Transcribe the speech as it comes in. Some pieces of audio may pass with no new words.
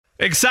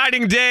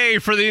Exciting day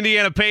for the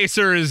Indiana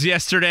Pacers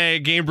yesterday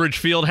at Gainbridge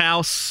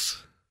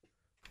Fieldhouse.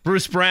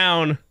 Bruce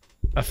Brown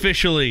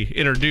officially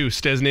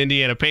introduced as an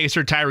Indiana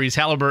Pacer. Tyrese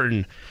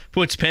Haliburton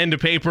puts pen to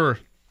paper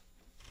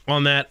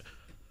on that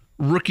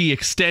rookie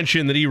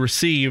extension that he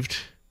received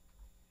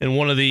in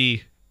one of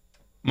the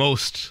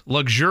most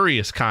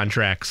luxurious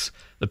contracts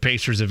the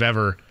Pacers have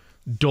ever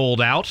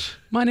doled out.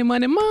 Money,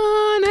 money,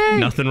 money.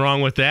 Nothing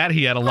wrong with that.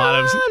 He had a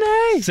lot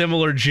of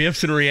similar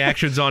GIFs and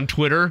reactions on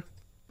Twitter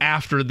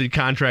after the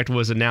contract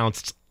was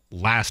announced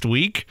last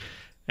week,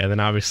 and then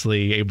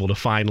obviously able to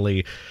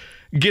finally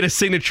get a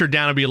signature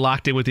down and be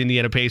locked in with the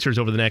Indiana Pacers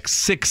over the next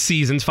 6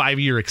 seasons,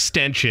 5-year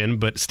extension,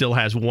 but still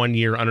has 1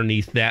 year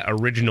underneath that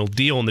original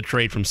deal in the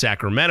trade from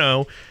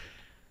Sacramento.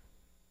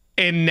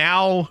 And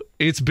now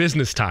it's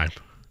business time.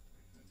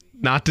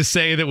 Not to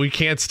say that we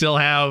can't still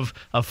have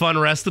a fun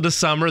rest of the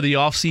summer. The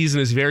offseason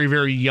is very,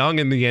 very young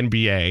in the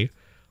NBA,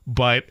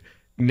 but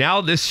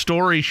now this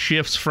story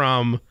shifts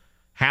from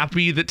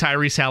happy that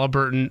Tyrese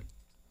Haliburton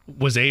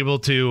was able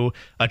to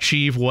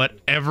achieve what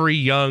every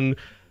young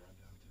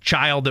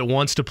child that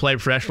wants to play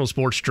professional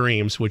sports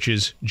dreams, which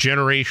is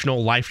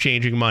generational,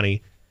 life-changing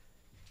money.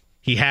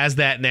 He has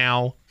that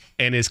now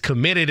and is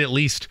committed, at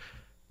least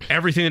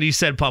everything that he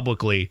said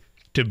publicly,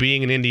 to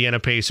being an Indiana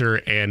Pacer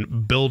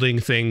and building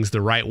things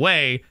the right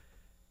way.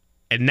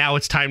 And now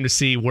it's time to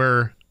see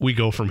where we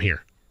go from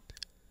here.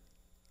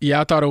 Yeah,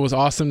 I thought it was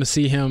awesome to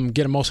see him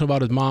get emotional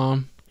about his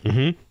mom.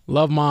 Mm-hmm.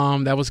 Love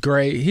mom. That was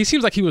great. He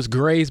seems like he was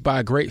raised by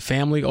a great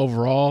family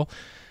overall.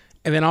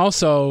 And then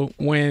also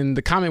when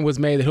the comment was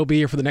made that he'll be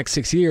here for the next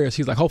 6 years,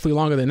 he's like, hopefully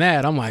longer than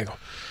that. I'm like,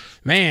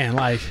 man,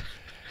 like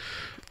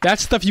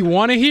that's stuff you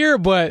want to hear,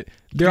 but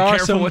there are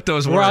some with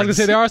those words. I was gonna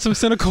say there are some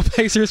cynical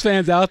Pacers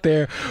fans out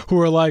there who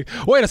are like,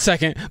 wait a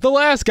second, the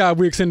last guy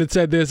we extended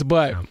said this,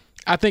 but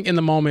I think in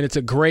the moment it's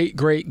a great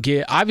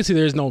get. Obviously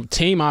there's no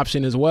team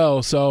option as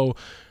well, so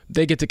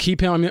they get to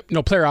keep him.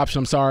 No player option,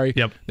 I'm sorry.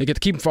 Yep. They get to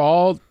keep him for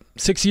all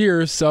 6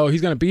 years, so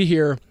he's going to be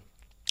here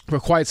for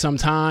quite some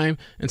time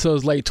until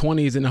his late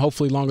 20s and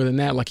hopefully longer than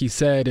that, like he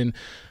said. And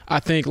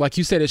I think, like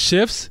you said, it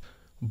shifts,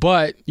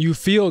 but you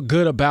feel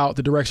good about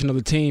the direction of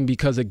the team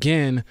because,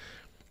 again,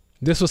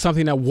 this was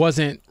something that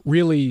wasn't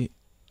really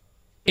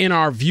in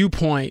our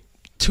viewpoint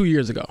 2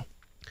 years ago.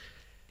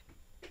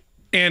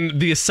 And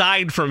the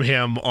aside from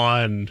him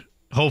on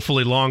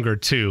hopefully longer,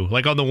 too,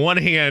 like on the one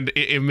hand,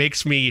 it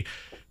makes me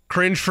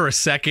cringe for a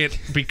second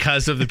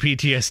because of the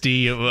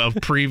PTSD of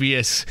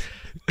previous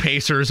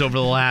Pacers over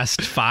the last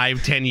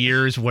 5-10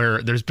 years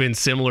where there's been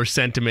similar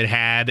sentiment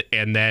had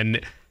and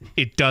then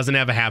it doesn't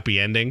have a happy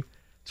ending.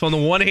 So on the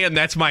one hand,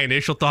 that's my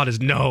initial thought is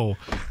no,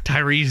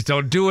 Tyrese,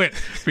 don't do it,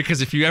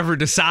 because if you ever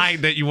decide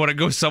that you want to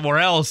go somewhere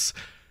else,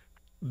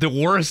 the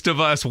worst of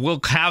us will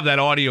have that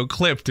audio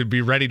clip to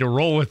be ready to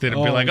roll with it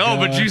and be like, oh,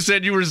 but you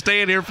said you were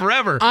staying here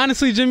forever.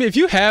 Honestly, Jimmy, if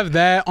you have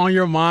that on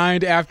your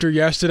mind after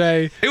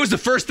yesterday. It was the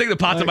first thing that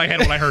popped in my head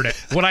when I heard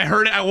it. When I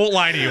heard it, I won't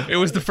lie to you. It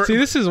was the first. See,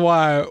 this is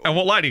why I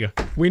won't lie to you.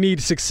 We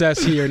need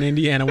success here in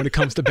Indiana when it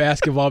comes to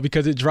basketball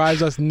because it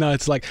drives us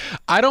nuts. Like,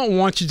 I don't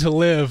want you to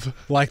live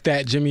like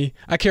that, Jimmy.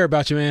 I care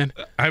about you, man.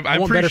 I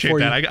appreciate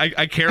that.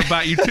 I care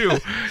about you too.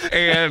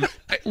 And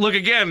look,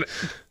 again,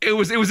 it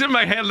was in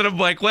my head that I'm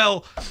like,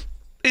 well,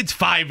 it's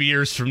 5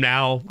 years from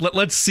now.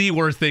 Let's see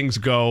where things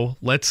go.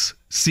 Let's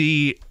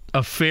see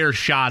a fair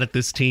shot at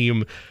this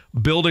team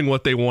building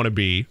what they want to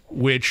be,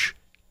 which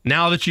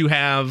now that you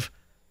have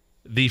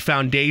the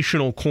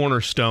foundational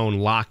cornerstone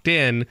locked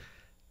in,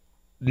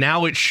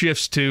 now it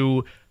shifts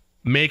to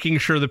making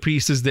sure the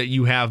pieces that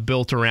you have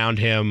built around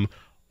him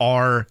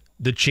are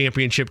the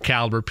championship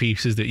caliber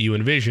pieces that you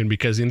envision.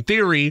 Because in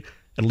theory,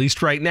 at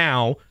least right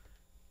now,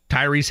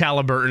 Tyrese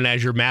Haliburton,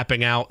 as you're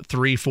mapping out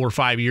 3, 4,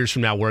 5 years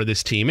from now where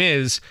this team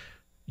is,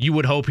 you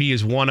would hope he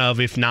is one of,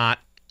 if not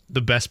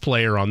the best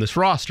player on this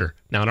roster.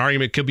 Now, an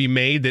argument could be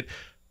made that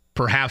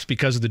perhaps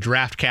because of the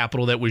draft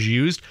capital that was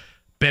used,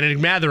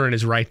 Benedict Mathurin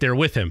is right there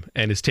with him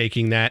and is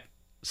taking that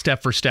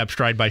step for step,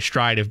 stride by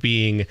stride of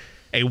being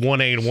a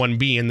 1A and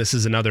 1B, and this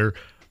is another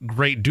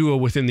great duo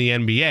within the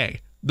NBA.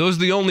 Those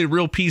are the only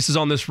real pieces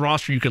on this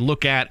roster you can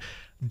look at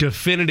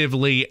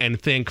definitively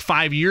and think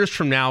 5 years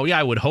from now, yeah,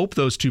 I would hope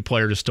those two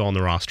players are still on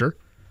the roster.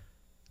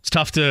 It's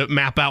tough to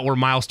map out where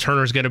Miles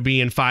Turner is going to be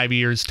in 5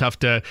 years. Tough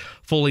to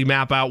fully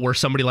map out where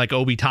somebody like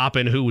Obi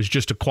Toppin, who was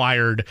just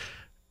acquired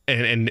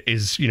and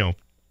is,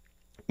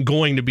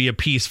 going to be a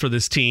piece for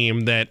this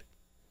team that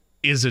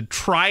is a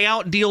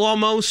tryout deal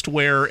almost,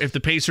 where if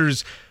the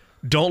Pacers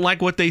don't like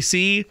what they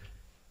see,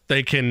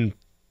 they can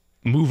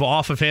move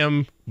off of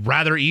him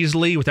rather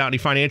easily without any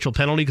financial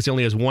penalty because he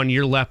only has 1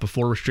 year left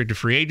before restricted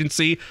free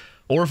agency.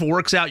 Or if it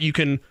works out, you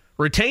can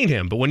retain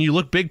him. But when you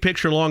look big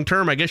picture long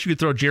term, I guess you could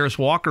throw Jarris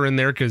Walker in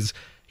there because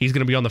he's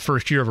going to be on the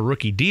first year of a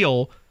rookie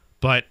deal.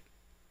 But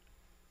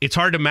it's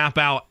hard to map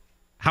out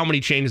how many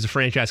changes the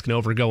franchise can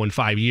overgo in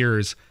 5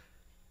 years.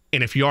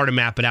 And if you are to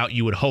map it out,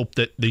 you would hope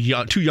that the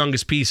two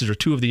youngest pieces or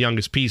two of the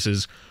youngest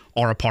pieces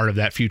are a part of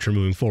that future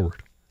moving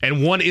forward.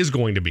 And one is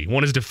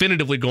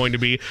definitively going to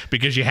be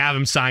because you have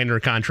him signed under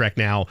a contract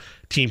now,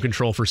 team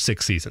control for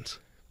 6 seasons.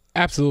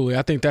 Absolutely.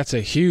 I think that's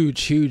a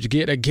huge, huge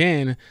get,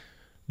 again,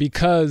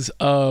 because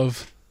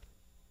of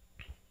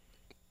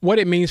what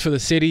it means for the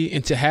city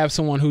and to have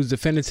someone who's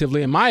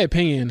definitively, in my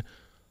opinion,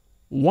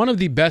 one of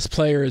the best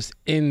players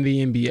in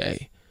the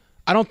NBA.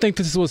 I don't think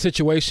this is a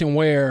situation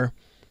where,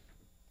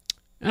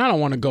 and I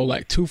don't want to go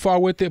like too far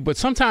with it, but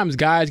sometimes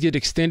guys get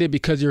extended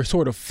because you're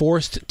sort of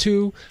forced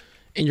to,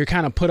 and you're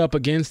kind of put up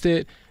against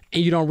it,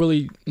 and you don't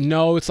really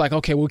know. It's like,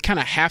 okay, we kind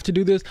of have to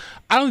do this.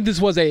 I don't think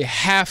this was a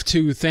have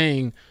to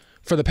thing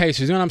for the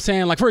Pacers. You know what I'm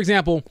saying? Like, for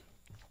example,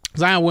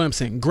 Zion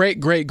Williamson,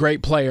 great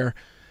player,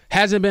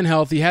 hasn't been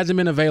healthy, hasn't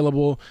been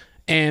available,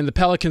 and the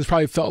Pelicans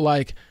probably felt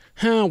like,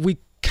 we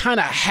kind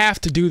of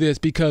have to do this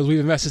because we've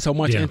invested so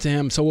much into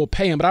him, so we'll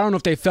pay him. But I don't know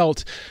if they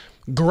felt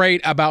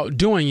great about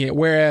doing it,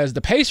 whereas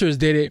the Pacers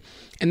did it,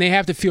 and they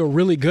have to feel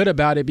really good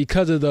about it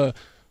because of the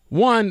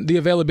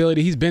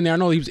availability. He's been there. I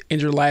know he was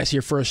injured last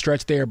year for a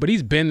stretch there, but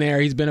he's been there.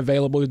 He's been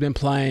available. He's been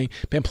playing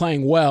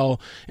well.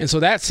 And so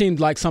that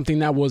seemed like something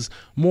that was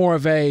more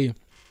of a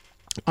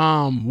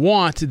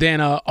want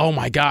than oh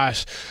my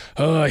gosh,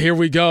 here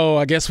we go.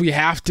 I guess we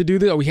have to do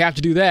this or we have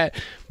to do that.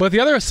 But the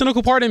other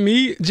cynical part in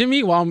me,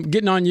 Jimmy, while I'm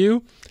getting on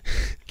you,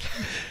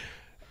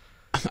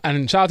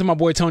 and shout out to my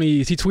boy Tony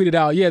East. He tweeted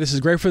out, this is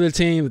great for the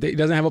team. He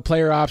doesn't have a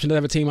player option, doesn't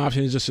have a team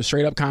option. It's just a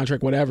straight up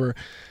contract, whatever.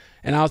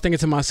 And I was thinking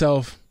to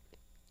myself,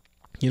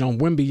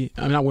 Wendy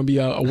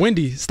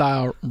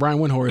style, Brian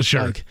Windhorst.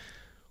 Sure. Like,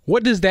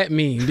 what does that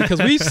mean?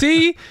 Because we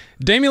see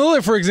Damian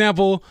Lillard, for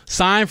example,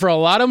 sign for a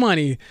lot of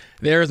money.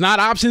 There's not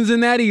options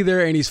in that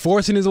either, and he's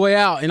forcing his way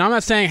out. And I'm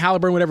not saying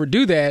Haliburton would ever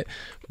do that,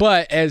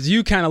 but as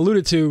you kind of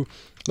alluded to,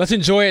 let's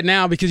enjoy it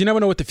now because you never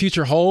know what the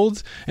future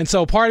holds. And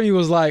so part of me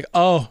was like,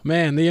 oh,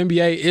 man, the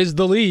NBA is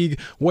the league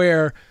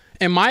where,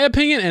 in my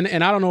opinion,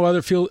 and I don't know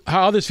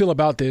how others feel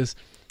about this,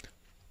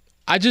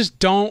 I just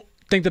don't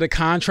think that a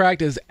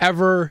contract is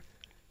ever –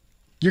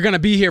 you're going to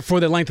be here for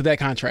the length of that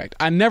contract.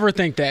 I never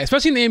think that,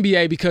 especially in the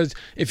NBA, because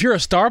if you're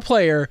a star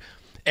player,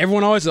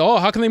 everyone always says,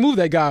 how can they move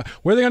that guy?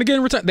 Where are they going to get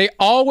in return? They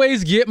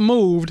always get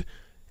moved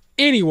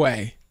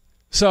anyway.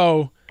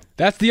 So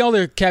that's the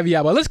other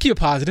caveat. But let's keep it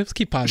positive. Let's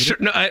keep positive.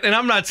 Sure, no, and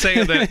I'm not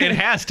saying that it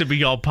has to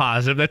be all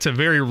positive. That's a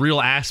very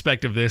real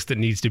aspect of this that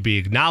needs to be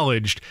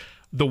acknowledged.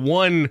 The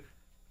one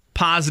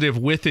positive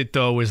with it,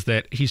 though, is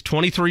that he's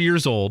 23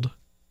 years old.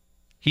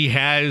 He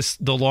has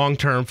the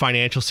long-term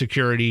financial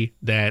security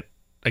that,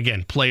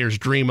 again, players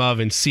dream of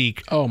and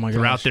seek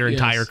throughout their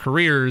entire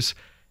careers.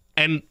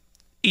 And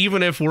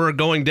even if we're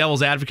going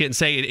devil's advocate and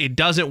say it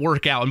doesn't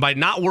work out, and by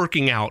not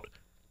working out,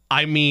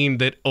 I mean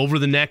that over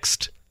the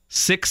next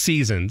 6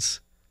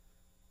 seasons,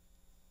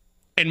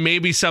 and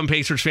maybe some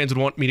Pacers fans would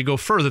want me to go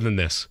further than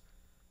this,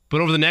 but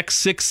over the next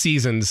 6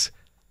 seasons,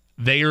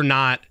 they are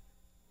not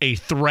a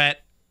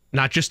threat,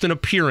 not just an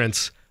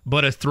appearance,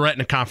 but a threat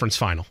in a conference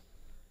final.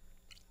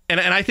 And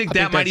I think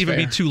that might even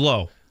be too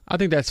low. I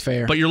think that's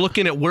fair. But you're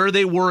looking at where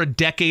they were a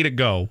decade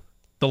ago,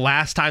 the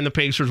last time the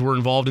Pacers were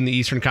involved in the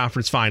Eastern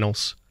Conference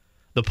Finals.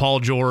 The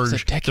Paul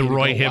George, the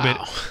Roy Hibbert,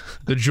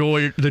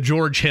 the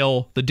George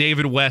Hill, the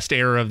David West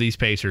era of these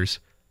Pacers.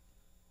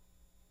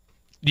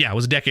 Yeah, it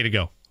was a decade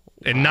ago.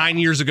 And 9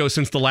 years ago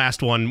since the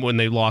last one when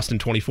they lost in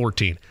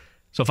 2014.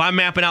 So if I'm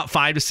mapping out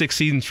 5 to 6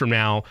 seasons from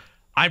now,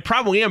 I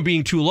probably am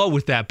being too low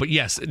with that. But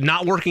yes,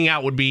 not working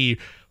out would be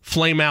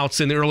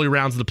flameouts in the early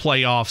rounds of the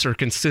playoffs or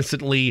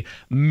consistently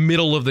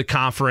middle of the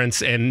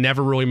conference and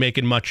never really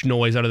making much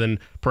noise other than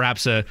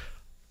perhaps a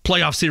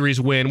playoff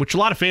series win, which a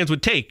lot of fans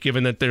would take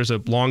given that there's a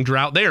long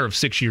drought there of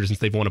 6 years since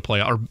they've won a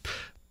playoff. Or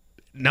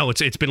no,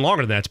 it's been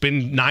longer than that. It's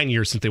been 9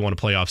 years since they won a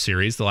playoff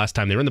series. The last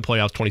time they were in the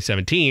playoffs,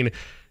 2017.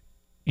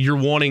 You're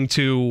wanting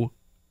to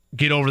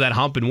get over that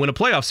hump and win a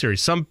playoff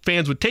series. Some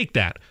fans would take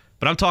that.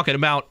 But I'm talking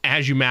about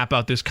as you map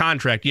out this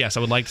contract, yes,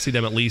 I would like to see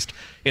them at least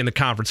in the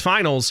conference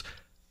finals.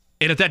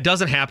 And if that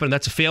doesn't happen,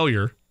 that's a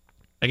failure.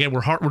 Again,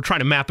 we're trying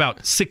to map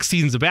out 6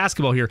 seasons of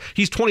basketball here.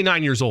 He's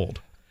 29 years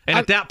old. And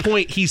at that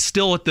point, he's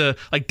still at the,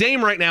 like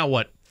Dame right now,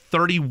 what,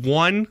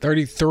 31?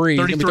 33.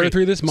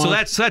 33 this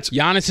month. So that's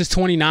Giannis is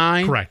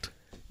 29. Correct.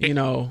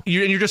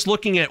 You're just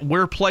looking at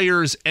where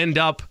players end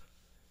up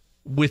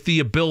with the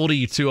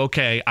ability to,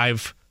 okay,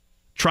 I've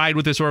tried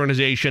with this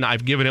organization,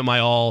 I've given it my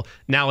all,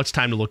 now it's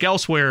time to look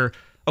elsewhere.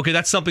 Okay,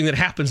 that's something that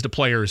happens to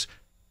players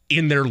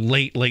in their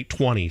late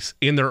 20s,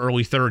 in their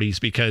early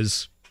 30s,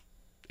 because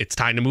it's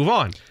time to move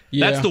on.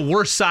 Yeah. That's the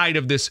worst side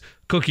of this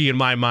cookie in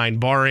my mind,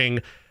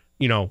 barring,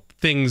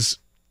 things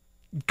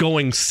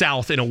going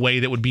south in a way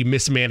that would be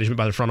mismanagement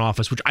by the front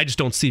office, which I just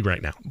don't see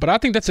right now. But I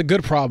think that's a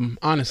good problem,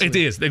 honestly. It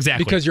is,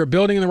 exactly. Because you're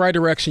building in the right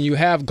direction. You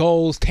have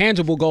goals,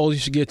 tangible goals you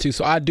should get to.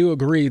 So I do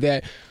agree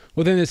that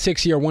within the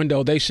 6-year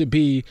window, they should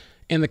be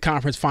in the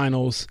conference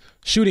finals,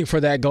 shooting for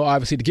that goal,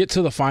 obviously, to get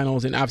to the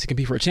finals and obviously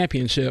compete for a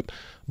championship.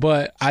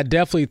 But I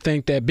definitely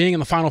think that being in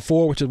the Final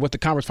Four, which is what the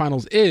conference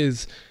finals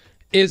is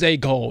a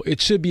goal.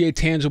 It should be a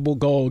tangible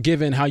goal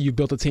given how you've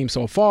built the team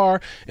so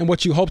far and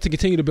what you hope to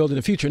continue to build in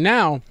the future.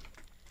 Now,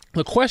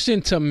 the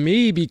question to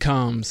me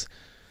becomes,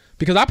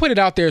 because I put it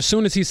out there as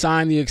soon as he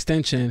signed the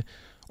extension,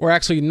 or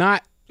actually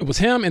not it was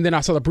him, and then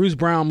I saw the Bruce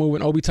Brown move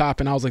and Obi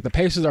Toppin. I was like, the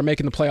Pacers are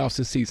making the playoffs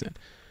this season.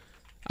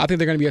 I think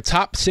they're going to be a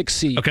top 6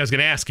 seed. Okay, I was going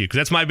to ask you because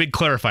that's my big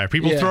clarifier.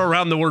 People throw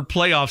around the word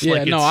playoffs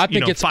like it's, I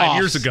think it's 5 offs.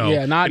 years ago.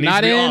 Yeah, not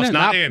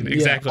in.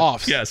 Exactly. Yeah,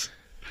 offs. Yes.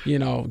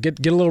 Get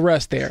a little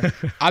rest there.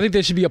 I think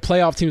there should be a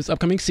playoff team this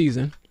upcoming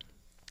season,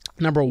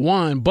 number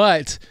one.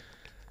 But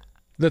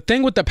the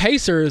thing with the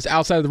Pacers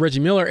outside of the Reggie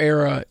Miller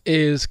era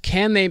is,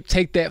 can they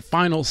take that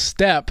final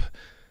step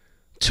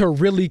to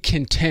really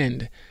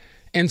contend?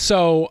 And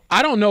so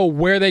I don't know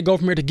where they go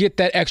from here to get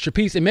that extra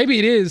piece. And maybe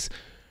it is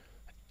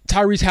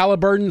Tyrese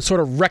Haliburton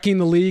sort of wrecking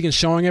the league and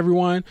showing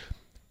everyone,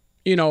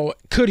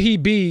 could he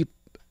be,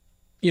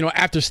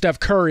 after Steph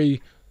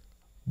Curry,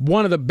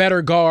 one of the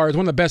better guards,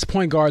 one of the best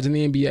point guards in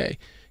the NBA?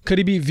 Could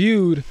he be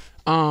viewed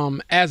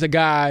as a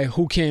guy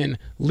who can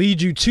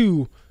lead you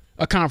to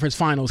a conference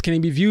finals? Can he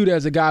be viewed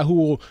as a guy who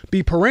will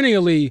be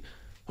perennially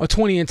a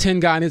 20-10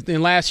 guy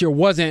and last year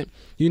wasn't,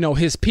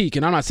 his peak?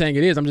 And I'm not saying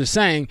it is. I'm just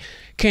saying,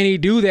 can he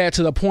do that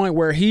to the point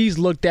where he's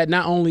looked at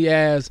not only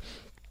as,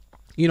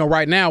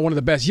 right now, one of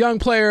the best young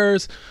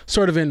players,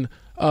 sort of an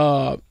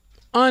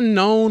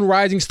unknown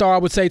rising star, I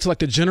would say, to like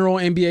the general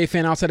NBA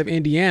fan outside of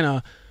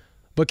Indiana,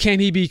 but can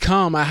he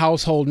become a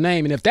household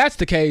name? And if that's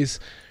the case,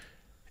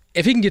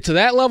 if he can get to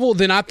that level,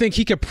 then I think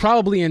he could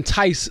probably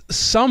entice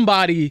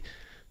somebody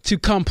to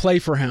come play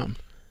for him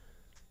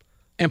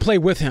and play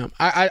with him.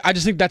 I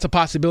just think that's a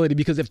possibility,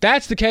 because if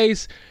that's the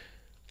case,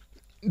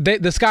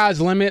 the sky's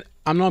the limit.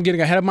 I know I'm getting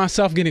ahead of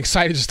myself, getting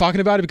excited just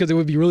talking about it, because it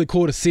would be really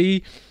cool to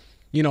see,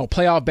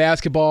 playoff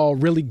basketball,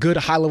 really good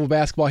high-level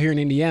basketball here in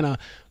Indiana.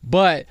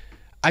 But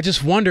I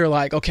just wonder,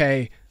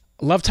 okay,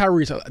 I love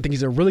Tyrese. I think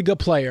he's a really good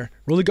player,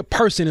 really good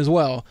person as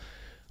well.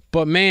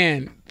 But,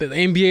 man, the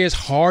NBA is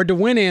hard to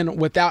win in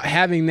without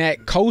having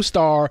that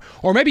co-star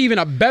or maybe even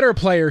a better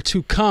player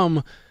to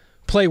come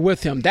play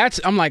with him.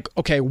 I'm like,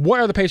 okay, what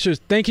are the Pacers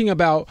thinking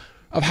about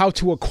of how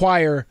to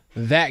acquire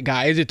that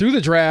guy? Is it through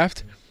the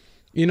draft?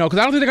 Because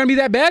I don't think they're going to be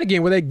that bad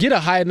again where they get a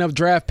high enough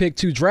draft pick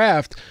to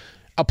draft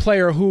a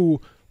player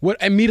who would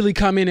immediately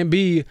come in and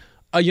be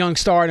a young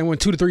star and in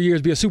 2 to 3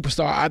 years be a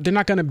superstar. They're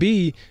not going to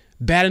be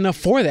bad enough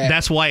for that.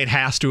 That's why it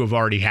has to have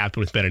already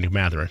happened with Benedict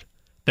Mathurin.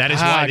 That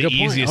is why the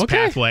easiest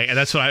pathway, and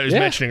that's what I was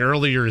mentioning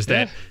earlier, is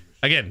that,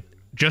 again,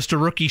 just a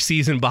rookie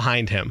season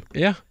behind him.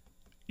 Yeah.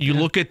 You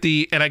look at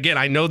and again,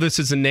 I know this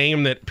is a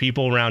name that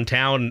people around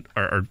town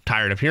are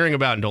tired of hearing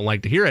about and don't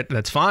like to hear it.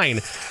 That's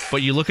fine.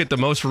 But you look at the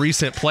most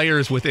recent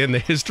players within the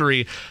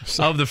history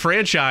of the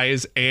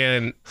franchise,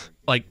 and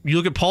you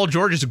look at Paul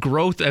George's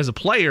growth as a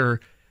player,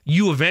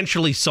 you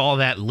eventually saw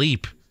that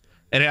leap.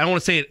 And I don't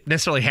want to say it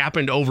necessarily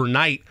happened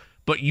overnight,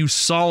 but you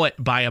saw it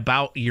by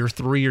about year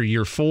 3 or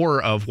year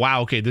 4 of,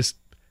 wow, okay, this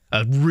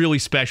a really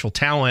special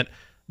talent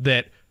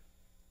that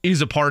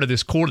is a part of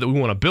this core that we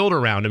want to build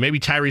around. And maybe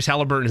Tyrese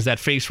Haliburton is that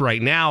face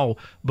right now,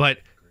 but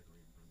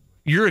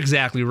you're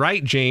exactly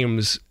right,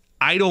 James.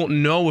 I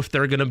don't know if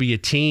they're going to be a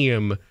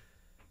team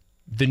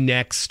the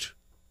next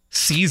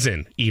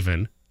season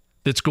even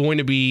that's going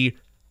to be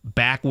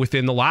back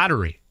within the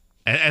lottery.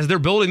 As they're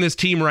building this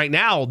team right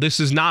now,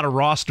 this is not a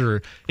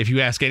roster, if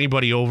you ask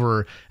anybody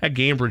over at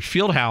Gainbridge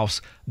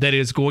Fieldhouse, that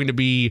is going to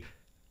be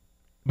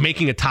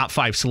making a top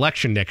 5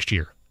 selection next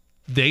year.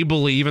 They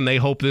believe and they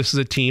hope this is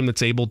a team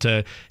that's able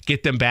to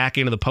get them back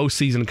into the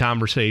postseason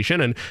conversation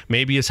and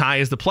maybe as high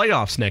as the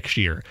playoffs next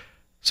year.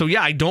 So,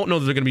 yeah, I don't know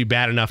that they're going to be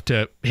bad enough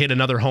to hit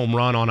another home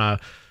run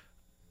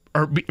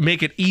or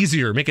make it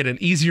an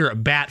easier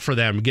bat for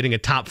them getting a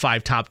top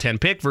 5, top 10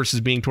 pick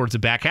versus being towards the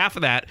back half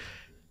of that.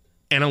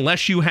 And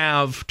unless you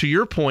have, to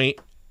your point,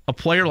 a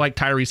player like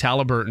Tyrese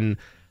Haliburton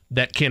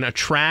that can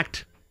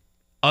attract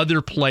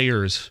other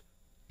players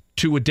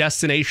to a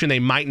destination they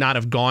might not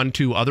have gone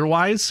to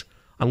otherwise,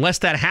 unless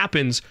that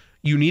happens,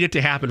 you need it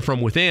to happen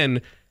from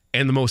within.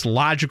 And the most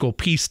logical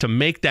piece to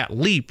make that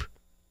leap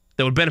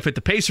that would benefit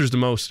the Pacers the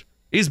most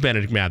is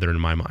Benedict Mathurin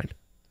in my mind.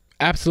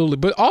 Absolutely.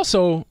 But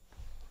also,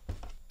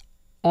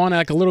 on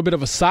a little bit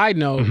of a side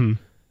note,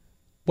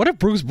 what if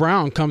Bruce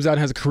Brown comes out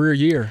and has a career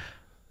year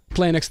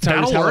playing next to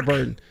Tyrese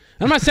Haliburton?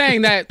 I'm not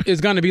saying that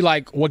is going to be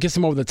what gets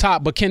him over the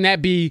top, but can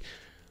that be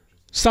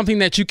something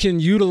that you can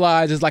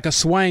utilize as a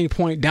swaying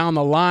point down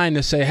the line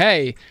to say,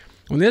 hey,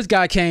 when this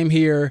guy came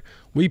here,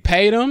 we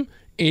paid him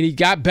and he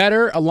got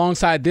better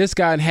alongside this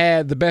guy and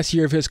had the best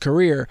year of his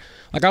career.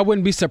 I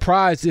wouldn't be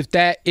surprised if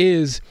that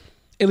is,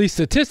 at least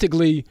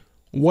statistically,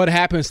 what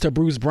happens to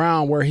Bruce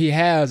Brown, where he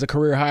has a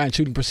career high in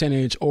shooting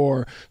percentage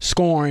or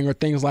scoring or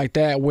things like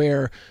that,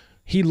 where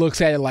he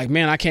looks at it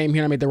man, I came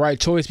here and I made the right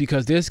choice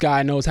because this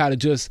guy knows how to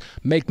just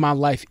make my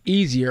life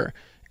easier.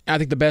 And I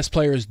think the best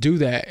players do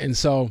that. And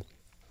so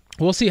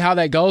we'll see how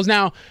that goes.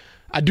 Now,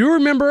 I do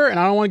remember, and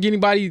I don't want to get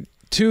anybody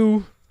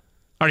too...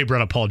 I already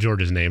brought up Paul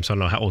George's name, so I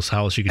don't know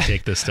how else you could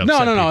take this stuff.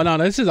 No.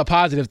 This is a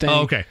positive thing.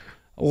 Oh, okay.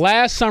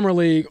 Last Summer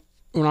League,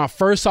 when I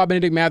first saw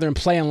Benedict Mathurin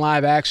play in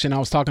live action, I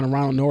was talking to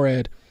Ronald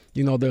Norred,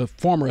 the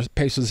former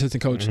Pacers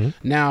assistant coach,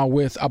 now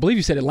with, I believe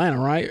you said Atlanta,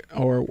 right?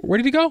 Or where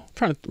did he go? I'm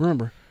trying to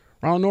remember.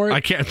 Ronald Norred?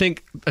 I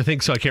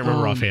think so. I can't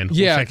remember offhand.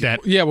 Yeah, we'll check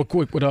that. Yeah, with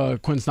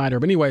Quinn Snyder.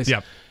 But anyways,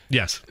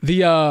 Yes.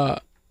 The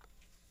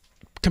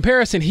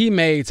comparison he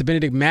made to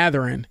Benedict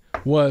Mathurin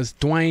was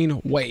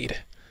Dwayne Wade.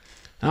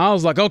 And I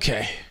was like,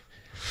 okay,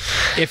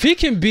 if he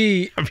can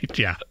be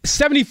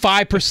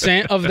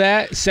 75% of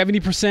that,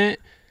 70%,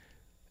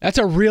 that's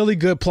a really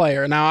good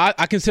player. Now,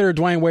 I consider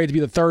Dwayne Wade to be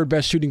the third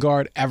best shooting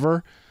guard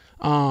ever.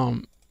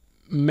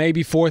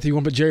 Maybe fourth if you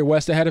want to put Jerry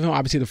West ahead of him.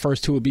 Obviously, the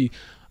first two would be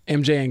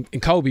MJ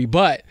and Kobe.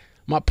 But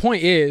my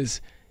point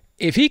is,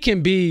 if he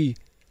can be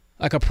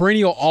like a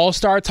perennial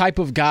all-star type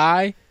of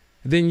guy,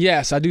 then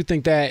yes, I do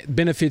think that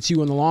benefits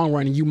you in the long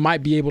run. And you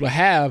might be able to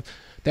have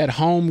that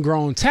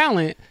homegrown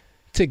talent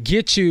to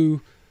get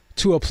you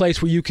to a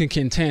place where you can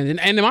contend.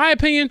 And in my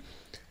opinion,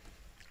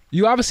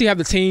 you obviously have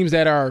the teams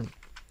that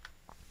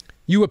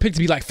you would pick to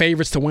be like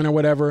favorites to win or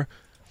whatever.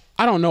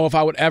 I don't know if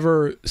I would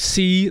ever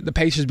see the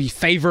Pacers be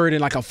favored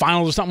in like a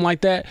finals or something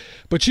like that,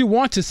 but you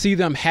want to see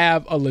them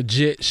have a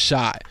legit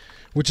shot,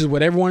 which is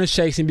what everyone is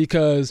chasing,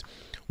 because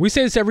we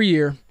say this every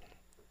year.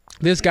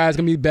 This guy's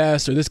going to be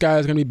best, or this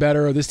guy's going to be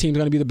better, or this team's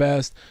going to be the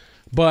best.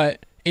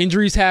 But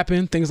injuries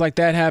happen, things like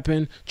that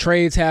happen,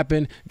 trades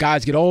happen,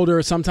 guys get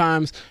older.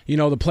 Sometimes,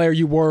 the player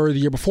you were the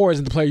year before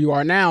isn't the player you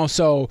are now.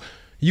 So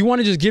you want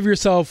to just give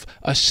yourself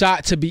a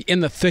shot to be in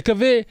the thick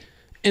of it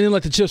and then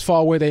let the chips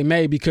fall where they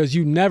may, because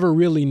you never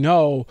really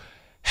know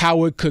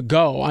how it could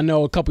go. I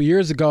know a couple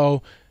years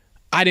ago,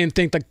 I didn't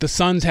think like the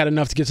Suns had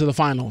enough to get to the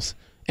finals,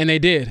 and they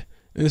did.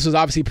 And this was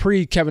obviously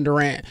pre-Kevin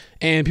Durant.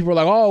 And people were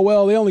like, oh,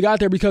 well, they only got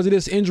there because of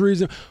this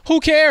injuries. Who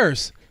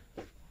cares?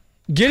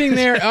 Getting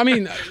there, I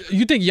mean,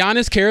 you think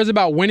Giannis cares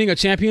about winning a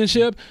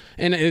championship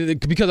and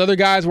because other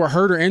guys were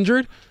hurt or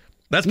injured?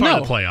 That's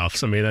part of the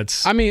playoffs.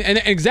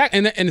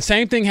 And the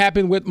same thing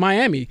happened with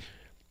Miami.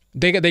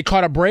 They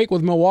caught a break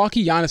with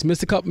Milwaukee. Giannis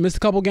missed a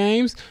couple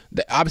games.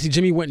 Obviously,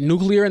 Jimmy went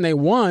nuclear and they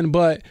won.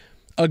 But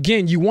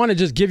again, you want to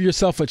just give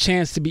yourself a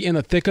chance to be in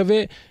the thick of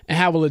it and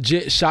have a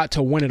legit shot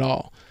to win it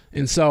all.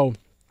 And so,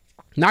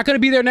 not going to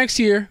be there next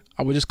year.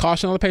 I would just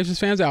caution all the Pacers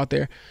fans out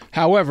there.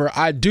 However,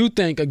 I do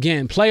think,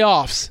 again,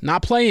 playoffs,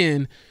 not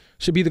play-in,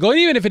 should be the goal.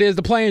 Even if it is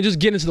the play-in, just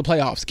get into the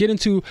playoffs. Get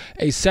into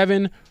a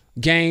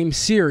 7-game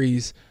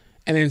series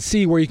and then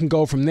see where you can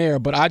go from there.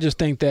 But I just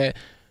think that,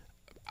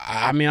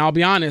 I'll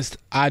be honest,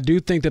 I do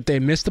think that they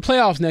miss the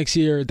playoffs next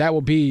year. That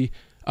will be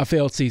a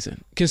failed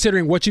season,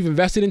 considering what you've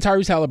invested in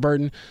Tyrese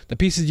Haliburton, the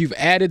pieces you've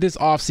added this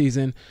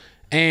offseason,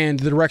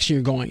 and the direction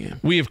you're going in.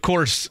 We, of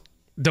course,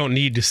 don't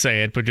need to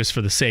say it, but just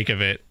for the sake of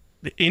it,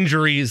 the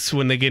injuries,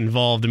 when they get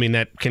involved,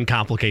 that can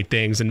complicate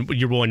things, and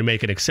you're willing to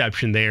make an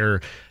exception there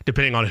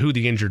depending on who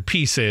the injured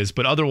piece is.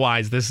 But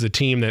otherwise, this is a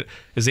team that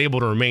is able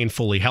to remain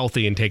fully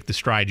healthy and take the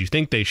stride you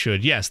think they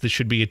should. Yes, this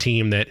should be a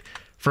team that,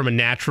 from a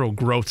natural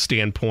growth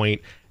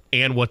standpoint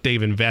and what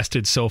they've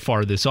invested so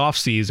far this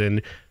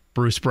offseason,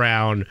 Bruce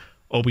Brown,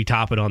 Obi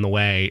Toppin on the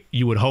way,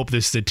 you would hope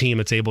this is a team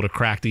that's able to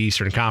crack the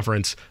Eastern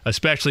Conference,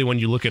 especially when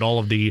you look at all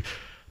of the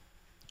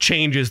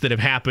changes that have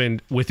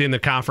happened within the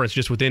conference,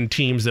 just within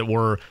teams that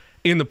were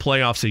in the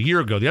playoffs a year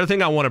ago. The other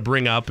thing I want to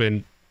bring up,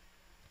 and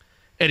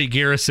Eddie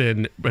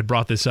Garrison had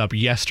brought this up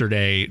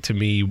yesterday to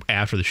me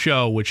after the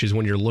show, which is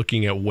when you're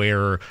looking at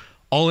where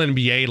all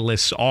NBA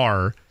lists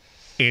are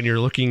and you're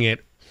looking at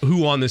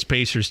who on this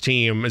Pacers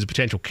team is a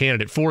potential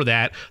candidate for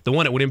that, the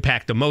one that would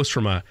impact the most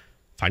from a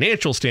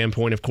financial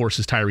standpoint, of course,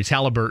 is Tyrese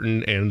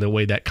Haliburton, and the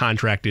way that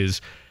contract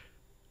is,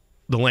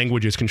 the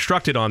language is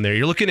constructed on there.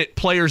 You're looking at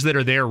players that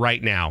are there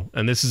right now,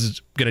 and this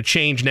is going to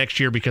change next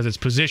year because it's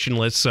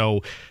positionless,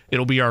 so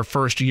it'll be our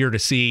first year to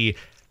see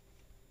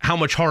how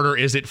much harder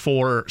is it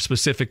for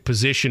specific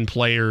position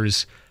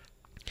players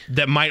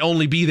that might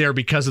only be there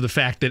because of the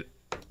fact that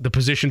the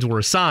positions were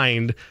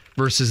assigned,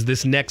 versus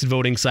this next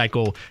voting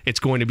cycle, it's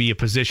going to be a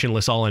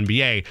positionless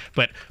All-NBA.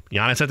 But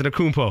Giannis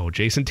Antetokounmpo,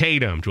 Jason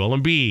Tatum, Joel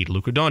Embiid,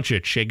 Luka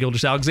Doncic, Shai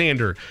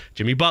Gilgeous-Alexander,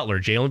 Jimmy Butler,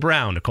 Jaylen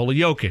Brown, Nikola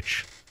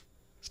Jokic,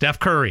 Steph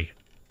Curry.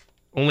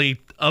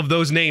 Only of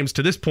those names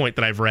to this point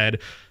that I've read,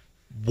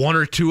 one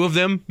or two of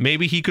them,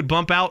 maybe he could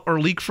bump out or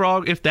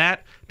leapfrog, if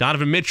that.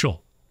 Donovan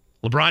Mitchell,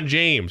 LeBron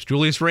James,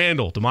 Julius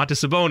Randle,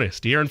 Domantas Sabonis,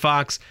 De'Aaron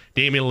Fox,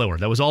 Damian Lillard.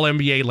 That was all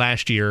NBA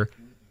last year.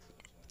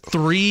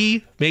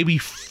 3, maybe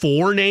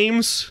 4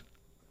 names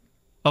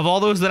of all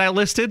those that I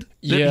listed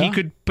that he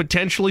could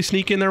potentially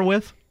sneak in there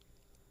with.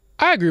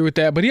 I agree with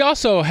that, but he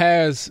also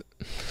has,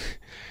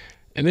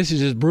 and this is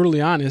just brutally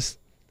honest,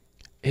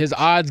 his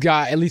odds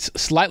got at least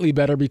slightly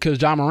better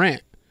because Ja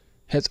Morant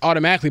has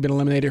automatically been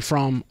eliminated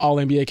from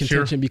All-NBA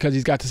contention because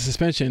he's got the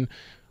suspension,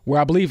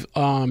 where I believe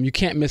you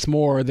can't miss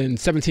more than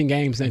 17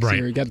 games next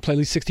year. You got to play at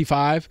least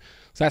 65.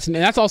 So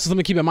that's also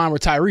something to keep in mind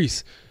with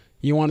Tyrese.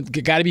 You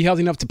got to be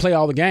healthy enough to play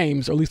all the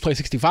games, or at least play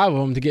 65 of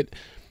them to get,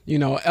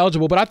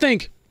 eligible. But I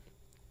think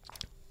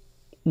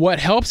what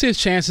helps his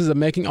chances of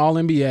making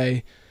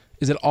All-NBA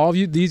is that all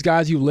of these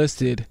guys you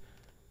listed,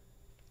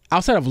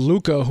 outside of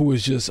Luka, who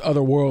is just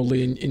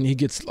otherworldly, and he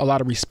gets a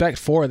lot of respect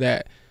for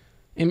that,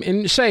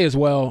 and Shai as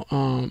well,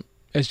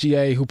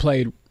 SGA, who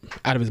played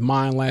out of his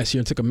mind last year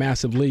and took a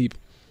massive leap.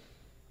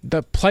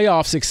 The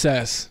playoff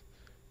success,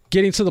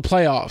 getting to the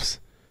playoffs,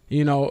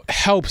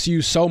 helps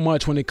you so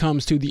much when it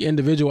comes to the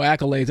individual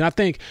accolades. And I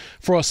think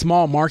for a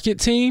small market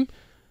team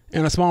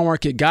and a small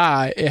market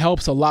guy, it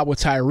helps a lot with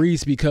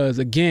Tyrese because,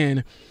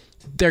 again,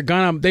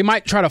 they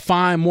might try to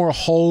find more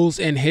holes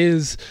in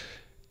his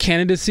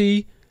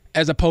candidacy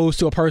as opposed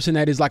to a person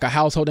that is like a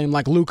household name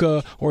like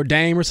Luka or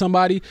Dame or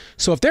somebody.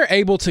 So if they're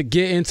able to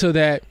get into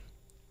that,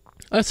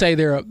 let's say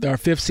they're a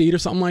fifth seed or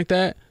something like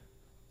that,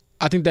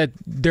 I think that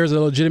there's a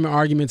legitimate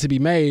argument to be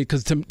made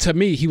because to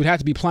me, he would have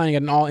to be playing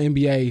at an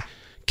all-NBA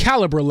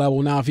caliber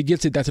level. Now, if he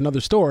gets it, that's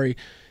another story.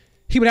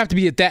 He would have to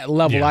be at that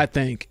level, I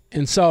think.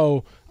 And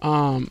so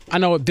I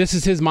know this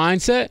is his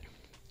mindset.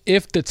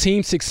 If the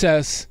team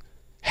success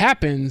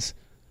happens,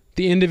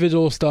 the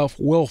individual stuff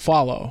will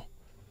follow.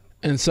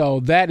 And so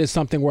that is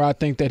something where I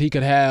think that he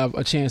could have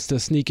a chance to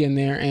sneak in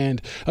there.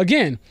 And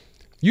again,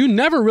 you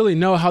never really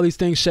know how these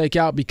things shake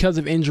out because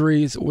of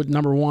injuries with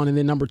number one. And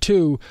then number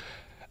two,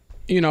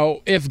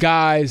 if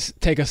guys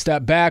take a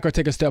step back or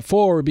take a step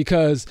forward,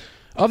 because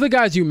of the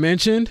guys you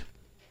mentioned,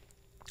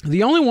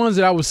 the only ones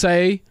that I would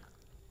say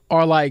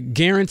are like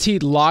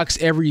guaranteed locks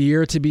every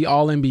year to be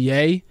all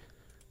NBA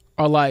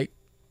are like,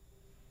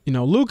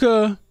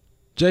 Luka,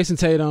 Jason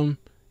Tatum,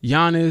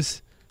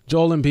 Giannis,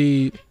 Joel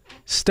Embiid,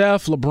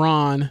 Steph,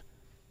 LeBron,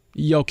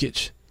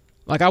 Jokic.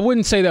 Like, I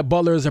wouldn't say that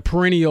Butler is a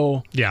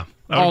perennial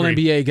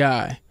all-NBA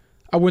guy.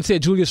 I wouldn't say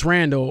Julius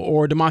Randle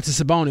or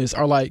Domantas Sabonis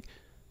are like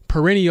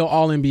perennial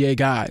all-NBA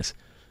guys.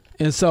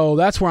 And so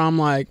that's where I'm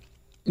like,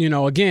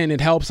 again, it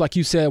helps, like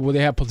you said, where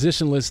they have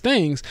positionless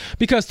things.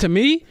 Because to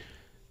me,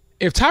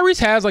 if Tyrese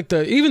has like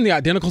even the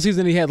identical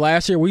season he had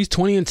last year where he's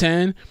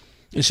 20-10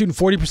 and shooting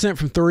 40%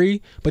 from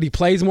three, but he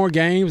plays more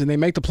games and they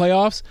make the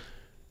playoffs,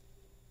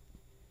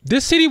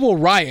 this city will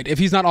riot if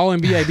he's not all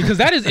NBA because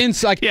that is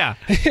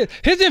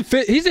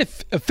his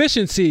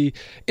efficiency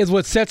is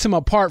what sets him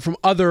apart from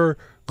other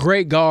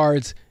great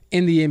guards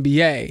in the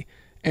NBA.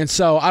 And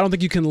so I don't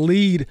think you can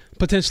lead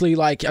potentially,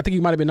 like, I think he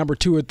might have been number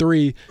 2 or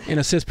 3 in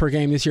assists per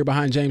game this year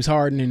behind James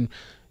Harden and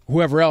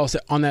whoever else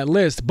on that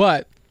list.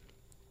 But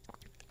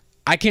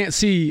I can't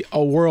see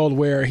a world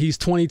where he's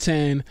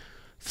 20-10,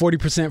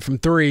 40% from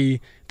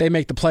three, they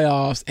make the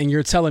playoffs, and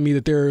you're telling me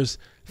that there's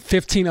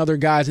 15 other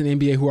guys in the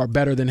NBA who are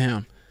better than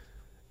him.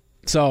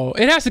 So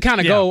it has to kind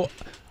of go,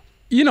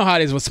 you know how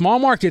it is with small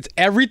markets,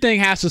 everything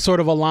has to sort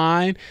of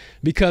align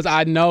because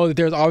I know that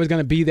there's always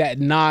going to be that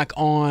knock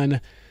on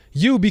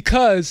you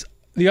because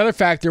the other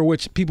factor,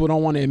 which people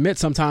don't want to admit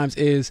sometimes,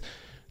 is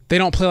they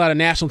don't play a lot of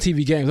national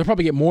TV games. They'll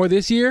probably get more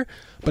this year,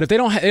 but if they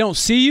don't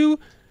see you,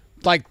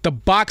 like the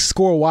box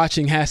score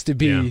watching has to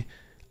be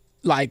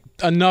like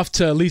enough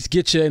to at least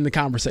get you in the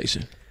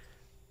conversation.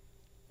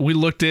 We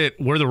looked at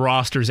where the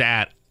roster's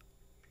at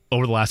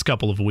over the last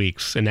couple of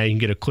weeks, and now you can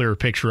get a clearer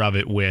picture of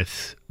it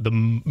with the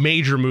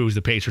major moves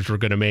the Pacers were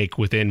going to make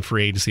within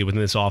free agency within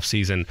this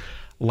offseason,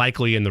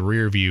 likely in the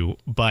rear view.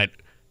 But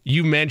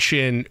you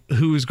mentioned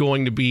who's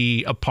going to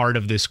be a part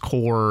of this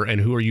core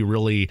and who are you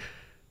really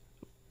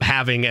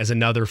having as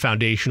another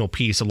foundational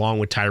piece along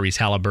with Tyrese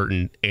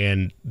Haliburton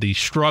and the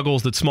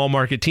struggles that small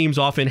market teams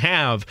often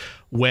have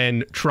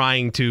when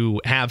trying to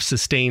have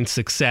sustained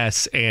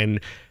success and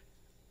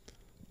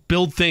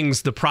build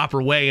things the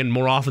proper way, and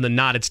more often than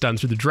not, it's done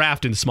through the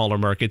draft in smaller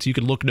markets. You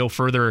can look no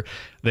further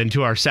than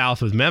to our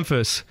south with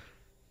Memphis.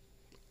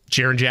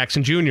 Jaren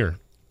Jackson Jr.,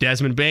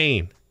 Desmond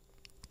Bane,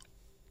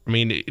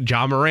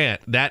 Ja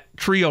Morant. That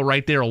trio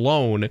right there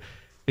alone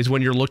is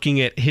when you're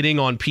looking at hitting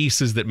on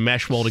pieces that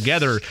mesh well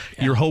together.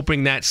 You're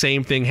hoping that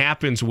same thing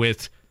happens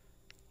with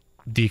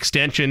the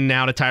extension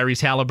now to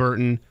Tyrese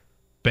Haliburton,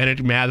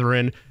 Bennett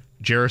Mathurin,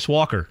 Jarris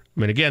Walker.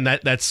 Again,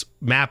 that's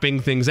mapping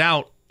things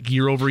out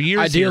year over year.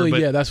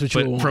 Ideally, that's what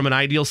you want. From an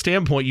ideal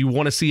standpoint, you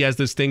want to see as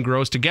this thing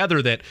grows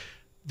together that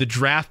the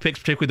draft picks,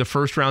 particularly the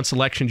first round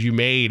selections you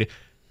made,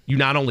 you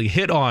not only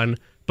hit on,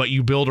 but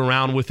you build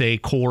around with a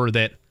core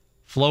that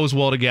flows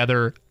well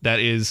together, that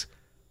is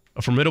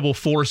a formidable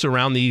force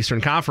around the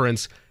Eastern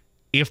Conference,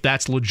 if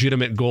that's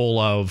legitimate goal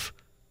of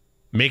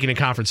making a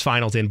conference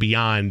finals and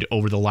beyond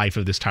over the life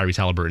of this Tyrese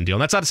Haliburton deal.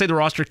 And that's not to say the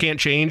roster can't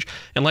change.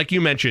 And like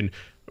you mentioned,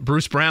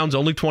 Bruce Brown's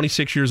only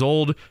 26 years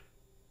old.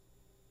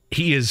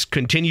 He has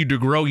continued to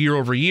grow year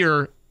over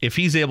year. If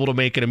he's able to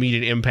make an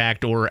immediate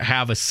impact or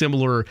have a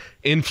similar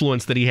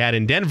influence that he had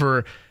in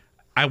Denver,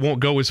 I won't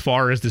go as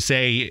far as to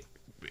say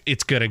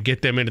it's going to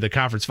get them into the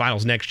conference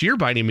finals next year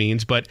by any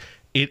means, but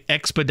it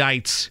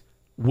expedites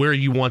where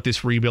you want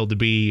this rebuild to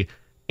be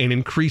and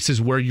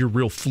increases where your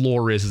real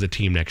floor is as a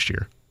team next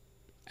year.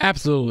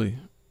 Absolutely.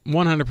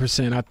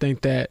 100%. I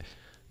think that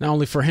not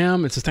only for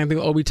him, it's the same thing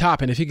with Obi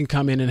Toppin. If he can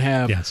come in and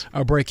have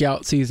a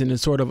breakout season and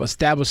sort of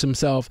establish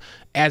himself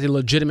as a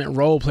legitimate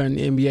role player in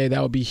the NBA,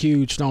 that would be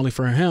huge, not only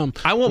for him.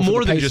 I want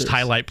more than just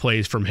highlight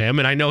plays from him,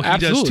 and I know he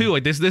does too.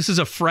 Like this is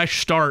a fresh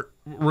start,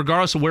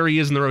 regardless of where he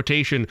is in the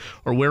rotation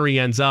or where he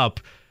ends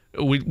up.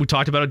 we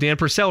talked about Dan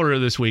Purcell earlier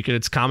this week, and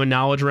it's common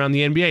knowledge around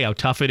the NBA how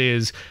tough it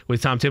is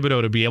with Tom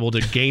Thibodeau to be able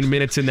to gain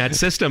minutes in that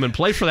system and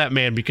play for that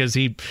man because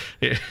he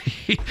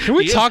Can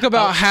we talk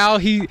about how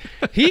he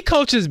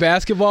coaches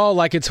basketball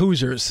like it's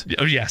Hoosiers?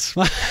 Oh, yes.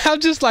 I'm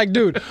just like,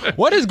 dude,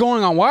 what is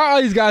going on? Why are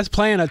all these guys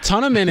playing a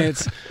ton of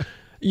minutes?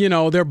 You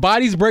know, their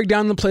bodies break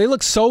down in the play. They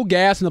look so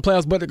gassed in the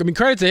playoffs, but I mean,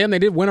 credit to him, they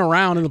did win a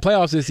round in the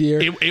playoffs this year.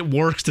 It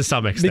works to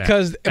some extent.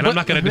 I'm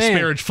not going to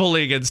disparage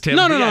fully against him.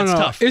 No. It's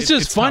tough. It's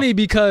just funny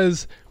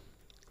because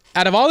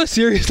out of all the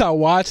series I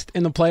watched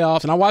in the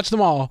playoffs, and I watched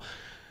them all,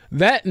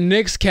 that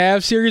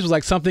Knicks-Cavs series was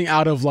like something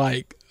out of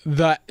like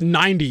the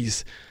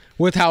 90s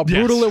with how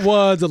brutal it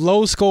was, the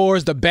low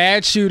scores, the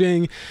bad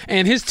shooting,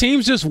 and his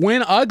teams just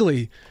win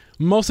ugly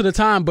most of the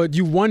time. But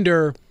you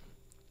wonder,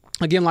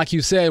 again, like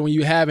you said, when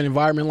you have an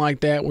environment like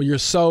that where you're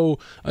so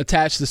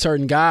attached to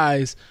certain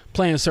guys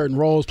playing certain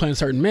roles, playing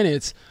certain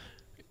minutes,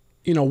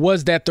 you know,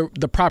 was that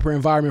the proper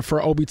environment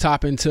for Obi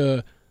Toppin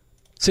to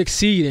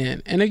succeed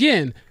in? And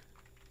again,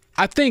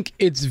 I think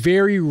it's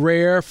very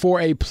rare for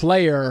a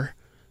player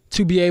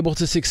to be able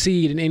to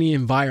succeed in any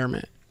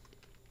environment.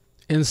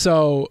 And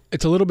so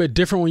it's a little bit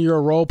different when you're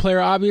a role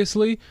player,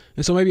 obviously.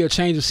 And so maybe a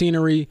change of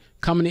scenery,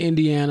 coming to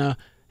Indiana,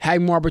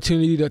 having more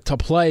opportunity to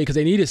play because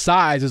they needed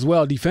size as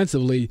well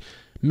defensively.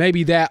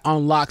 Maybe that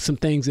unlocks some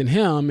things in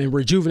him and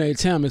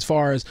rejuvenates him as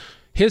far as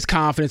his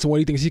confidence and what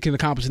he thinks he can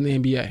accomplish in the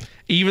NBA.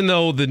 Even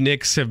though the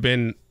Knicks have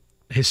been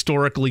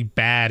historically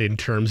bad in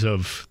terms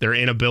of their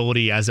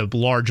inability as a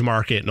large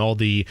market and all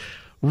the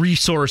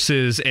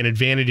resources and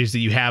advantages that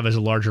you have as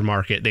a larger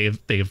market,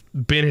 they've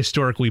been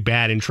historically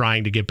bad in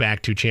trying to get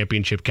back to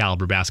championship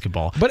caliber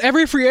basketball. But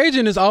every free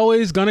agent is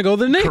always going to go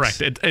to the Knicks.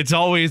 Correct. It's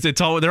always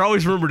they're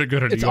always rumored to go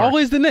to New York. It's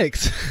always the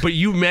Knicks. But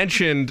you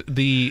mentioned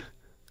the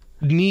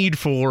need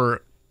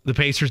for the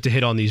Pacers to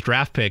hit on these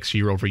draft picks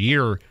year over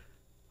year.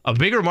 A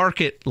bigger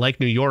market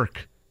like New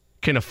York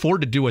can afford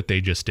to do what they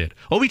just did.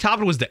 Obi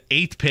Toppin was the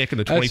 8th pick in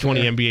the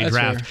 2020 NBA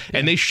draft,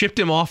 and they shipped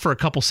him off for a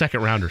couple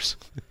second rounders.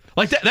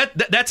 Like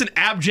that's an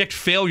abject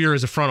failure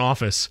as a front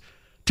office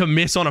to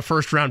miss on a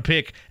first round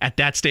pick at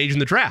that stage in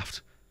the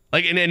draft.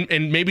 Like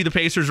and maybe the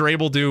Pacers are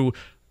able to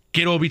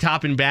get Obi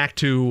Toppin back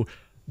to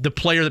the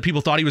player that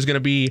people thought he was going to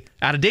be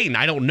out of Dayton.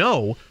 I don't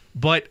know,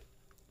 but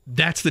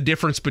that's the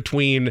difference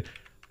between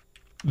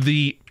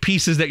the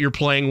pieces that you're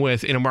playing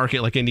with in a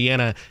market like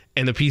Indiana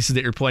and the pieces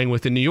that you're playing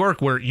with in New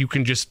York, where you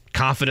can just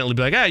confidently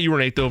be like, you were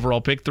an 8th overall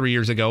pick 3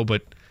 years ago,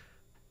 but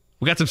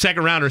we got some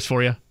second rounders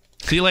for you.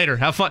 See you later.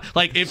 Have fun.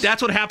 Like, if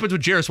that's what happens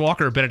with Jarris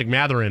Walker or Benedict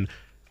Mathurin,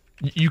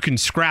 you can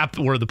scrap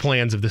where the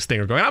plans of this thing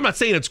are going. I'm not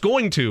saying it's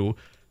going to,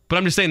 but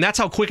I'm just saying that's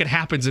how quick it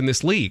happens in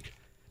this league,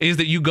 is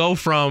that you go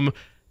from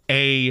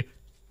a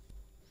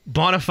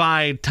bona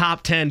fide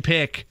top 10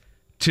 pick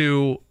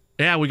to,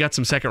 we got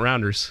some second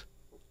rounders.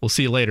 We'll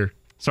see you later.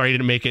 Sorry you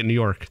didn't make it in New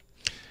York.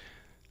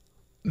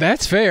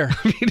 That's fair.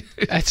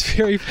 That's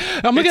very.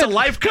 It's a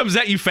life comes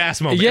at you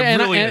fast moment. Yeah, it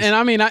really is. And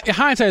I mean,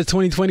 hindsight is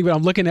 2020, but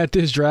I'm looking at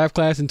this draft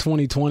class in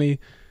 2020.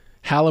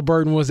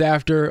 Haliburton was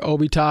after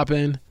Obi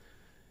Toppin.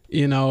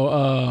 You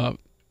know,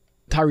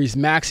 Tyrese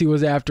Maxey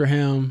was after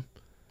him.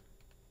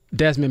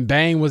 Desmond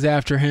Bane was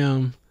after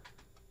him.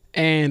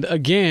 And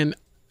again,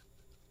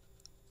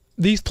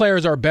 these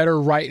players are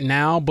better right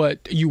now,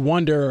 but you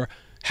wonder,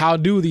 how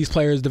do these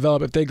players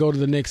develop if they go to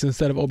the Knicks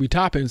instead of Obi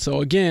Toppin? So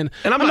again,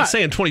 and I'm not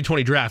saying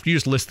 2020 draft. You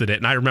just listed it,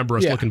 and I remember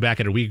us looking back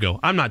at it a week ago.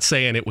 I'm not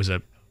saying it was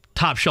a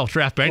top shelf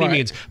draft by any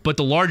means, but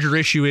the larger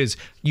issue is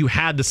you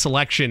had the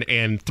selection,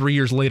 and 3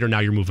 years later, now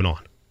you're moving on.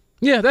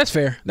 Yeah, that's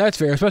fair. That's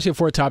fair, especially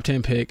for a top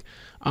 10 pick.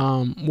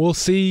 We'll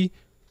see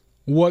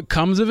what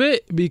comes of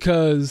it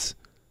because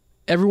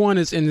everyone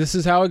is, and this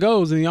is how it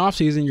goes in the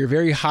offseason. You're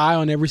very high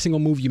on every single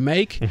move you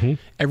make. Mm-hmm.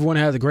 Everyone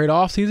has a great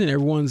offseason.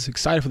 Everyone's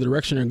excited for the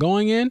direction they're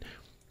going in.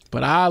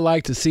 But I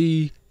like to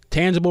see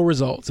tangible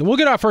results. And we'll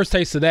get our first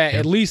taste of that,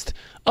 at least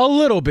a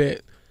little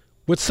bit,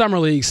 with Summer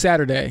League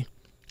Saturday.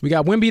 We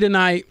got Wemby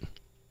tonight.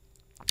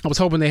 I was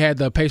hoping they had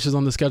the Pacers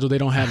on the schedule. They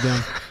don't have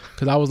them.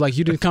 Because I was like,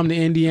 you didn't come to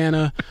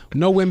Indiana.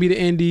 No Wemby to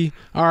Indy.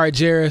 All right,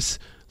 Jarris.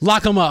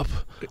 Lock them up.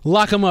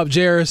 Lock them up,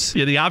 Jarris.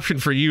 Yeah, the option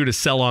for you to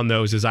sell on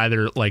those is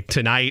either like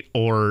tonight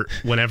or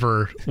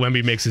whenever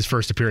Wemby makes his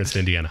first appearance in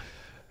Indiana.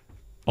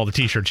 All the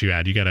T-shirts you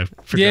had, you got to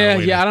figure out a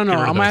way to I don't know. get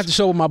rid of I'm going to have those. to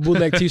show with my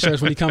bootleg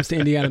T-shirts when he comes to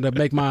Indiana to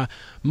make my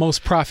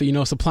most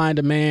profit, supply and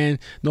demand,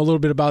 know a little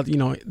bit about, the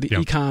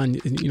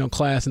econ,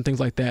 class and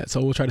things like that.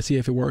 So we'll try to see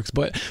if it works.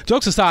 But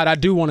jokes aside, I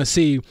do want to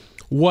see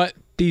what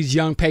these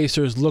young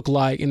Pacers look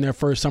like in their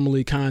first Summer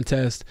League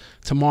contest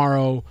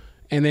tomorrow.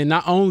 And then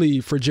not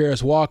only for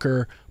Jarris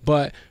Walker,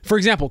 but, for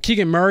example,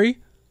 Keegan Murray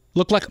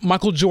looked like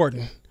Michael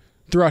Jordan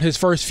throughout his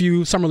first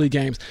few Summer League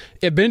games.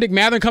 If Benedict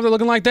Mathurin comes out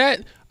looking like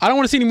that, I don't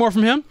want to see any more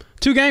from him.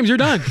 2 games, you're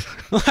done.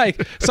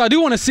 So I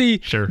do want to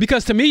see,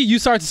 because to me, you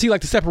start to see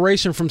like the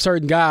separation from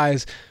certain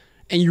guys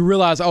and you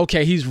realize,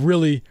 okay, he's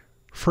really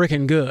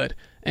freaking good.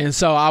 And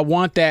so I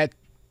want that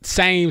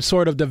same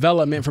sort of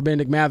development for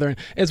Benedict Mathurin,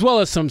 as well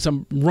as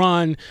some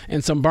run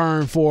and some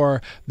burn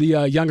for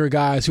the younger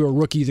guys who are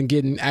rookies and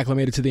getting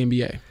acclimated to the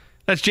NBA.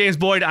 That's James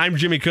Boyd. I'm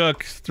Jimmy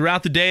Cook.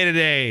 Throughout the day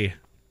today,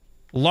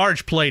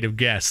 large plate of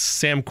guests.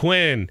 Sam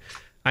Quinn,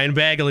 Ian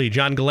Begley,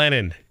 John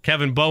Glennon,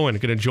 Kevin Bowen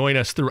going to join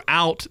us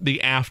throughout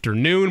the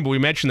afternoon. But we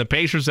mentioned the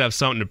Pacers have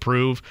something to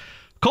prove.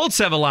 Colts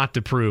have a lot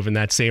to prove in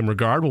that same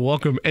regard. We'll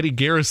welcome Eddie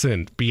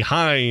Garrison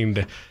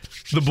behind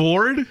the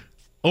board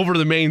over to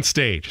the main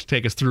stage.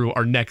 Take us through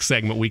our next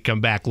segment. We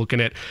come back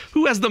looking at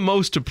who has the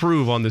most to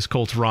prove on this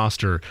Colts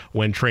roster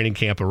when training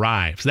camp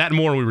arrives. That and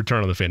more when we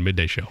return on the Fan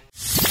Midday Show.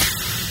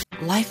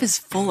 Life is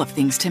full of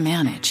things to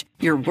manage.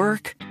 Your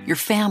work, your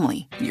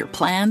family, your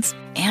plans,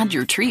 and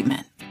your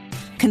treatment.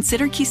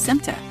 Consider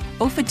Kesimpta,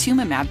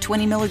 ofatumumab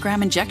 20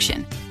 milligram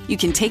injection. You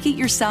can take it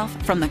yourself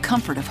from the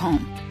comfort of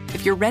home.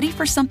 If you're ready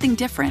for something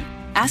different,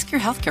 ask your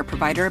healthcare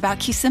provider about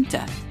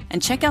Kesimpta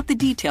and check out the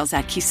details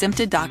at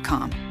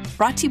kesimpta.com.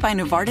 Brought to you by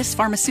Novartis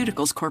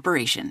Pharmaceuticals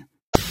Corporation.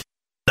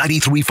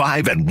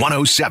 93.5 and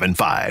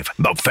 107.5,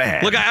 The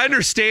Fan. Look, I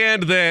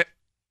understand that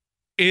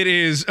it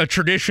is a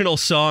traditional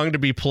song to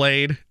be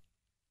played,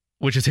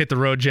 which is Hit the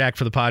Road Jack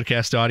for the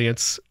podcast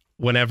audience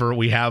whenever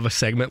we have a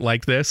segment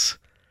like this.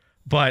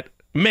 But,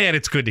 man,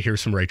 it's good to hear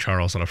some Ray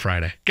Charles on a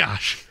Friday.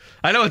 Gosh.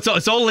 I know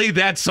it's only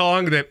that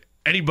song that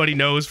anybody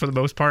knows for the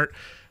most part.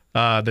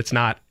 That's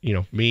not,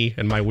 me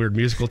and my weird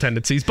musical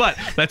tendencies, but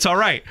that's all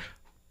right.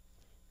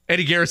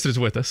 Eddie Garrison is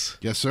with us.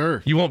 Yes,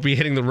 sir. You won't be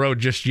hitting the road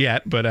just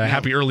yet, but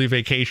happy early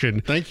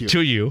vacation. Thank you. To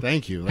you.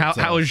 Thank you.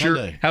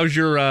 How's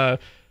your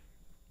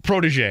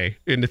protege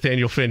in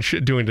Nathaniel Finch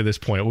doing to this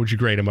point? What would you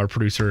grade him, our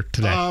producer,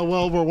 today?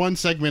 Well, we're one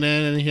segment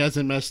in, and he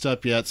hasn't messed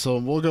up yet, so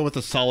we'll go with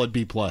a solid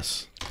B+. A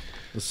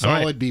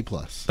solid B+.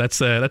 That's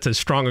as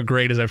strong a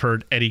grade as I've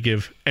heard Eddie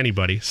give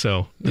anybody.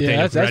 So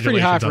yeah, that's pretty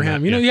high for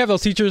him. You have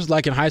those teachers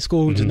like in high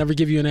school who just never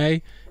give you an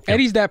A.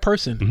 Eddie's that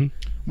person. Mm-hmm.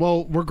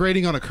 Well, we're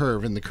grading on a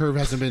curve, and the curve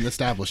hasn't been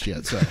established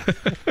yet, so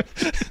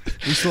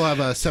we still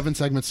have 7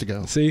 segments to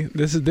go. See,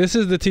 this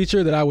is the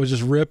teacher that I would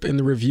just rip in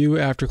the review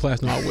after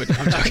class. No, I wouldn't.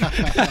 I'm joking.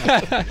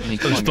 I mean,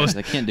 come on, guys,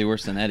 I can't do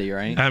worse than Eddie,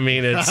 right? I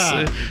mean,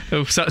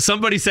 it's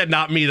somebody said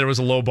not me. There was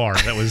a low bar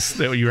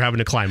that you were having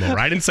to climb over.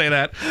 I didn't say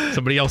that.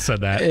 Somebody else said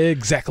that.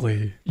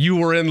 Exactly. You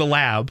were in the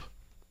lab.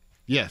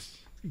 Yes.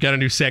 Got a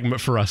new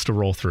segment for us to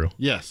roll through.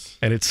 Yes.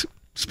 And it's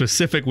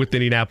specific with the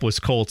Indianapolis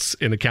Colts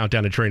in the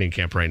countdown to training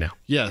camp right now.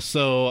 Yeah,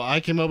 so I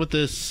came up with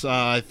this,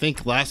 I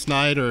think last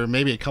night or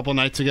maybe a couple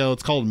nights ago.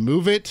 It's called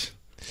Move It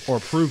or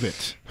Prove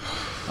It.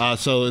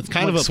 So it's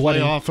kind of a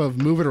play off of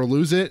Move It or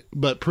Lose It,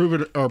 but Prove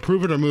It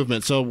or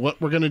Movement. So what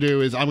we're going to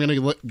do is I'm going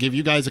to give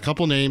you guys a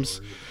couple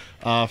names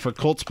for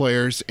Colts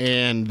players,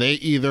 and they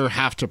either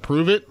have to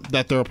prove it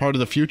that they're a part of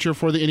the future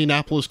for the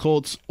Indianapolis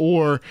Colts,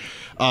 or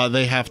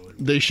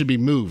they should be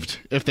moved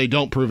if they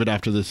don't prove it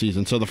after this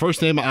season. So the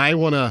first name I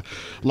want to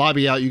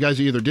lobby out, you guys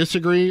either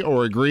disagree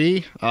or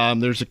agree.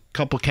 There's a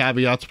couple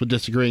caveats with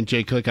disagreeing.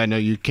 Jay Cook, I know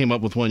you came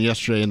up with one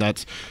yesterday, and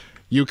that's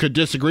you could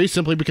disagree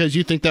simply because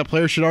you think that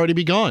player should already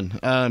be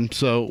gone.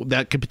 So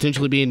that could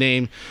potentially be a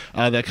name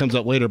that comes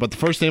up later. But the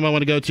first name I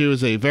want to go to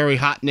is a very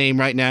hot name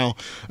right now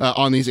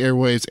on these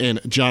airwaves,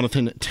 and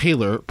Jonathan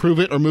Taylor. Prove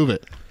it or move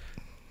it?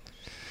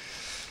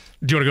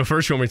 Do you want to go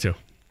first or you want me to?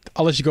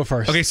 I'll let you go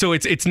first. Okay, so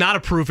it's not a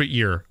prove it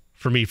year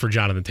for me for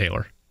Jonathan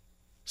Taylor.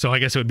 So I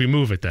guess it would be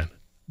move it then.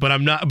 But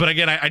I'm not. But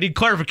again, I need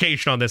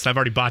clarification on this. I've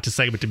already bought the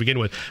segment to begin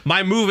with.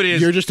 My move it is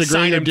you're just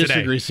agreeing or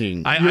today.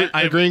 disagreeing. You're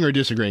agreeing or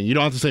disagreeing. You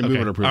don't have to say move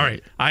it or prove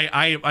it. All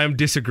right. I'm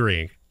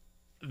disagreeing.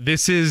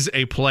 This is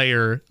a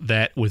player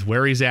that, with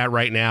where he's at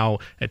right now,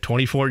 at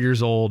 24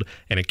 years old,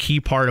 and a key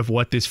part of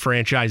what this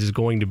franchise is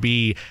going to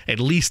be, at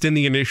least in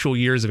the initial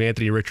years of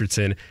Anthony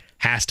Richardson,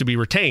 has to be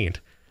retained.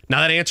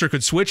 Now, that answer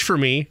could switch for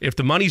me if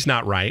the money's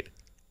not right,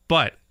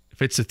 but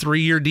if it's a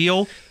 3-year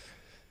deal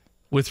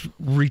with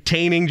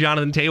retaining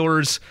Jonathan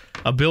Taylor's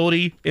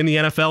ability in the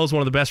NFL as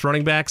one of the best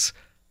running backs,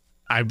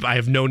 I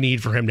have no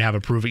need for him to have a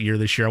prove-it year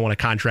this year. I want a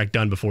contract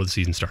done before the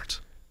season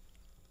starts.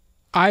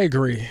 I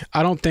agree.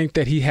 I don't think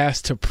that he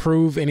has to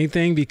prove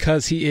anything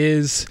because he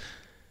is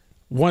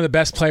one of the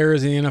best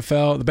players in the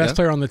NFL, the best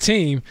player on the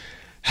team.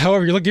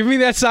 However, you're giving me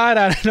that side,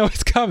 I know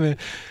it's coming.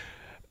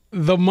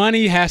 The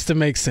money has to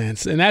make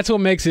sense, and that's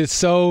what makes it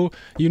so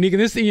unique.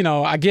 And this,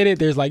 I get it.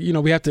 There's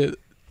we have to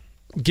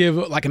give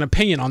like an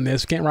opinion on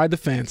this. We can't ride the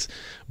fence.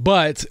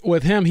 But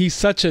with him, he's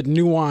such a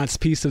nuanced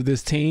piece of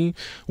this team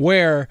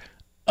where,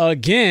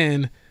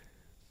 again,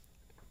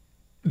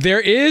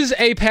 there is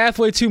a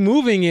pathway to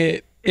moving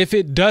it if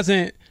it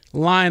doesn't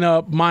line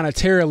up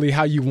monetarily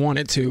how you want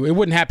it to. It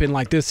wouldn't happen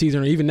like this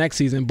season or even next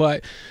season.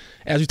 But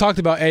as we talked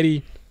about,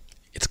 Eddie,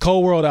 it's a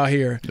cold world out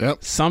here.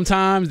 Yep.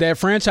 Sometimes that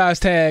franchise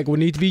tag will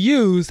need to be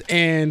used,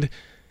 and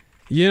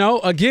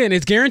again,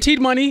 it's guaranteed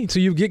money, so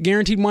you get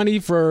guaranteed money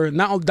for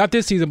not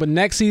this season, but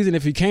next season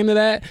if you came to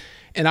that.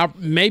 And I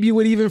maybe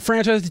would even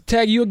franchise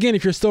tag you again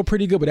if you're still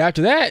pretty good. But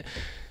after that,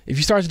 if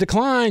you start to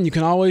decline, you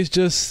can always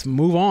just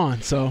move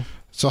on. So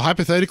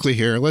hypothetically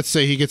here, let's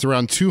say he gets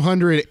around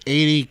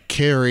 280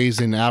 carries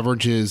and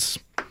averages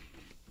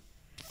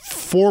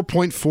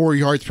 4.4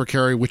 yards per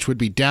carry, which would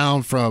be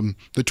down from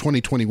the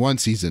 2021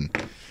 season.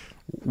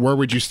 Where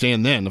would you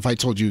stand then if I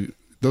told you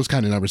those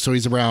kind of numbers? So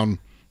he's around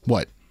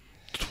what,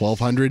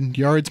 1,200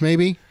 yards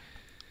maybe?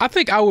 I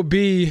think I would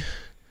be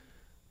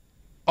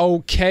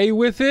okay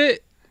with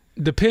it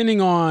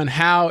depending on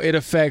how it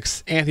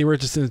affects Anthony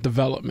Richardson's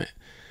development.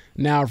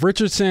 Now, if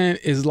Richardson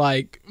is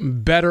like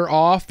better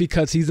off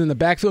because he's in the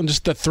backfield and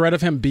just the threat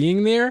of him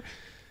being there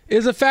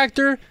is a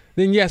factor,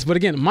 then yes. But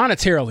again,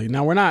 monetarily,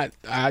 now we're not.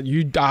 I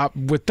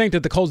would think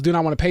that the Colts do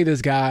not want to pay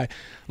this guy,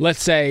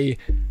 let's say,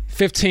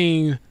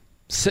 $15,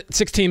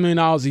 $16 million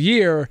a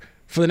year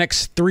for the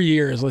next 3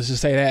 years. Let's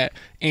just say that.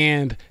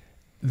 And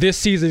this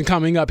season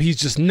coming up, he's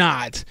just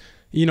not,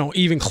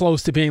 even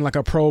close to being like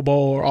a Pro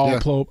Bowl or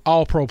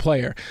all pro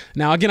player.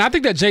 Now, again, I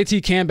think that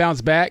JT can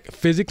bounce back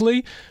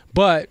physically,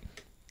 but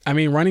I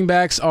mean, running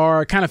backs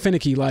are kind of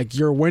finicky. Like,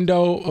 your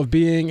window of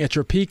being at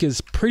your peak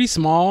is pretty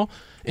small,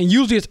 and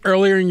usually it's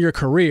earlier in your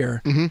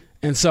career. Mm-hmm.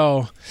 And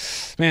so,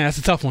 man, that's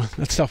a tough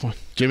one.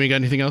 Jimmy, got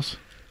anything else?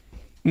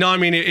 No, I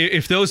mean,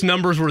 if those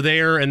numbers were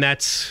there, and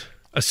that's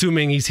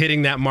assuming he's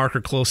hitting that mark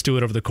or close to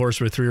it over the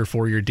course of a 3 or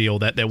 4 year deal,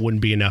 that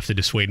wouldn't be enough to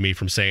dissuade me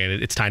from saying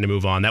it's time to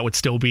move on. That would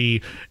still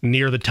be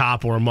near the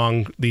top or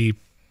among the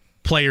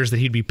players that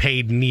he'd be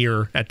paid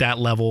near at that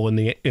level in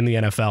the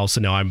NFL. So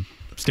no, I'm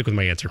stick with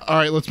my answer. All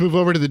right, let's move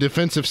over to the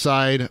defensive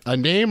side. A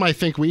name I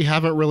think we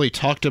haven't really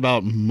talked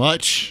about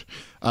much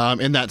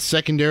in that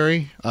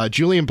secondary,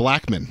 Julian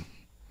Blackmon.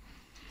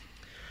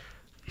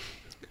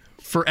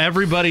 For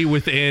everybody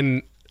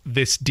within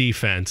this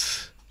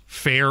defense,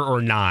 fair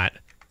or not,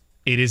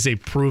 it is a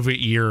prove-it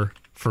year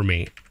for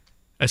me,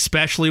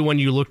 especially when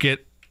you look at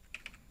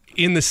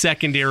in the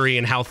secondary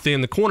and how thin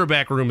the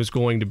cornerback room is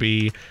going to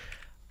be.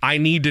 I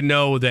need to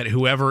know that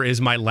whoever is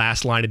my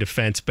last line of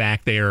defense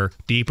back there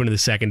deep into the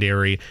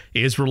secondary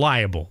is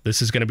reliable.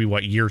 This is going to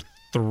be, year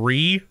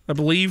 3, I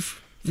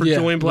believe, for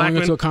Julian Blackmon? Going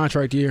into a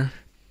contract year.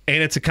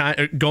 And it's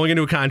going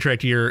into a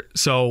contract year.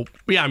 So,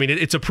 yeah, I mean,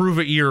 it's a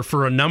prove-it year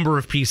for a number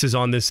of pieces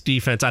on this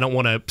defense. I don't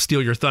want to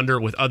steal your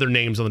thunder with other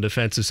names on the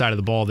defensive side of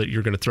the ball that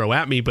you're going to throw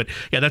at me. But,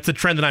 yeah, that's the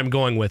trend that I'm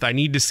going with. I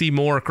need to see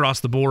more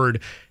across the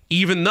board,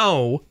 even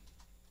though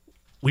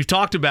we've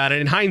talked about it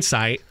in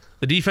hindsight.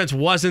 The defense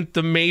wasn't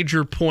the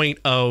major point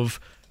of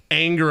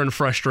anger and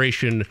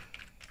frustration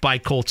by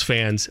Colts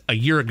fans a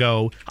year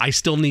ago. I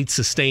still need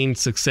sustained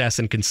success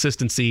and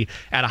consistency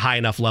at a high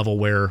enough level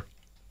where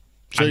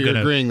So you're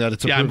agreeing that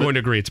it's a I'm going to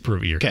agree it's a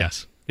prove-it year. Okay.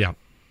 Yes. Yeah.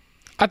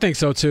 I think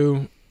so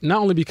too. Not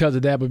only because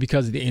of that, but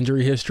because of the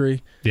injury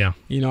history. Yeah.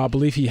 I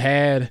believe he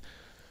had,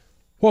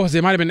 what was it?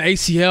 It might have been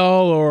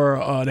ACL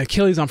or the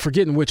Achilles. I'm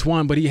forgetting which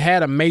one, but he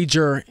had a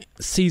major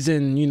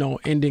season,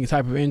 ending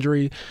type of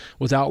injury.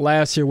 Was out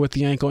last year with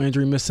the ankle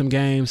injury, missed some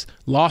games,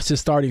 lost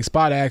his starting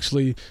spot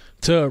actually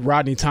to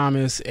Rodney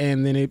Thomas,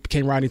 and then it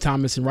became Rodney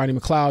Thomas and Rodney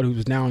McLeod, who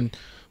was now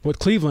with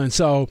Cleveland.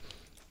 So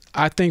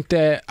I think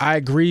that I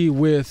agree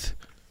with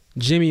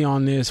Jimmy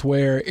on this,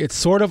 where it's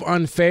sort of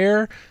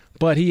unfair,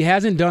 but he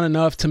hasn't done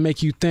enough to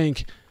make you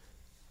think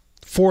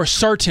for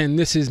certain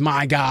this is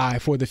my guy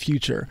for the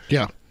future.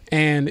 Yeah.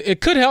 And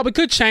it could help. It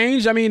could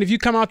change. I mean, if you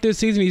come out this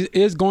season, he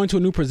is going to a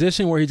new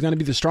position where he's going to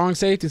be the strong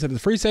safety instead of the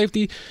free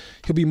safety.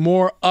 He'll be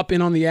more up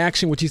in on the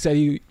action, which he said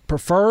he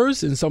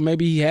prefers. And so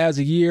maybe he has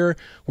a year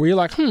where you're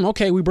like,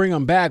 okay, we bring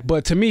him back.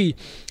 But to me,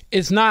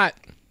 it's not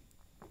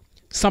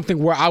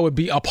something where I would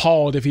be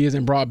appalled if he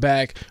isn't brought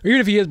back. Or even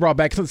if he is brought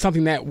back, it's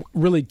something that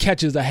really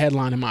catches a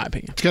headline, in my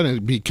opinion. It's going to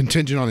be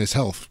contingent on his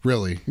health,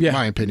 really, in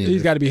my opinion.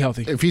 He's got to be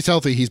healthy. If he's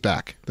healthy, he's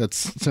back. That's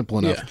simple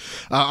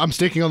enough. Yeah. I'm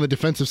sticking on the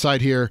defensive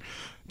side here.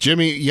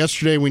 Jimmy,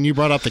 yesterday when you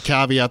brought up the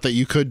caveat that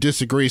you could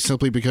disagree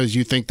simply because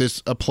you think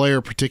a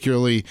player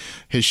particularly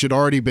should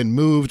already been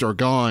moved or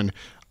gone,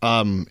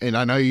 and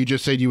I know you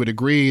just said you would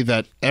agree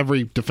that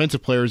every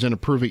defensive player is in a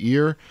prove-it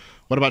year.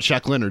 What about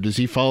Shaq Leonard? Does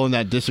he fall in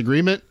that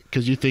disagreement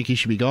because you think he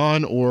should be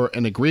gone, or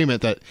an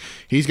agreement that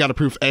he's got to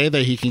prove, A,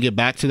 that he can get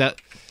back to that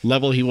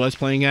level he was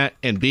playing at,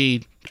 and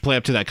B, play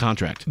up to that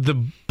contract? The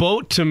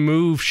boat to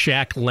move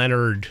Shaq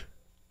Leonard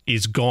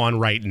is gone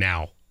right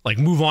now. Like,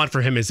 move on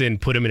for him as in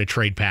put him in a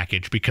trade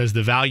package, because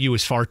the value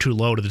is far too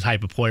low to the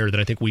type of player that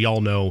I think we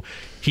all know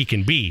he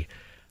can be.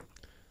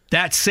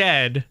 That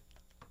said,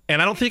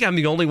 and I don't think I'm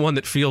the only one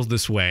that feels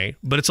this way,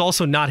 but it's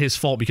also not his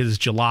fault because it's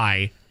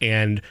July.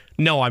 And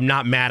no, I'm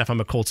not mad if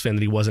I'm a Colts fan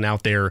that he wasn't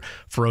out there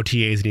for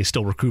OTAs and he's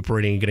still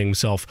recuperating and getting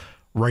himself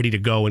ready to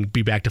go and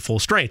be back to full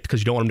strength,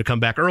 because you don't want him to come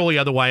back early.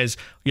 Otherwise,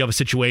 you have a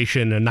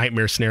situation, a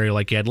nightmare scenario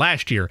like you had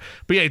last year.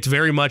 But yeah, it's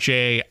very much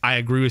I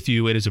agree with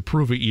you. It is a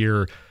prove-it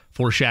year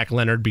for Shaq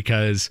Leonard,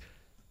 because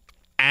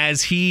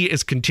as he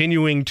is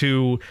continuing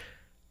to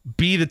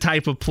be the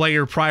type of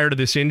player prior to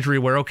this injury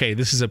where, okay,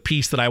 this is a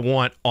piece that I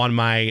want on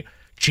my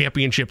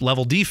championship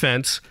level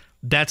defense,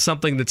 that's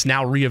something that's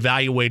now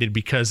reevaluated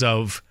because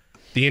of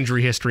the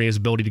injury history and his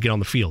ability to get on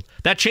the field.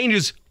 That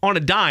changes on a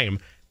dime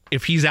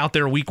if he's out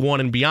there week 1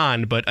 and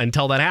beyond, but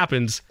until that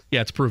happens,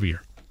 yeah, it's a prove-it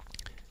year.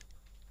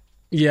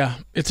 Yeah,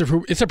 it's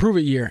a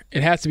prove-it year.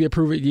 It has to be a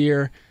prove-it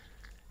year.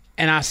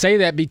 And I say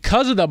that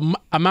because of the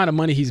amount of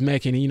money he's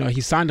making.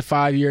 He signed a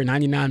 5-year,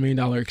 $99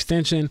 million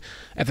extension.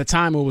 At the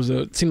time,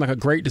 it seemed like a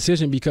great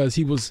decision because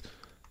he was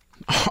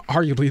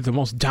arguably the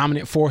most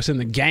dominant force in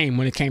the game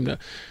when it came to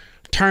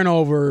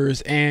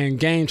turnovers and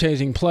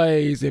game-changing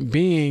plays and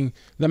being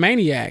the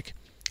maniac.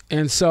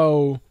 And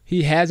so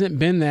he hasn't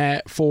been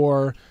that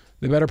for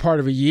the better part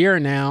of a year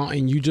now,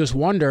 and you just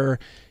wonder,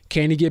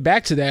 can he get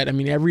back to that? I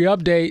mean, every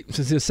update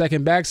since his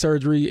second back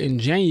surgery in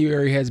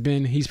January has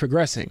been he's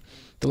progressing.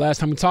 The last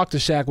time we talked to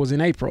Shaq was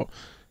in April.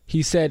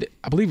 He said,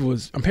 I believe it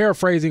was, I'm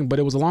paraphrasing, but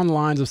it was along the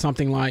lines of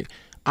something like,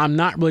 I'm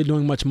not really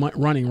doing much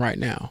running right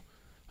now.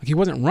 Like, he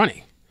wasn't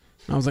running.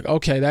 And I was like,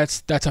 okay,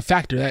 that's a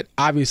factor that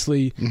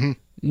obviously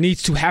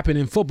needs to happen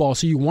in football.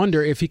 So you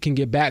wonder if he can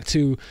get back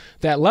to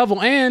that level.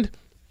 And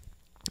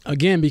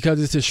again, because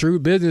it's a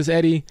shrewd business,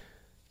 Eddie,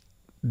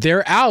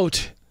 their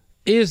out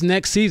is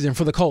next season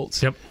for the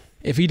Colts. Yep.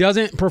 If he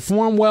doesn't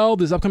perform well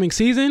this upcoming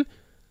season,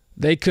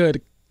 they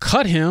could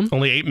cut him.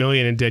 Only $8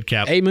 million in dead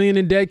cap. $8 million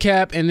in dead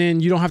cap, and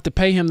then you don't have to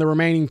pay him the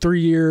remaining 3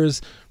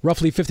 years,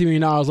 roughly $50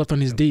 million left on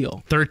his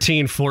deal.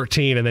 13,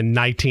 14, and then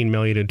 $19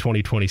 million in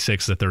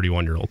 2026 as a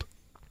 31-year-old.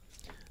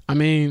 I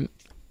mean,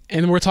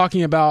 and we're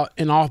talking about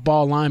an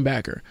off-ball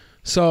linebacker.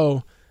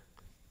 So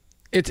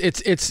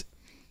it's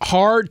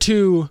hard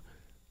to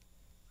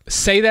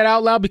say that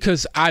out loud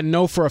because I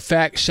know for a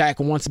fact Shaq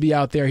wants to be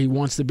out there. He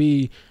wants to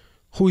be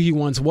who he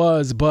once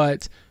was,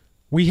 but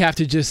we have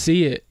to just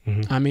see it.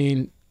 I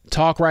mean,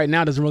 talk right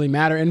now doesn't really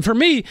matter. And for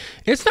me,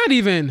 it's not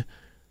even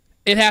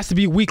it has to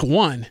be week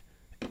one.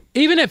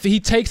 Even if he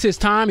takes his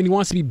time and he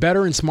wants to be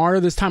better and smarter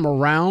this time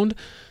around,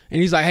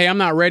 and he's like, hey, I'm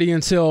not ready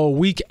until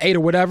week 8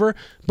 or whatever.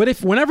 But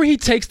if whenever he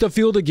takes the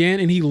field again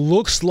and he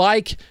looks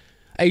like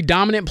a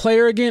dominant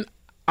player again,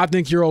 I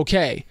think you're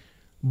okay.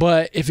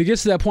 But if it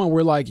gets to that point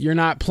where, like, you're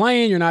not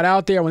playing, you're not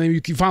out there, when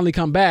you finally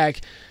come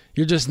back,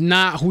 you're just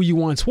not who you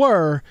once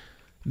were,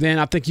 then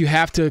I think you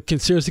have to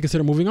seriously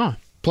consider moving on.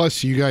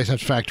 Plus, you guys have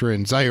to factor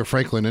in Zaire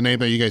Franklin, a name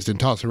that you guys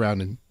didn't toss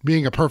around, and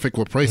being a perfect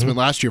replacement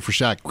last year for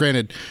Shaq.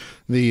 Granted,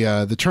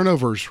 the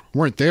turnovers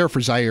weren't there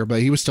for Zaire,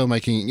 but he was still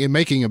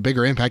making a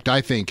bigger impact,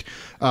 I think,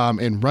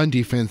 in run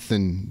defense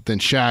than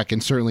Shaq,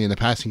 and certainly in the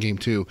passing game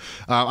too.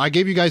 I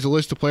gave you guys a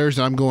list of players,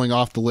 and I'm going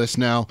off the list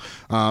now.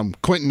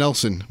 Quentin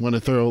Nelson, want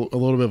to throw a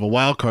little bit of a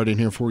wild card in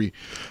here for you,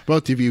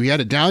 both of you. He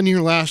had a down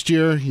year last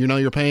year. You know,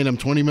 you're paying him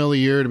 $20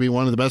 million a year to be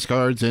one of the best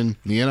guards in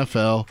the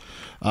NFL.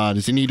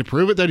 Does he need to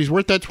prove it that he's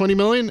worth that $20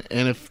 million?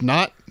 And if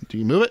not, do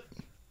you move it?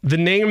 The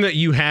name that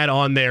you had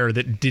on there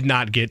that did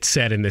not get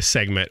said in this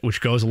segment, which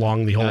goes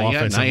along the whole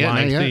offensive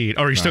line feed.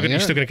 Are you still going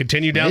to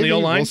continue down the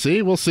O-line?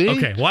 We'll see.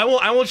 Okay. Well,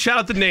 I won't shout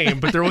out the name,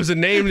 but there was a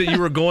name that you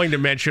were going to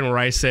mention where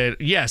I said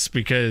yes,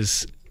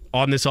 because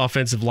on this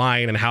offensive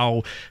line and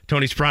how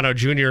Tony Soprano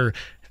Jr.,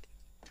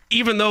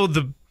 even though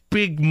the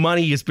big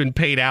money has been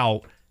paid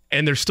out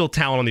and there's still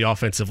talent on the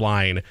offensive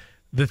line,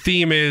 the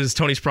theme is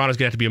Tony Soprano's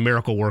going to have to be a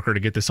miracle worker to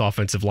get this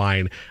offensive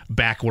line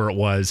back where it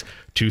was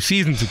 2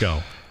 seasons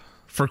ago.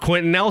 For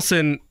Quentin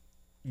Nelson,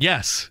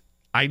 yes,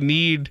 I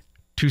need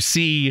to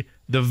see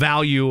the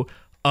value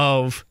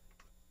of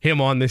him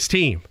on this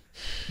team.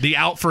 The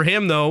out for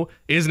him, though,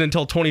 isn't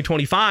until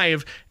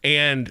 2025,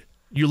 and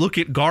you look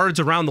at guards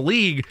around the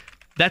league,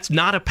 that's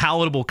not a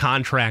palatable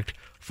contract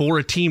for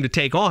a team to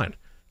take on.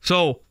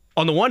 So,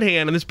 on the one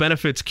hand, and this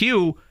benefits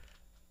Q,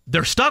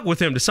 they're stuck with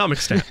him to some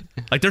extent.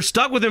 Like, they're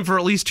stuck with him for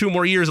at least 2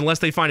 more years unless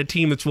they find a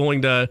team that's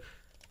willing to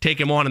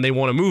take him on and they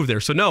want to move there.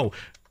 So, no,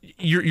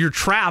 you're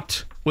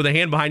trapped with a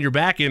hand behind your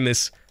back in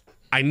this.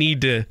 I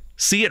need to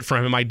see it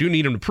from him. I do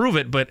need him to prove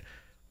it, but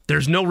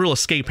there's no real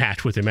escape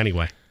hatch with him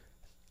anyway.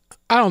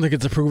 I don't think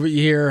it's a prove it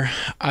year.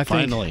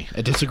 Finally,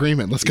 a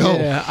disagreement. Let's go.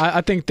 Yeah,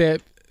 I think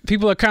that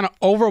people are kind of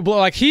overblown.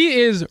 Like, he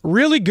is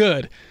really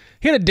good.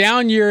 He had a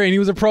down year, and he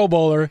was a Pro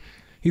Bowler.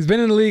 He's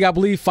been in the league, I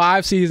believe,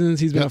 5 seasons.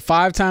 He's been a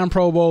 5-time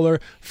Pro Bowler,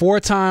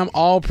 4-time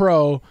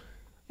All-Pro.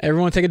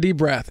 Everyone take a deep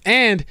breath.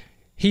 And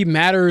he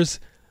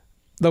matters.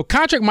 The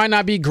contract might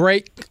not be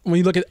great when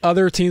you look at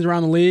other teams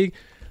around the league,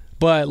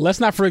 but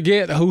let's not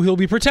forget who he'll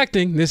be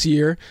protecting this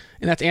year,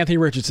 and that's Anthony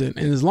Richardson.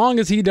 And as long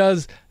as he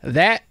does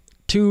that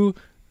to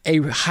a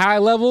high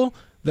level,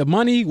 the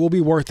money will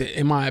be worth it,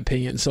 in my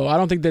opinion. So I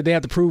don't think that they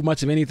have to prove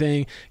much of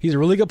anything. He's a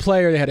really good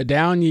player. They had a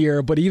down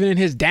year, but even in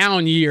his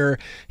down year,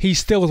 he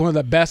still was one of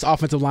the best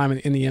offensive linemen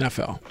in the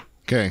NFL.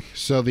 Okay,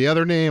 so the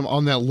other name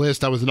on that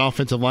list, that was an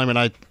offensive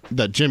lineman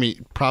that Jimmy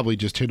probably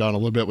just hit on a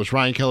little bit, was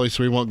Ryan Kelly,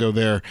 so we won't go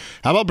there.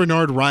 How about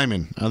Bernard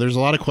Ryman? There's a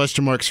lot of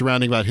question marks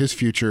surrounding about his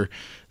future.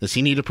 Does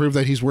he need to prove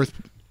that he's worth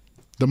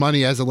the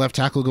money as a left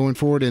tackle going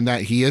forward and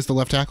that he is the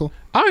left tackle?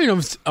 I don't even know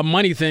if it's a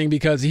money thing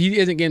because he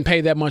isn't getting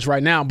paid that much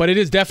right now, but it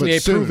is definitely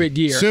a prove-it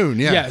year. Soon,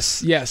 yeah.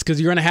 Yes, because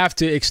you're going to have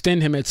to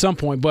extend him at some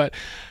point, but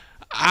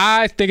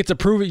I think it's a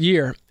prove-it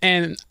year,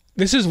 and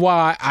this is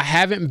why I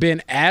haven't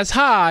been as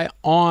high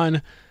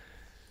on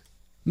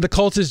the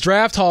Colts'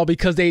 draft haul,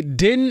 because they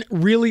didn't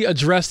really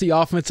address the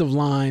offensive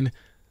line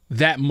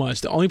that much.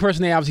 The only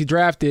person they obviously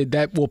drafted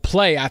that will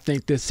play, I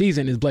think, this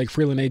season is Blake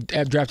Freeland. They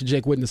have drafted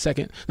Jake Wood in the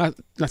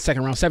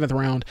seventh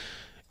round.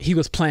 He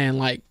was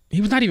playing he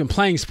was not even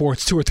playing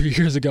sports 2 or 3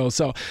 years ago.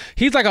 So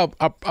he's like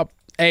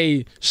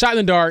a shot in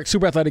the dark,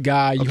 super athletic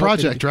guy. A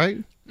project, right?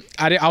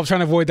 I was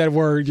trying to avoid that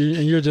word,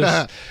 and you're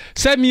just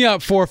setting me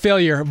up for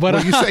failure. But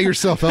well, you set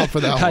yourself up for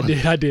that one.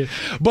 I did.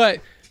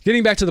 But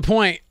getting back to the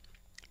point,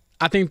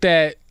 I think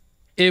that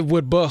it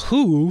would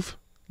behoove,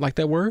 like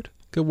that word,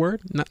 good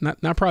word,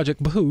 not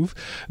project, behoove,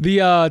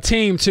 the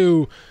team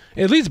to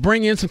at least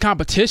bring in some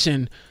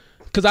competition.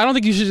 Because I don't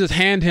think you should just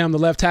hand him the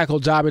left tackle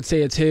job and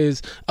say it's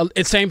his.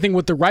 It's same thing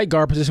with the right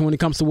guard position when it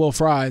comes to Will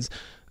Fries.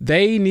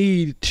 They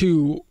need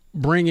to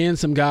bring in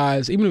some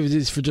guys, even if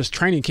it's for just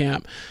training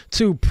camp,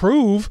 to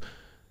prove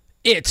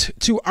it,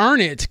 to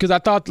earn it. Because I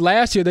thought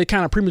last year they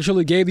kind of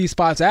prematurely gave these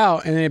spots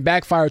out and then it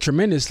backfired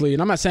tremendously.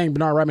 And I'm not saying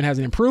Bernhard Raimann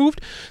hasn't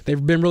improved.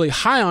 They've been really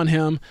high on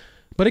him.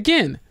 But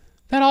again,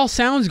 that all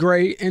sounds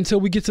great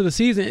until we get to the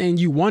season and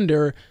you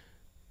wonder,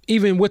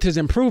 even with his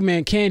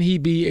improvement, can he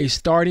be a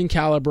starting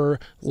caliber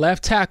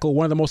left tackle,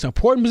 one of the most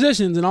important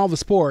positions in all the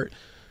sport?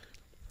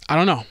 I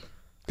don't know.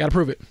 Got to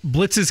prove it.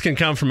 Blitzes can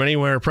come from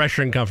anywhere.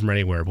 Pressure can come from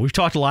anywhere. But we've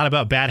talked a lot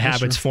about bad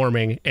habits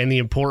forming and the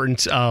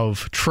importance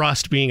of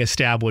trust being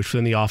established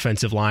within the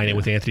offensive line and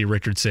with Anthony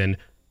Richardson.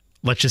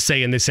 Let's just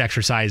say in this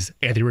exercise,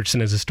 Anthony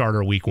Richardson is a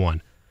starter week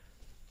 1.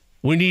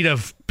 We need a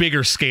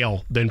bigger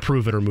scale than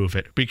prove it or move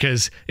it,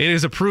 because it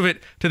is a prove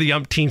it to the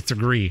umpteenth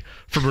degree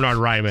for Bernhard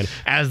Raimann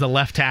as the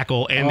left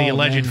tackle and the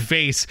alleged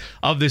face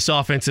of this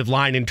offensive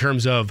line in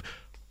terms of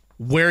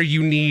where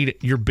you need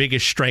your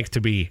biggest strength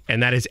to be,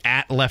 and that is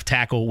at left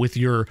tackle with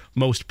your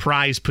most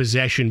prized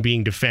possession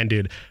being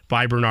defended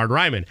by Bernhard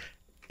Raimann.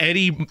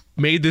 Eddie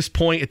made this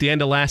point at the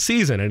end of last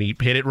season, and he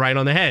hit it right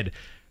on the head.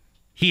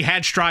 He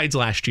had strides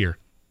last year.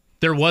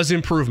 There was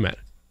improvement.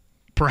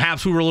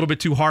 Perhaps we were a little bit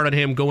too hard on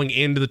him going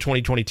into the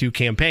 2022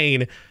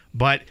 campaign,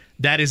 but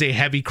that is a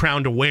heavy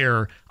crown to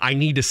wear. I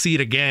need to see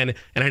it again,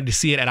 and I need to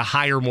see it at a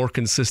higher, more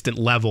consistent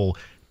level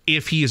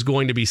if he is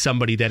going to be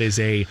somebody that is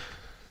a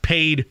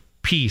paid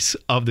piece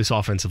of this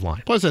offensive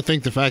line. Plus, I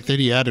think the fact that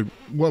he added,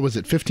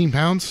 15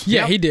 pounds?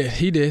 Yeah, he did.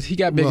 He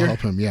got bigger. Will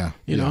help him,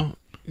 You know,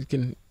 he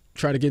can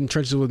try to get in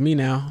trenches with me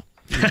now.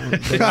 You know,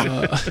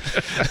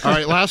 but, all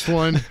right, last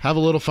one. Have a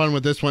little fun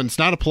with this one. It's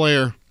not a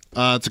player.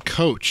 It's a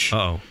coach.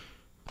 Uh-oh.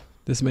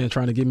 This man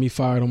trying to get me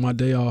fired on my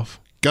day off.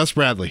 Gus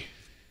Bradley.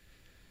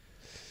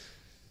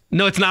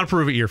 No, it's not a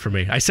prove it year for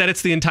me. I said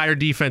it's the entire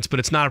defense, but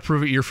it's not a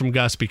prove it year from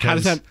Gus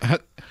because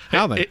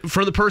how then?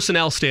 From the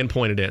personnel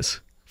standpoint, it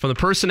is. From the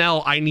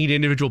personnel, I need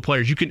individual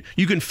players. You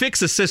can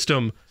fix a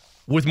system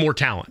with more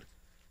talent.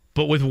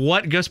 But with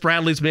what Gus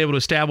Bradley's been able to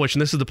establish,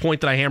 and this is the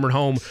point that I hammered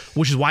home,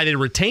 which is why they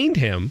retained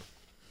him,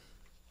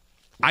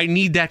 I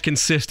need that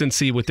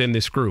consistency within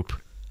this group.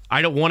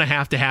 I don't want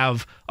to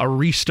have a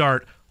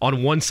restart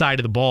on one side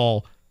of the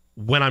ball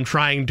when I'm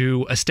trying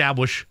to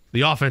establish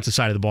the offensive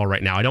side of the ball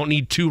right now. I don't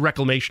need 2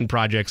 reclamation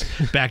projects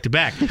back to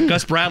back.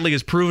 Gus Bradley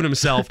has proven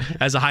himself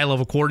as a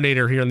high-level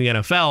coordinator here in the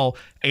NFL.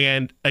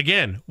 And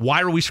again,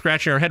 why were we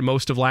scratching our head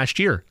most of last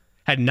year?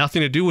 Had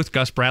nothing to do with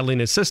Gus Bradley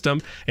and his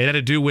system. It had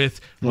to do with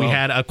we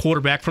had a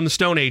quarterback from the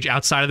Stone Age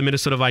outside of the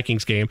Minnesota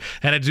Vikings game.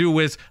 It had to do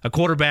with a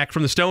quarterback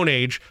from the Stone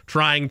Age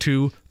trying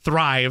to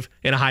thrive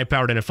in a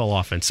high-powered NFL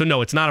offense. So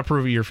no, it's not a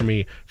prove it year for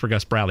me for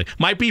Gus Bradley.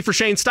 Might be for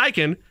Shane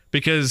Steichen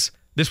because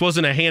this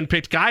wasn't a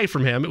hand-picked guy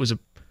from him. It was a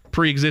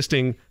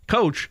pre-existing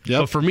coach.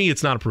 But for me,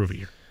 it's not a prove it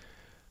year.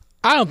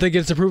 I don't think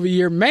it's a prove it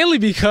year, mainly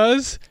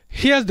because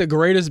he has the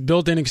greatest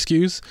built-in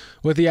excuse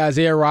with the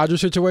Isaiah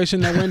Rodgers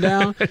situation that went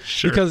down.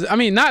 Sure. Because, I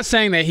mean, not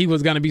saying that he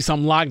was going to be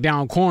some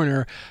lockdown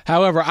corner.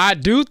 However, I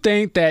do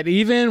think that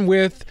even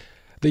with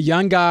the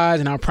young guys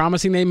and how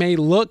promising they may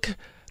look,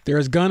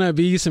 there's going to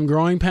be some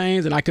growing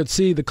pains, and I could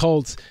see the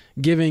Colts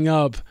giving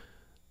up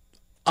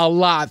a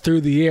lot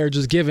through the air,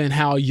 just given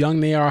how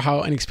young they are,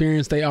 how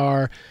inexperienced they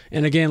are.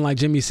 And again, like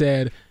Jimmy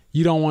said,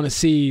 you don't want to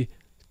see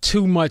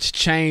too much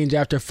change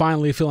after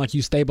finally feeling like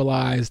you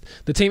stabilized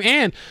the team.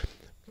 And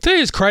to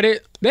his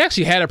credit, they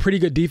actually had a pretty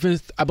good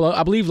defense, I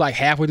believe like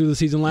halfway through the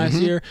season last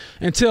year,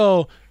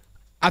 until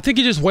I think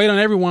you just wait on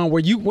everyone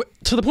where you,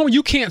 to the point where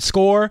you can't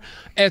score.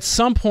 At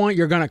some point,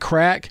 you're going to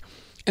crack.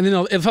 And then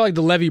it felt like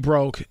the levee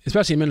broke,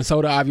 especially in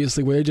Minnesota,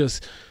 obviously, where it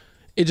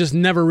just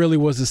never really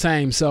was the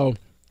same. So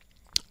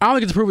I don't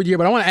think it's a prove it year,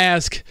 but I want to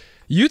ask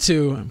you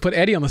two, put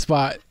Eddie on the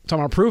spot,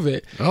 talking about prove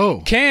it.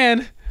 Oh.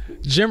 Can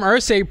Jim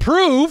Irsay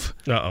prove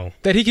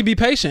that he can be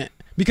patient?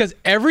 Because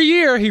every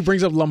year he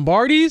brings up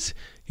Lombardis,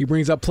 he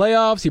brings up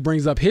playoffs, he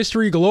brings up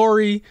history,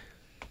 glory.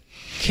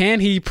 Can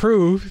he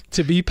prove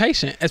to be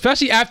patient?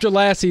 Especially after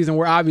last season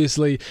where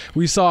obviously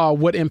we saw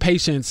what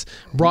impatience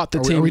brought the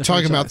team. Are we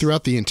talking about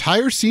throughout the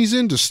entire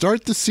season to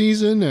start the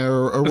season?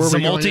 Or it's a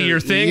multi-year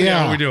thing?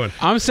 Yeah. What are we doing?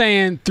 I'm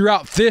saying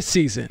throughout this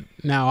season.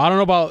 Now, I don't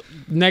know about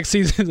next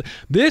season.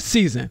 This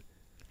season,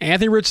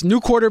 Anthony Rich, new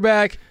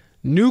quarterback,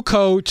 new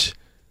coach,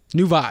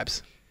 new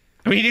vibes.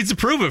 I mean, he needs to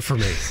prove it for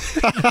me.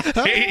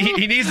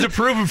 he needs to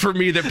prove it for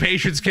me that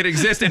patience can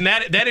exist, and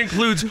that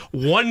includes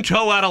one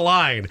toe out of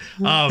line.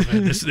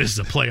 This is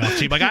a playoff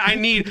team. Like I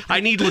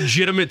need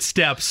legitimate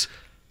steps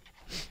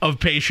of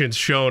patience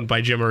shown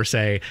by Jim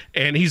Irsay,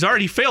 and he's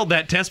already failed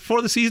that test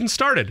before the season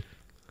started.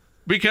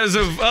 because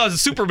of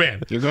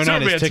Superman. You're going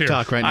on his Superman's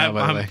TikTok here. right now,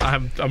 by the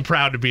way. I'm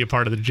proud to be a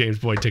part of the James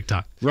Boyd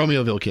TikTok.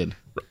 Romeoville Kid.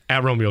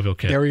 At Romeoville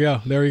Kid. There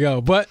we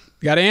go. But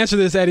you got to answer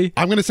this, Eddie.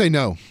 I'm going to say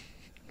no.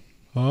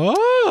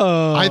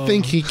 Oh. I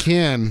think he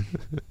can.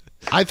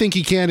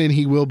 And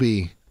he will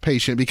be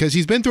patient because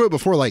he's been through it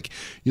before. Like,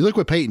 you look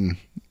with Peyton.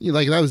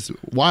 Like, that was a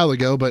while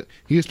ago, but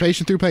he was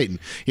patient through Peyton.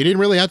 He didn't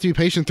really have to be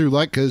patient through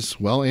Luck because,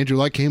 well, Andrew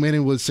Luck came in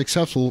and was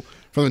successful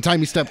from the time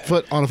he stepped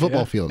foot on a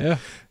football field. Yeah.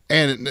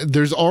 And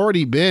there's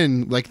already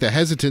been, like, the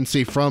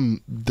hesitancy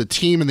from the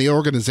team and the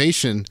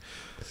organization,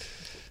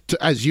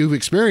 as you've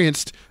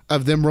experienced,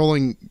 of them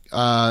rolling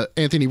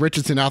Anthony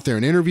Richardson out there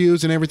in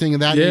interviews and everything of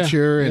that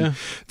nature. And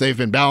they've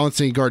been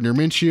balancing Gardner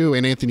Minshew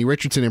and Anthony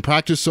Richardson in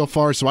practice so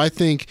far. So I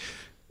think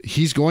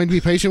he's going to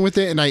be patient with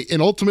it.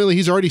 And ultimately,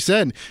 he's already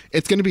said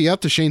it's going to be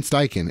up to Shane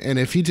Steichen. And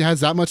if he has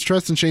that much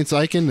trust in Shane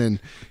Steichen, then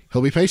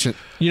he'll be patient.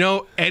 You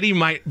know, Eddie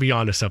might be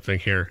onto something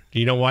here. Do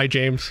you know why,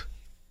 James?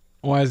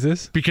 Why is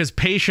this? Because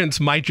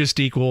patience might just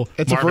equal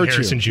it's Marvin a virtue.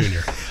 Harrison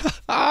Jr.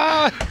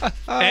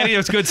 Eddie,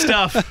 it's good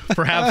stuff.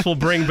 Perhaps we'll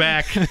bring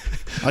back.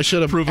 I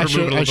should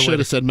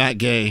have said Matt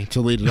Gay to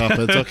lead it off.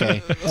 It's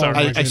okay.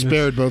 I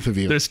spared both of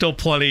you. There's still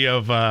plenty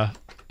of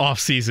off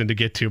season to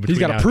get to. He's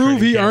got to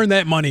prove he earned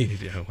that money.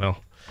 Yeah,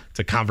 well, it's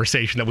a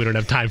conversation that we don't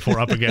have time for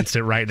up against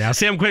it right now.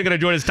 Sam Quinn going to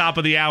join us top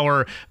of the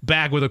hour.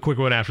 Back with a quick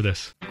one after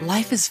this.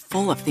 Life is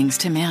full of things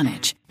to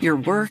manage. Your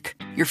work,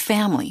 your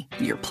family,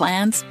 your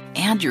plans,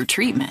 and your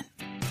treatment.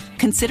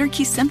 Consider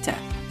Kesimpta,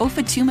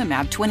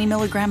 ofatumumab 20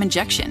 milligram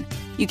injection.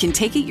 You can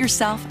take it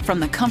yourself from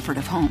the comfort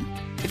of home.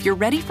 If you're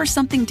ready for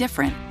something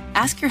different,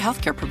 ask your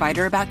healthcare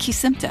provider about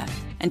Kesimpta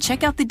and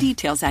check out the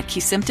details at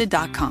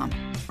kesimpta.com.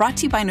 Brought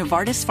to you by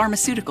Novartis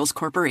Pharmaceuticals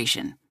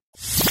Corporation.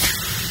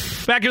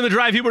 Back in the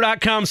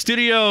DriveHuber.com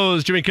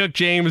studios, Jimmy Cook,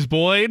 James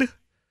Boyd.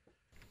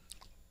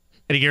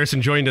 Eddie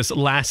Garrison joined us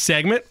last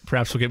segment.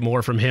 Perhaps we'll get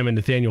more from him and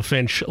Nathaniel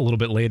Finch a little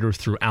bit later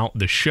throughout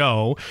the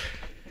show.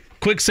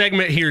 Quick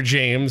segment here,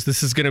 James.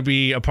 This is going to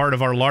be a part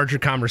of our larger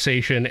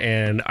conversation,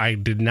 and I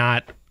did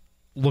not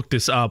look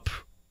this up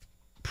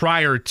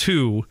prior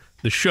to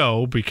the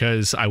show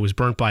because I was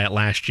burnt by it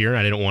last year, and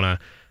I didn't want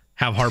to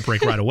have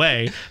heartbreak right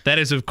away. That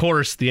is, of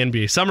course, the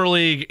NBA Summer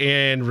League,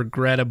 and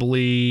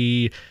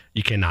regrettably,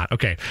 you cannot.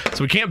 Okay,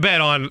 so we can't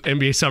bet on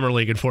NBA Summer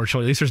League,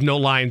 unfortunately. At least there's no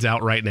lines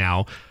out right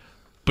now,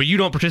 but you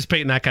don't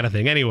participate in that kind of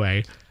thing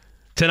anyway.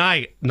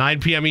 Tonight, 9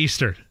 p.m.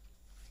 Eastern,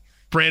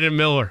 Brandon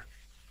Miller,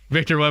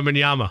 Victor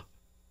Wembanyama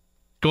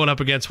going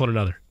up against one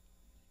another.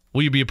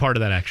 Will you be a part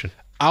of that action?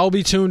 I'll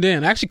be tuned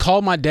in. I actually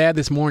called my dad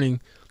this morning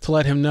to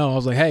let him know. I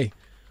was like, hey,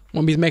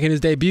 Wemby's making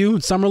his debut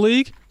in Summer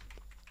League.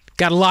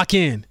 Got to lock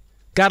in.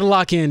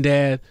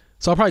 Dad.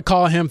 So I'll probably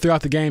call him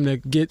throughout the game to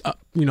get,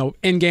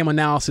 in-game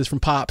analysis from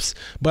Pops.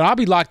 But I'll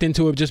be locked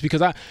into it just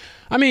because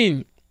I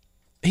mean,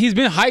 he's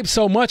been hyped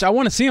so much. I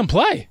want to see him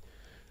play.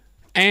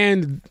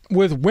 And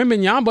with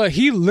Wembanyama,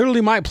 he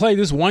literally might play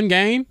this one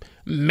game,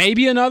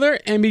 maybe another,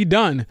 and be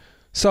done.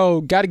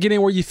 So got to get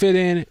in where you fit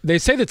in. They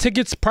say the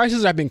tickets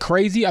prices have been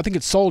crazy. I think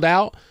it's sold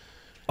out.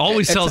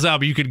 Always sells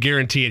out, but you could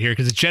guarantee it here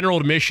because it's general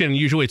admission.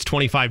 Usually it's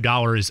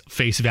 $25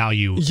 face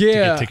value to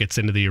get tickets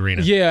into the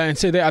arena. Yeah, and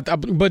so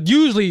but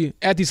usually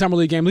at these Summer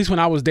League games, at least when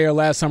I was there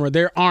last summer,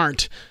 there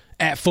aren't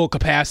at full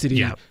capacity.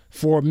 Yeah.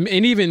 And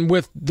even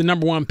with the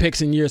number one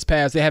picks in years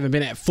past, they haven't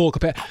been at full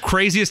capacity.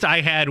 Craziest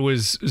I had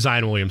was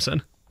Zion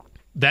Williamson.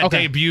 That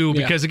debut,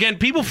 because again,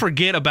 people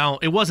forget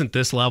about, it wasn't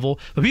this level,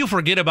 but people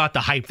forget about the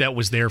hype that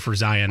was there for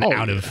Zion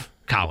out of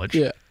college.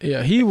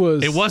 Yeah, he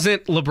was. It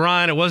wasn't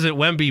LeBron, it wasn't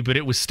Wemby, but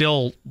it was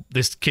still,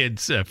 this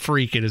kid's a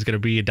freak and is going to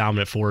be a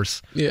dominant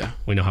force. Yeah.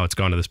 We know how it's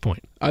gone to this point.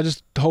 I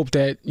just hope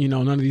that,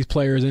 none of these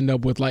players end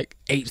up with like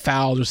 8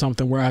 fouls or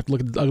something where I have to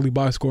look at the ugly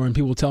box score and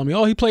people tell me,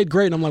 oh, he played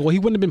great. And I'm like, well, he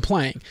wouldn't have been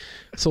playing.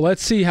 So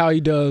let's see how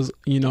he does,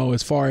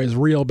 as far as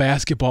real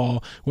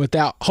basketball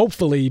without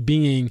hopefully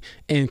being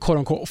in quote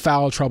unquote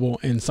foul trouble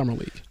in Summer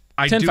League.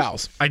 10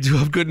 fouls. I do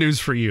have good news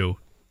for you.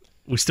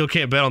 We still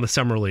can't bet on the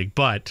Summer League,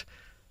 but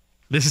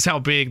this is how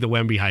big the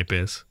Wemby hype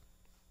is.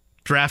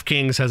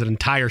 DraftKings has an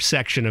entire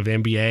section of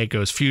NBA. It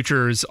goes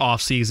futures,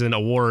 off-season,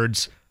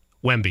 awards,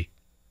 Wemby.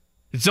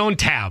 Its own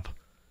tab.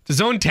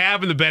 Its own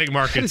tab in the betting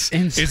markets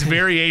is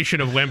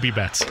variation of Wemby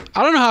bets.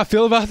 I don't know how I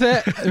feel about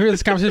that. We're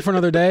this conversation for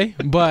another day,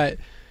 but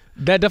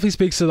that definitely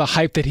speaks to the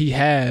hype that he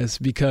has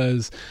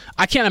because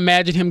I can't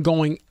imagine him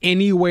going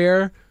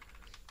anywhere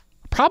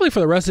probably for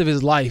the rest of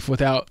his life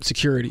without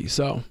security.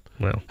 So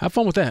Well, have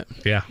fun with that.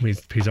 Yeah,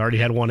 he's already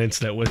had one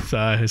incident with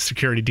his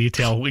security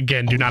detail. We,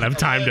 again, do not have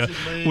time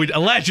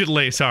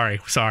allegedly. Sorry.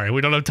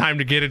 We don't have time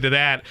to get into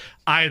that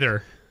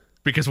either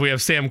because we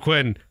have Sam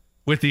Quinn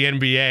with the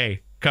NBA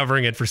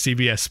covering it for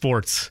CBS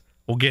Sports.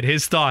 We'll get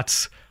his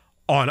thoughts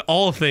on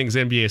all things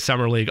NBA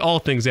Summer League, all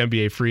things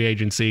NBA free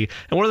agency,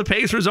 and where the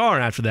Pacers are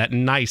after that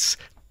nice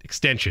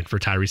extension for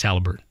Tyrese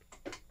Haliburton.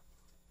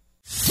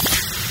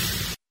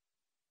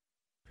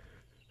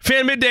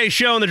 Fan Midday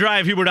Show in the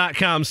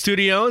DriveHuber.com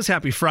studios.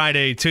 Happy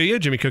Friday to you.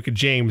 Jimmy Cook and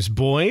James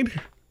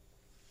Boyd.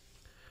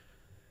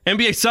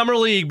 NBA Summer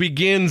League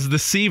begins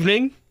this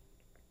evening.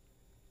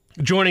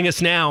 Joining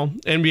us now,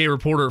 NBA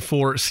reporter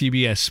for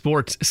CBS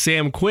Sports,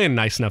 Sam Quinn,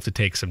 nice enough to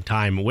take some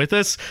time with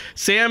us.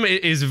 Sam,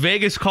 is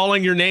Vegas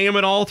calling your name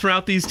at all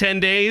throughout these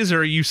 10 days, or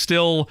are you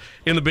still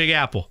in the Big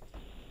Apple?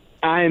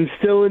 I am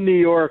still in New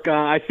York.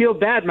 I feel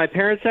bad. My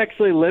parents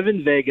actually live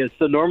in Vegas,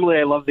 so normally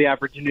I love the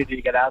opportunity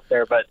to get out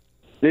there, but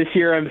this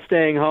year I'm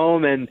staying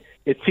home, and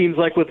it seems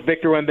like with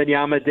Victor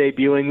Wembanyama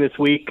debuting this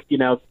week,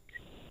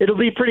 it'll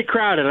be pretty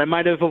crowded. I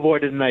might have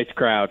avoided a nice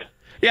crowd.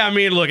 Yeah, I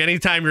mean, look,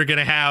 anytime you're going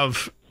to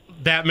have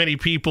that many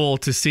people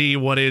to see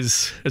what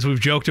is, as we've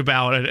joked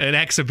about, an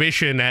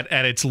exhibition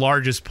at its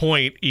largest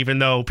point, even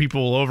though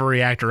people will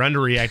overreact or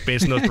underreact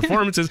based on those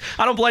performances,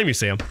 I don't blame you,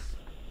 Sam.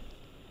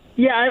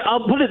 Yeah,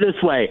 I'll put it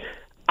this way.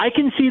 I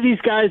can see these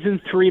guys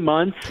in 3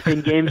 months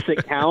in games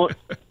that count.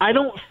 I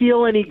don't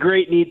feel any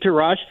great need to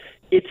rush.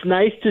 It's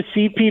nice to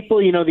see people.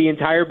 The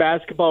entire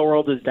basketball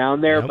world is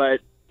down there, but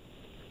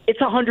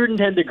it's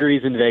 110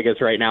 degrees in Vegas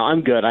right now.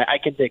 I'm good. I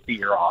can take the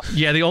year off.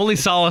 Yeah, the only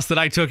solace that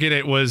I took in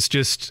it was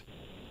just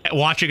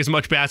watching as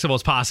much basketball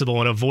as possible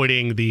and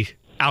avoiding the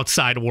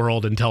outside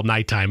world until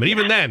nighttime. And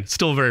even then,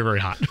 still very, very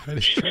hot.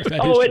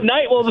 At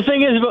night, well, the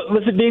thing is,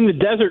 with it being the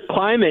desert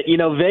climate,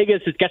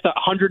 Vegas, it gets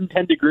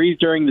 110 degrees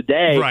during the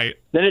day. Right.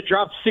 Then it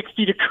drops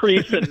 60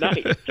 degrees at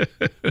night.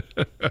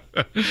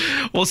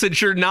 Well,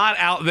 since you're not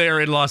out there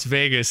in Las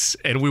Vegas,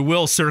 and we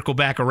will circle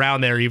back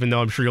around there, even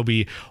though I'm sure you'll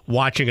be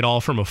watching it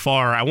all from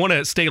afar, I want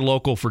to stay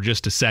local for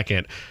just a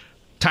second.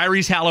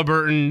 Tyrese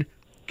Haliburton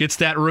gets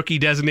that rookie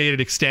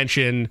designated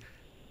extension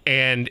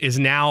and is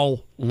now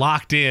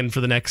locked in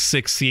for the next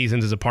 6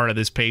 seasons as a part of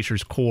this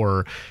Pacers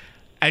core.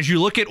 As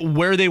you look at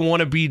where they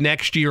want to be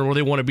next year, where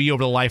they want to be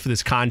over the life of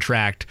this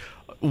contract,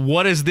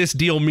 what does this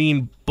deal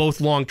mean both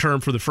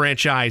long-term for the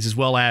franchise as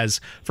well as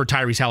for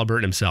Tyrese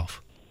Haliburton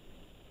himself?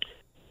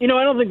 I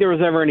don't think there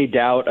was ever any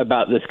doubt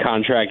about this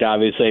contract,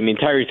 obviously. I mean,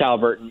 Tyrese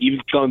Haliburton,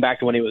 even going back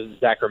to when he was in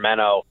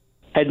Sacramento,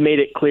 had made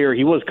it clear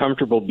he was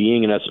comfortable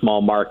being in a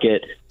small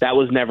market. That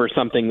was never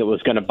something that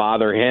was going to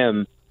bother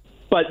him.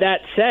 But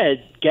that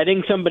said,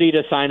 getting somebody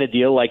to sign a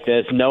deal like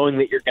this, knowing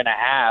that you're going to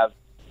have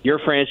your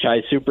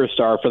franchise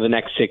superstar for the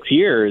next 6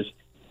 years,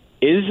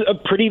 is a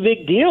pretty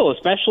big deal,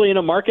 especially in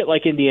a market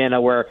like Indiana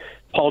where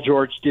Paul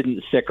George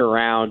didn't stick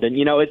around. And,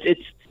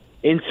 it's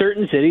in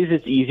certain cities,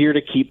 it's easier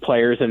to keep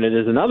players than it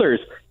is in others.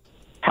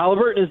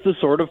 Haliburton is the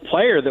sort of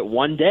player that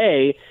one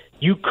day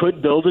you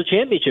could build a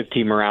championship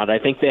team around. I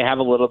think they have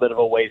a little bit of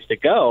a ways to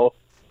go,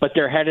 but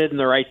they're headed in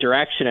the right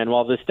direction. And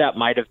while this step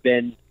might have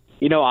been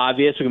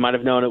obvious, we might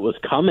have known it was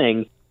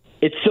coming,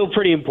 it's still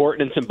pretty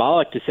important and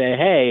symbolic to say,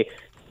 hey,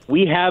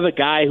 we have a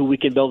guy who we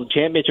can build a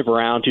championship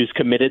around, who's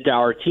committed to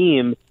our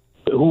team,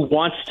 who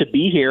wants to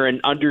be here and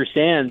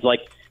understands,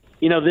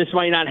 this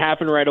might not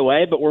happen right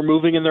away, but we're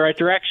moving in the right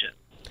direction.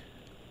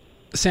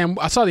 Sam,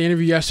 I saw the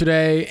interview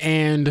yesterday,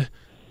 and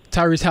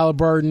Tyrese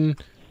Haliburton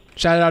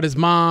shouted out his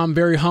mom,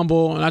 very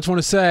humble, and I just want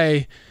to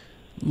say,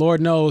 Lord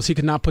knows he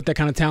could not put that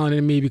kind of talent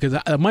in me, because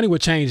the money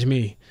would change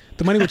me.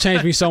 The money would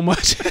change me so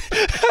much.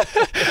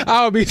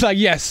 I would be like,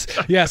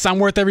 yes, I'm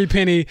worth every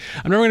penny.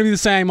 I'm never going to be the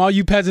same, all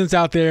you peasants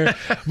out there.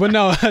 But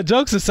no,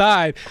 jokes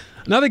aside,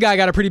 another guy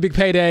got a pretty big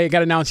payday,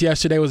 got announced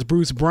yesterday, was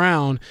Bruce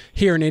Brown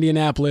here in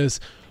Indianapolis.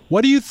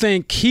 What do you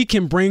think he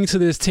can bring to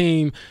this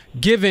team,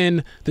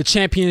 given the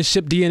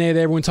championship DNA that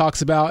everyone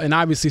talks about, and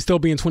obviously still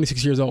being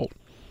 26 years old?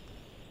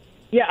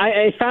 Yeah,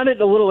 I found it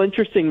a little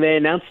interesting. They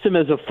announced him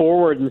as a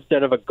forward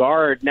instead of a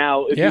guard.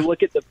 Now, if you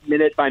look at the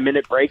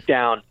minute-by-minute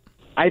breakdown,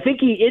 I think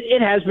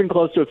it has been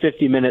close to a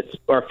 50 minutes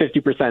or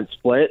 50%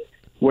 split,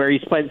 where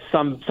he's played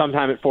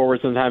sometime at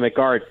forward, sometime at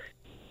guard.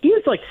 He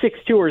is like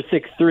 6'2" or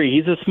 6'3".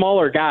 He's a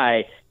smaller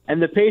guy,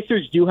 and the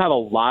Pacers do have a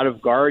lot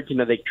of guards.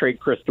 They trade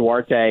Chris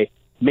Duarte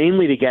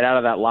mainly to get out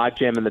of that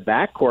logjam in the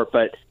backcourt,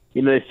 but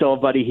they still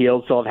have Buddy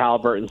Hield, still have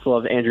Haliburton,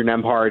 still have Andrew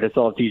Nembhard,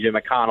 still have TJ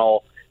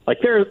McConnell.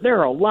 There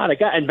are a lot of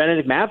guys, and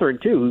Benedict Mathurin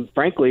too, who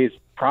frankly is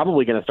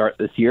probably going to start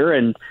this year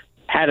and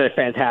had a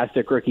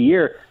fantastic rookie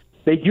year.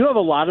 They do have a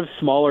lot of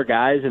smaller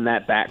guys in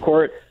that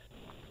backcourt,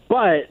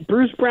 but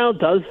Bruce Brown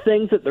does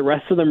things that the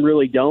rest of them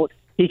really don't.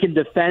 He can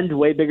defend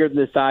way bigger than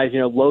his size,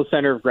 low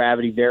center of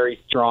gravity,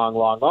 very strong,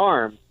 long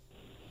arms.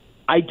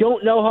 I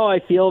don't know how I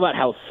feel about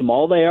how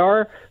small they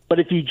are, but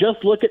if you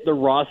just look at the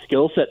raw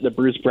skill set that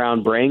Bruce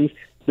Brown brings,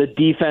 the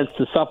defense,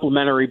 the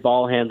supplementary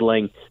ball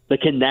handling, the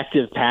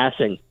connective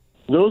passing,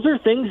 those are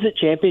things that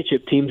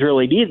championship teams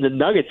really need. The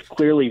Nuggets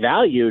clearly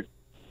valued.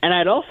 And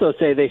I'd also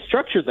say they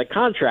structured the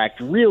contract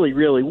really,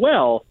 really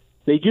well.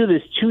 They do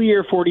this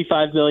 2-year,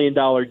 $45 million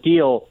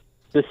deal.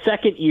 The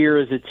second year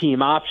is a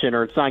team option,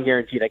 or it's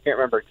non-guaranteed. I can't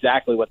remember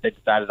exactly what they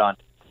decided on.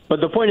 But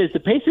the point is the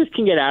Pacers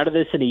can get out of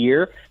this in a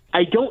year.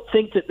 I don't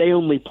think that they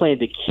only plan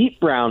to keep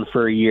Brown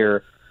for a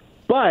year.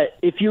 But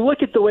if you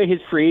look at the way his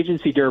free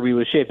agency derby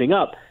was shaping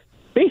up,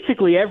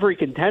 basically every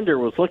contender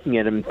was looking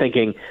at him and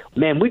thinking,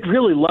 man, we'd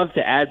really love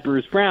to add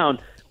Bruce Brown.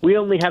 We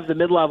only have the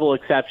mid-level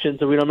exception,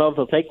 so we don't know if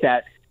they'll take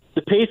that.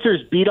 The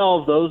Pacers beat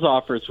all of those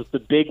offers with the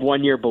big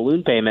one-year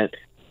balloon payment.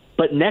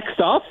 But next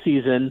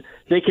offseason,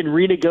 they can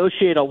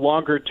renegotiate a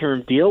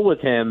longer-term deal with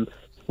him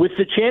with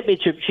the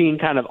championship sheen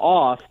kind of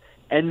off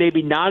and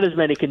maybe not as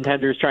many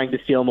contenders trying to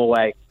steal him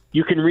away,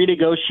 you can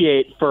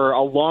renegotiate for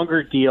a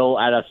longer deal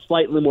at a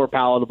slightly more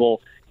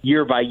palatable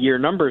year-by-year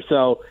number.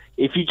 So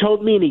if you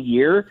told me in a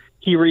year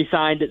he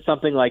re-signed at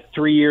something like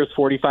 3 years,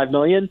 $45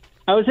 million,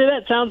 I would say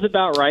that sounds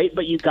about right,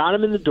 but you got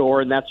him in the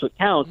door, and that's what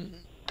counts.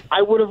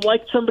 I would have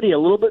liked somebody a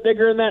little bit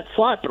bigger in that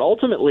slot, but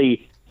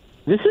ultimately,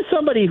 this is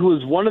somebody who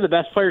is one of the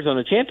best players on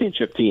the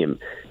championship team.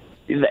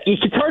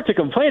 It's hard to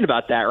complain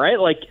about that, right?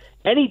 Like,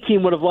 any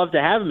team would have loved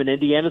to have him, and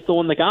Indiana's the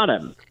one that got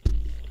him.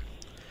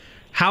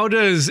 How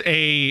does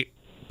a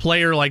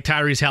player like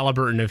Tyrese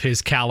Haliburton of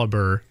his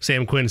caliber,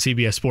 Sam Quinn,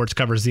 CBS Sports,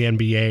 covers the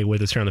NBA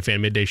with us here on the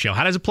Fan Midday Show.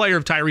 How does a player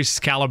of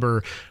Tyrese's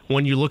caliber,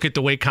 when you look at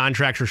the way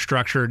contracts are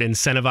structured,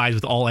 incentivized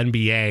with all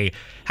NBA,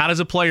 how does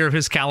a player of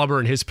his caliber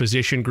and his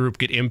position group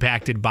get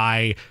impacted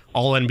by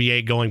all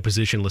NBA going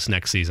positionless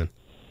next season?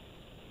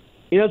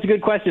 It's a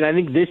good question. I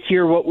think this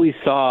year what we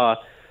saw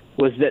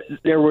was that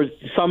there was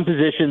some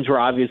positions were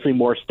obviously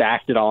more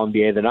stacked at all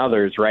NBA than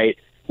others, right?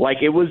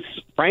 Like, it was,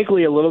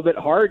 frankly, a little bit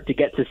hard to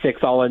get to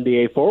 6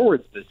 All-NBA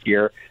forwards this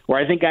year,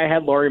 where I think I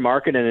had Lauri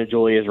Markkanen and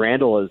Julius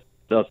Randle as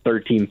the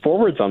 13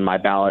 forwards on my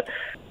ballot.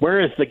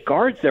 Whereas the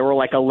guards, there were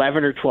like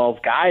 11 or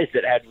 12 guys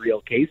that had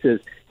real cases,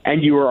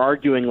 and you were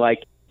arguing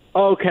like,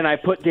 oh, can I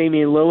put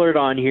Damian Lillard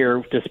on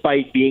here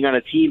despite being on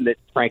a team that,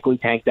 frankly,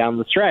 tanked down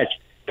the stretch?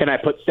 Can I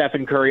put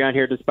Stephen Curry on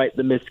here despite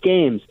the missed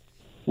games?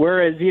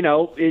 Whereas,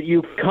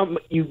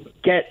 you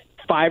get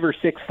 5 or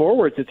 6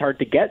 forwards, it's hard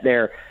to get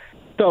there.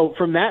 So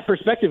from that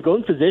perspective,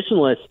 going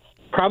positionless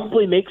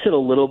probably makes it a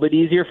little bit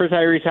easier for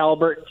Tyrese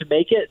Haliburton to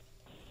make it.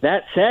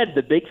 That said,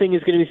 the big thing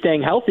is going to be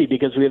staying healthy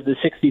because we have the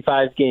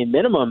 65-game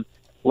minimum.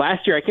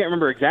 Last year, I can't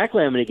remember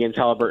exactly how many games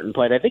Haliburton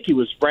played. I think he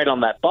was right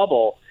on that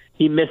bubble.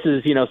 He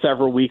misses,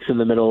 several weeks in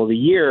the middle of the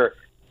year.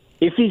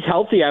 If he's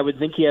healthy, I would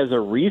think he has a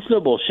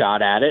reasonable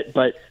shot at it.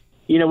 But,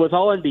 with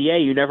all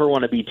NBA, you never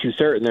want to be too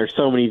certain. There's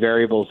so many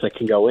variables that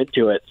can go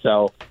into it.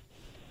 So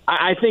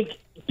I think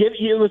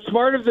it was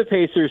smart of the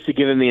Pacers to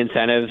give him the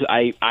incentives.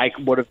 I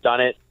would have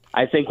done it.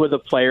 I think with a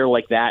player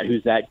like that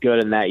who's that good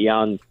and that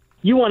young,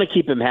 you want to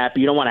keep him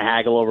happy. You don't want to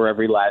haggle over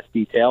every last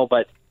detail,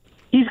 but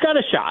he's got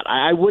a shot.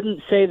 I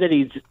wouldn't say that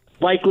he's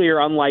likely or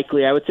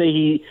unlikely. I would say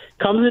he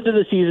comes into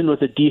the season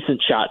with a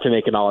decent shot to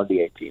make an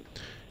All-NBA team.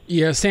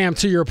 Yeah, Sam,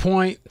 to your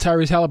point,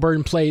 Tyrese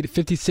Haliburton played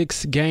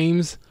 56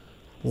 games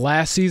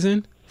last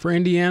season for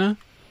Indiana.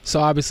 So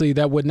obviously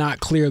that would not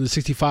clear the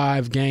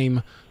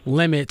 65-game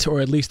limit,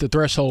 or at least the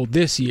threshold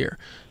this year.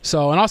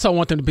 So, and also I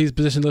want them to be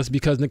positionless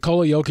because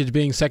Nikola Jokic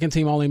being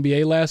second-team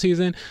All-NBA last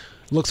season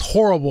looks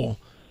horrible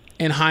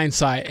in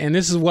hindsight. And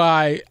this is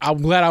why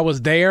I'm glad I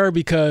was there,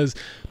 because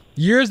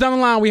years down the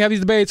line we have these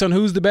debates on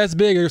who's the best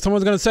big. Or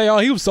someone's going to say, oh,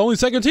 he was only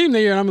second team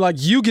that year. And I'm like,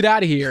 you get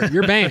out of here.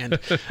 You're banned.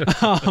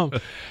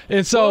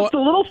 And so it's a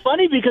little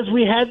funny because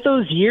we had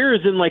those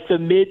years in like the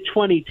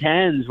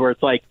mid-2010s where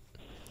it's like,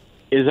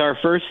 is our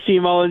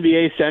first-team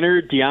All-NBA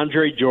center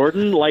DeAndre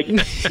Jordan? Like,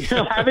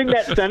 having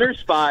that center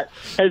spot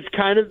has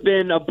kind of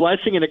been a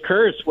blessing and a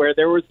curse, where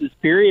there was this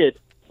period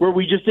where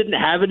we just didn't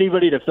have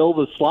anybody to fill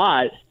the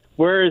slot,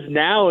 whereas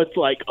now it's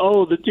like,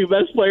 oh, the 2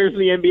 best players in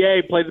the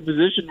NBA play the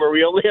position where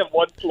we only have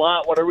 1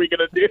 slot. What are we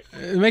going to do?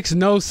 It makes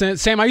no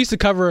sense. Sam, I used to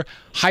cover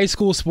high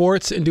school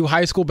sports and do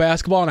high school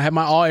basketball, and I had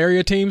my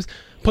all-area teams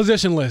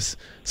positionless.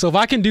 So if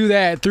I can do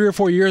that 3 or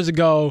 4 years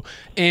ago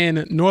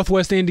in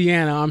Northwest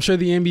Indiana, I'm sure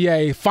the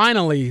NBA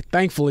finally,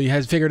 thankfully,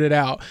 has figured it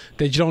out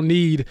that you don't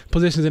need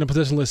positions in a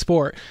positionless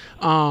sport.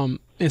 And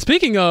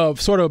speaking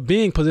of sort of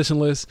being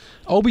positionless,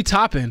 Obi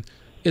Toppin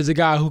is a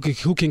guy who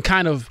can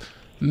kind of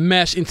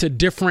mesh into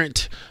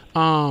different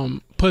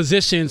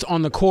positions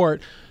on the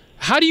court.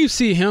 How do you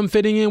see him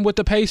fitting in with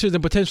the Pacers,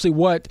 and potentially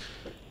what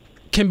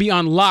can be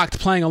unlocked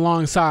playing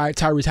alongside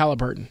Tyrese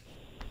Haliburton?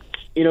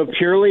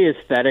 Purely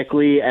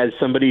aesthetically, as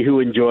somebody who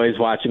enjoys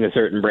watching a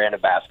certain brand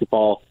of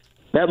basketball,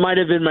 that might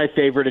have been my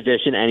favorite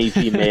addition any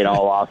team made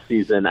all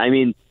offseason. I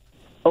mean,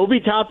 Obi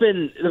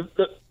Toppin,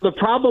 the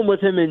problem with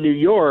him in New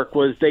York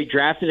was they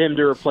drafted him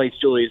to replace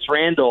Julius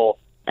Randle,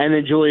 and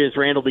then Julius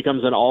Randle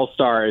becomes an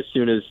all-star as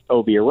soon as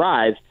Obi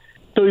arrives.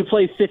 So he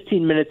plays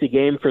 15 minutes a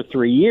game for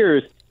 3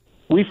 years.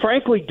 We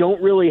frankly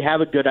don't really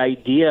have a good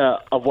idea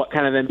of what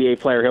kind of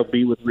NBA player he'll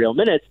be with real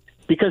minutes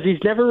because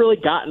he's never really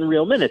gotten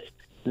real minutes.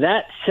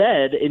 That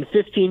said, in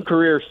 15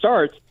 career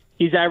starts,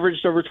 he's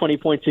averaged over 20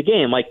 points a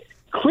game. Like,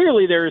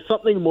 clearly there is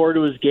something more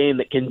to his game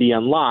that can be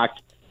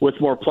unlocked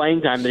with more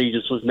playing time that he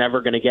just was never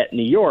going to get in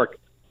New York.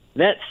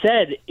 That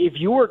said, if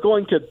you were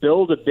going to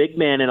build a big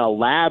man in a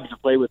lab to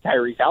play with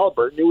Tyrese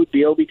Haliburton, it would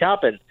be Obi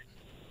Toppin.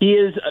 He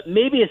is,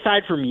 maybe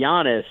aside from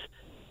Giannis,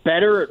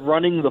 better at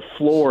running the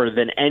floor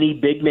than any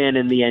big man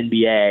in the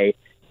NBA.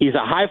 He's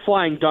a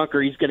high-flying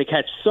dunker. He's going to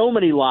catch so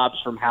many lobs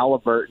from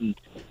Haliburton.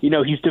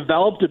 He's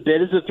developed a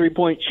bit as a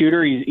three-point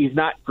shooter. He's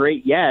not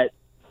great yet,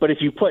 but if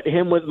you put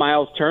him with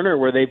Miles Turner,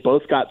 where they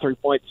both got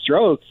three-point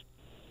strokes,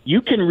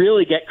 you can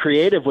really get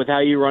creative with how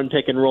you run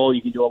pick and roll.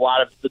 You can do a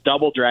lot of the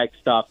double drag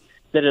stuff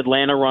that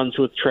Atlanta runs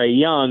with Trae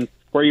Young,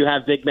 where you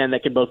have big men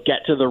that can both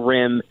get to the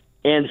rim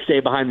and stay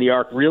behind the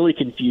arc, really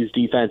confuse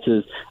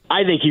defenses.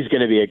 I think he's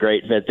going to be a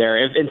great fit there.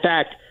 In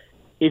fact,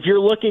 if you're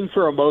looking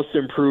for a most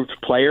improved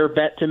player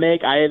bet to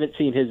make, I haven't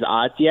seen his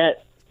odds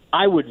yet.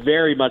 I would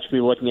very much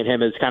be looking at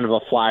him as kind of a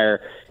flyer.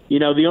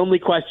 The only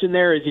question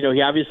there is,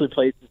 he obviously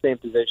plays the same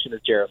position as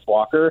Jarris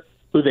Walker,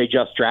 who they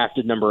just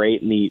drafted number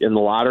 8 in the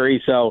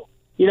lottery. So,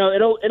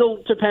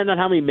 it'll depend on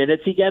how many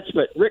minutes he gets,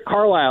 but Rick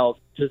Carlisle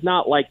does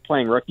not like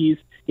playing rookies.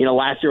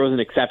 Last year was an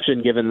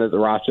exception given the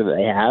roster that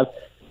they have.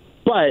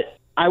 But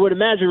I would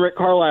imagine Rick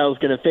Carlisle is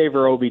going to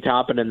favor Obi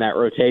Toppin in that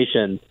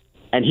rotation,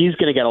 and he's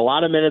going to get a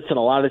lot of minutes and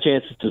a lot of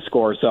chances to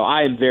score. So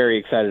I am very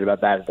excited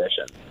about that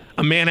addition.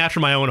 A man after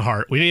my own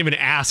heart. We didn't even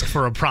ask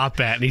for a prop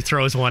bet, and he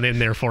throws one in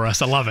there for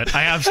us. I love it.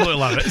 I absolutely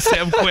love it.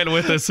 Sam Quinn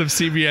with us of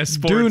CBS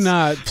Sports. Do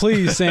not,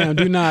 please, Sam,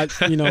 do not,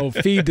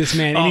 feed this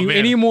man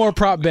any more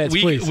prop bets,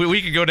 please.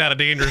 We could go down a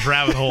dangerous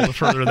rabbit hole the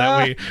further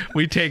that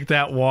we take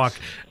that walk.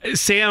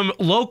 Sam,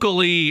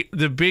 locally,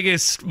 the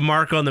biggest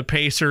mark on the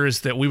Pacers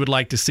that we would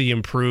like to see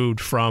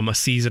improved from a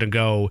season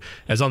ago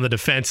is on the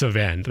defensive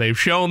end. They've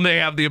shown they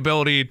have the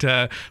ability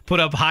to put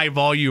up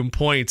high-volume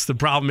points. The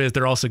problem is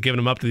they're also giving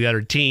them up to the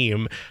other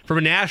team. From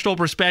a national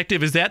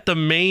perspective, is that the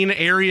main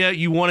area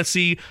you want to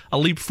see a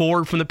leap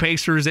forward from the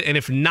Pacers? And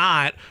if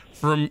not,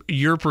 from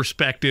your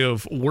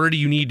perspective, where do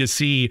you need to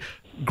see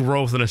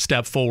growth and a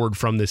step forward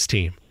from this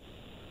team?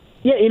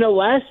 Yeah,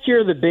 last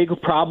year the big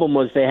problem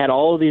was they had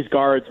all of these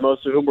guards,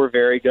 most of whom were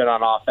very good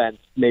on offense,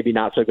 maybe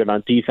not so good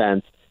on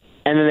defense.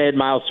 And then they had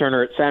Miles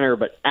Turner at center,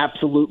 but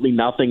absolutely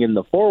nothing in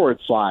the forward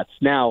slots.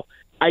 Now,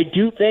 I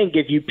do think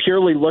if you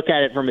purely look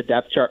at it from a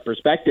depth chart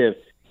perspective,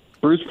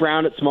 Bruce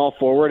Brown at small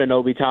forward and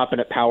Obi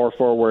Toppin at power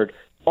forward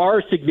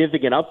are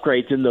significant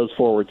upgrades in those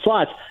forward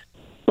slots,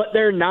 but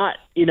they're not,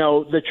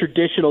 the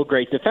traditional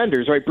great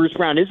defenders, right? Bruce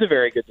Brown is a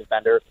very good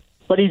defender,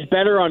 but he's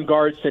better on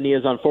guards than he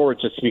is on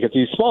forwards just because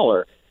he's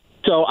smaller.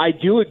 So I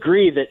do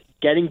agree that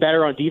getting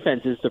better on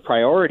defense is the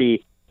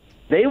priority.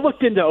 They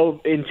looked into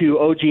OG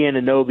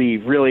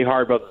Anunoby really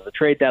hard, both at the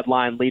trade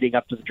deadline leading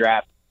up to the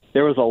draft.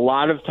 There was a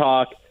lot of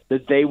talk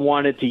that they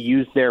wanted to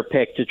use their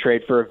pick to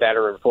trade for a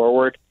veteran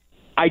forward.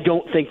 I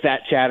don't think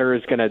that chatter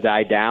is going to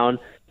die down.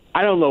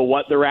 I don't know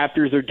what the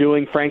Raptors are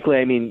doing, frankly.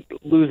 I mean,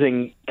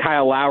 losing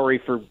Kyle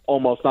Lowry for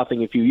almost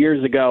nothing a few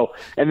years ago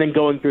and then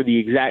going through the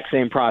exact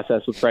same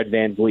process with Fred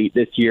VanVleet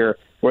this year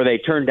where they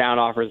turn down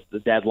offers at the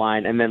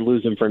deadline and then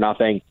lose him for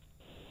nothing.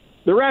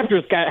 The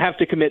Raptors have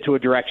to commit to a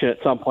direction at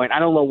some point. I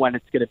don't know when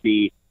it's going to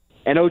be.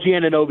 And OG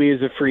Anunoby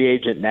is a free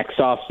agent next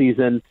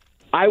offseason.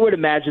 I would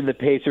imagine the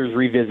Pacers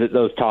revisit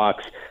those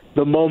talks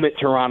the moment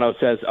Toronto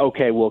says,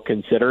 okay, we'll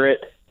consider it.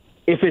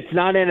 If it's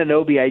not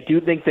Anunoby, I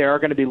do think they are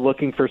going to be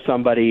looking for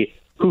somebody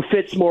who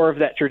fits more of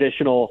that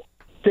traditional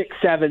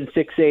 6'7",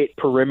 6'8"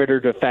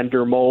 perimeter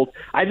defender mold.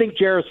 I think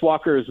Jarris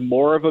Walker is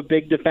more of a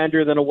big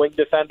defender than a wing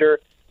defender.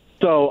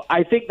 So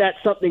I think that's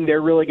something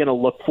they're really going to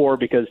look for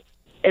because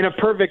in a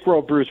perfect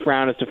world, Bruce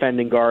Brown is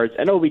defending guards,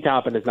 and Obi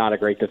Toppin is not a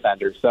great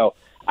defender. So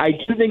I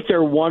do think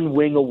they're one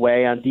wing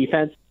away on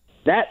defense.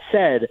 That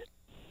said,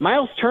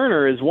 Miles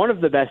Turner is one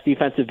of the best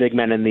defensive big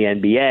men in the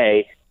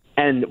NBA.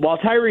 And while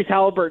Tyrese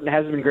Haliburton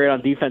hasn't been great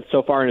on defense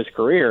so far in his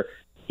career,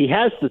 he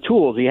has the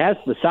tools, he has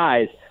the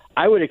size.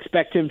 I would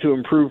expect him to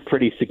improve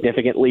pretty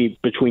significantly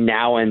between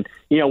now and,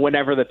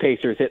 whenever the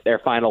Pacers hit their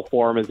final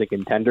form as a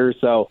contender.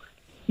 So,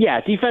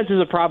 yeah, defense is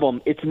a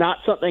problem. It's not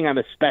something I'm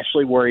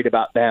especially worried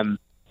about them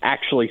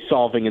actually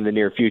solving in the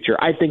near future.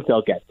 I think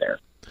they'll get there.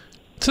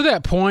 To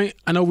that point,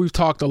 I know we've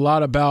talked a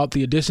lot about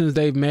the additions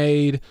they've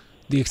made,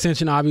 the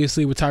extension,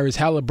 obviously, with Tyrese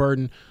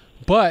Haliburton.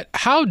 But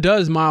how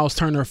does Miles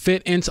Turner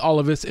fit into all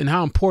of this, and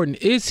how important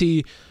is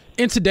he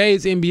in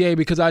today's NBA?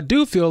 Because I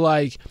do feel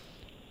like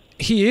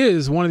he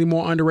is one of the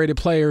more underrated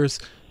players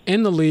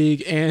in the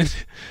league, and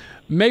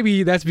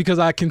maybe that's because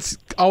I can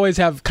always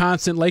have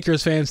constant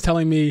Lakers fans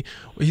telling me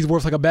he's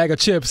worth like a bag of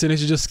chips and they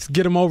should just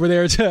get him over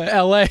there to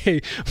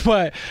L.A.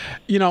 But,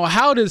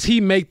 how does he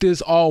make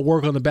this all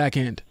work on the back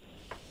end?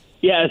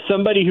 Yeah, as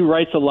somebody who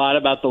writes a lot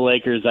about the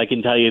Lakers, I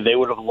can tell you they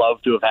would have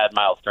loved to have had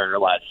Miles Turner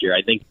last year.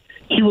 I think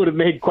he would have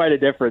made quite a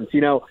difference.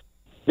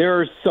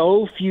 There are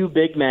so few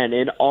big men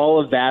in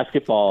all of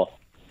basketball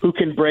who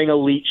can bring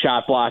elite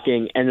shot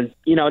blocking and,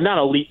 not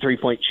elite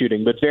three-point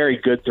shooting, but very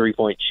good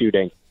three-point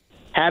shooting.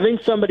 Having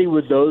somebody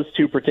with those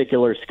two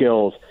particular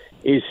skills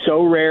is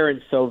so rare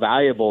and so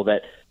valuable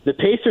that the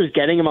Pacers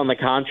getting him on the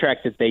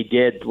contract that they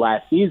did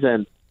last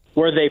season,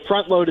 where they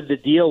front-loaded the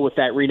deal with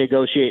that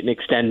renegotiate and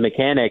extend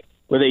mechanic,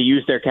 where they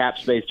used their cap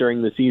space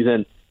during the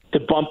season to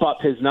bump up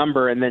his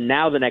number, and then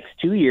now the next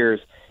 2 years,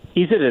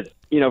 he's at a,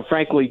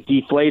 frankly,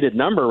 deflated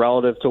number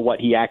relative to what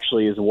he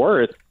actually is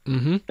worth.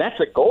 Mm-hmm. That's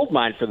a gold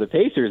mine for the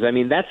Pacers. I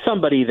mean, that's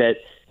somebody that,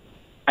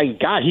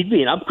 he'd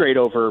be an upgrade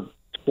over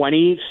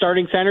 20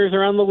 starting centers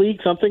around the league,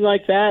 something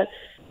like that.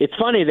 It's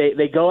funny,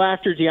 they go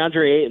after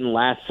DeAndre Ayton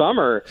last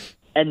summer,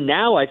 and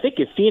now I think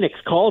if Phoenix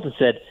called and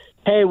said,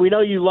 hey, we know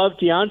you loved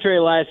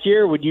DeAndre last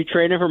year, would you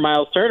trade him for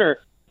Miles Turner?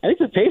 I think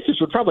the Pacers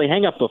would probably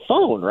hang up the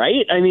phone,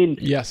 right? I mean,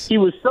 yes. He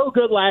was so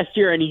good last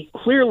year, and he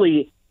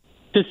clearly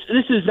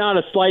this is not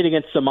a slight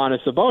against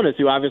Sabonis,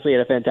 who obviously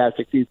had a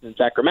fantastic season in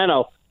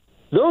Sacramento.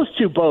 Those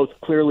two both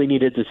clearly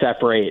needed to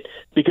separate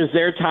because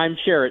their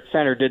timeshare at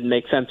center didn't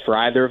make sense for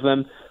either of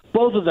them.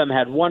 Both of them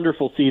had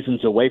wonderful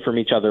seasons away from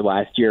each other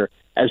last year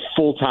as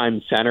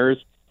full-time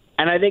centers.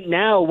 And I think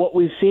now what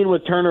we've seen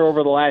with Turner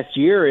over the last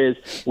year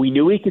is we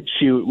knew he could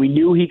shoot. We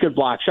knew he could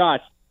block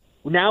shots.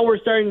 Now we're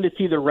starting to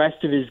see the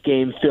rest of his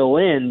game fill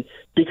in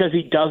because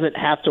he doesn't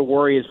have to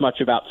worry as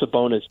much about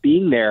Sabonis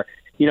being there.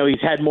 You know,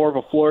 he's had more of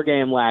a floor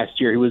game last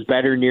year. He was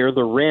better near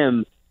the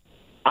rim.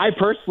 I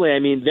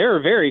mean, there are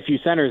very few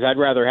centers I'd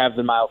rather have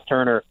than Miles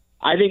Turner.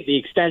 I think the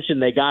extension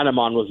they got him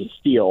on was a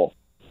steal.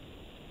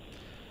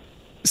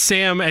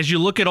 Sam, as you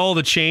look at all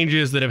the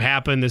changes that have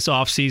happened this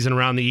offseason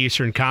around the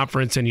Eastern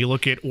Conference and you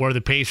look at where the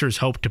Pacers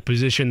hope to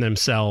position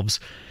themselves,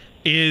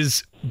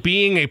 is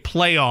being a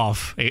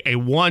playoff, a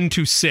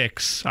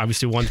 1-6,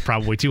 obviously one's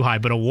probably too high,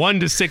 but a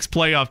 1-6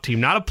 playoff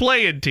team, not a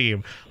play-in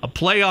team, a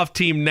playoff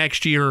team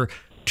next year,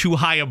 too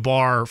high a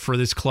bar for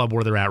this club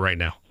where they're at right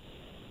now?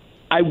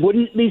 I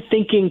wouldn't be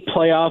thinking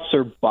playoffs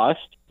or bust,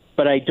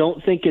 but I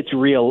don't think it's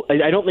real.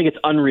 I don't think it's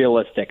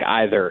unrealistic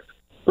either.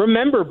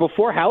 Remember,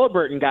 before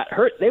Haliburton got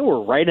hurt, they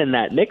were right in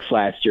that mix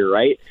last year,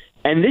 right?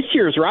 And this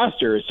year's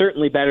roster is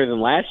certainly better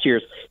than last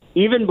year's,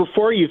 even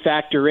before you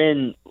factor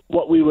in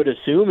what we would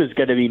assume is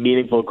going to be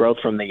meaningful growth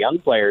from the young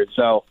players.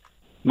 So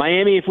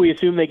Miami, if we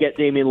assume they get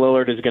Damian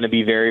Lillard, is going to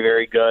be very,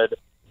 very good.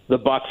 The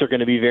Bucks are going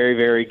to be very,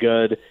 very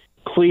good.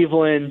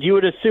 Cleveland, you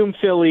would assume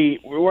Philly,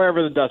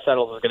 wherever the dust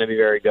settles, is going to be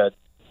very good.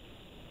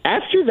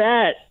 After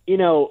that, you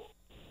know,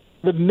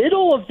 the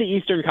middle of the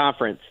Eastern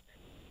Conference,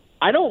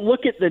 I don't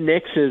look at the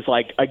Knicks as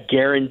like a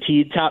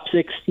guaranteed top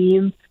 6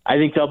 team. I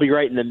think they'll be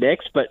right in the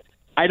mix, but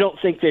I don't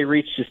think they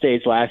reached a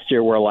stage last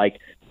year where like,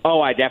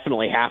 oh, I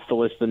definitely have to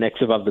list the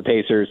Knicks above the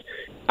Pacers.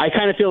 I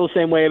kind of feel the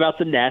same way about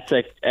the Nets.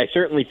 I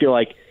certainly feel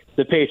like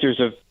the Pacers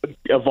have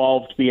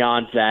evolved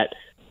beyond that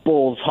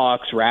Bulls,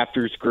 Hawks,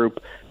 Raptors group.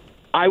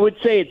 I would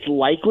say it's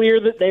likelier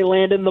that they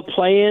land in the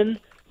play-in.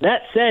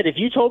 That said, if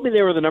you told me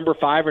they were the number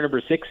 5 or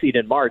number 6 seed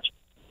in March,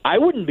 I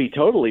wouldn't be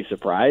totally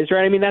surprised,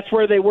 right? I mean, that's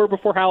where they were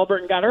before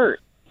Haliburton got hurt.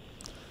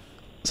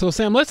 So,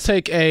 Sam, let's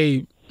take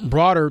a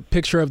broader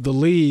picture of the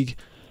league.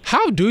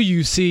 How do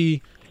you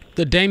see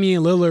the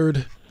Damian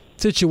Lillard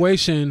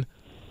situation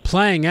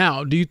playing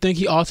out? Do you think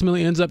he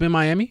ultimately ends up in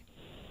Miami?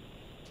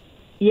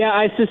 Yeah,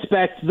 I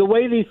suspect the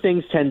way these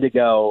things tend to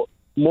go,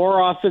 more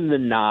often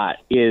than not,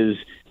 is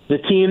the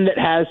team that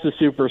has the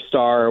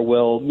superstar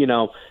will, you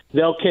know,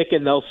 they'll kick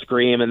and they'll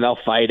scream and they'll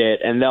fight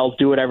it and they'll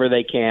do whatever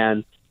they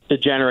can to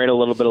generate a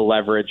little bit of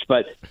leverage.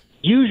 But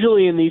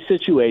usually in these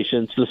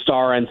situations, the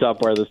star ends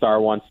up where the star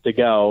wants to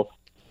go.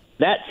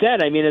 That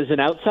said, I mean, as an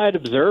outside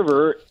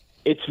observer,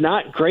 it's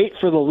not great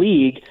for the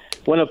league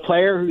when a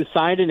player who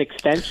signed an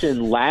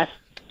extension last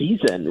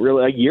season,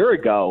 really a year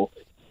ago,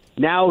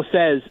 now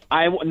says,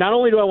 not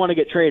only do I want to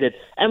get traded,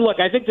 and look,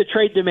 I think the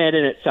trade demand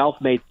in itself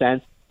made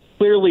sense.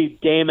 Clearly,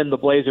 Dame and the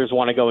Blazers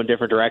want to go in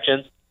different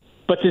directions.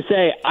 But to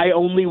say, I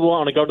only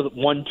want to go to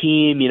one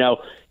team, you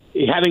know,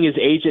 having his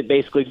agent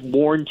basically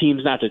warn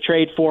teams not to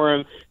trade for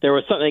him. There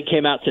was something that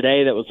came out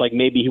today that was like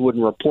maybe he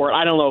wouldn't report.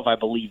 I don't know if I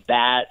believe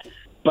that.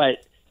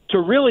 But to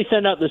really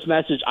send out this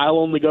message, I'll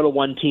only go to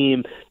one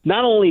team,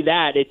 not only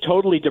that, it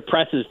totally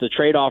depresses the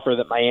trade offer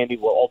that Miami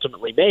will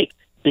ultimately make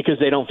because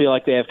they don't feel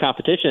like they have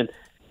competition.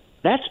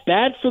 That's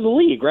bad for the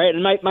league, right?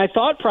 And my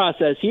thought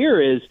process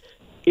here is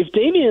if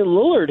Damian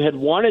Lillard had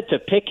wanted to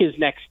pick his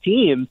next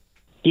team,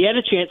 he had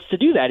a chance to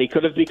do that. He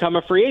could have become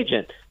a free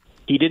agent.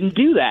 He didn't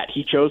do that.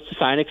 He chose to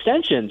sign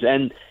extensions.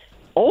 And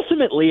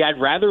ultimately,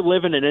 I'd rather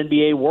live in an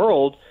NBA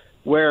world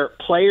where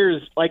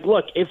players, like,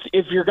 look, if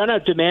you're going to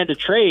demand a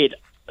trade,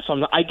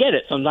 I get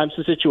it. Sometimes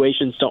the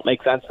situations don't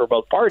make sense for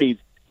both parties.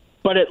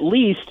 But at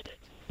least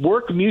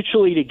work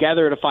mutually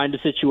together to find a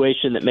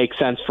situation that makes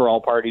sense for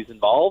all parties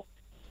involved.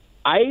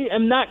 I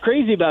am not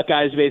crazy about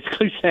guys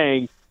basically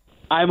saying,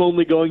 I'm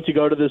only going to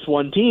go to this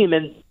one team.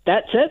 And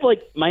that said,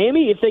 like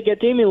Miami, if they get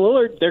Damian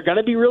Lillard, they're going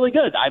to be really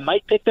good. I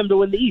might pick them to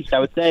win the East. I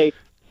would say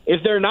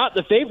if they're not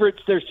the favorites,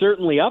 they're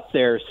certainly up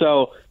there.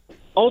 So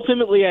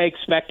ultimately, I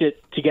expect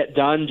it to get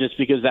done just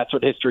because that's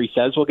what history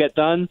says will get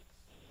done.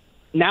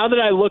 Now that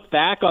I look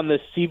back on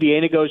this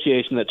CBA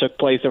negotiation that took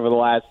place over the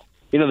last,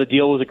 the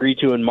deal was agreed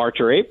to in March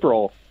or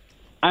April,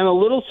 I'm a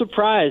little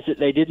surprised that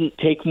they didn't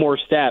take more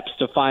steps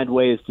to find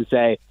ways to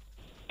say,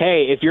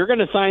 hey, if you're going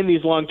to sign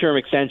these long-term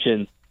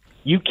extensions,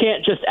 you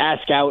can't just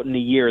ask out in a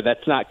year.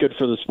 That's not good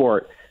for the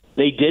sport.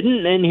 They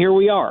didn't, and here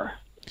we are.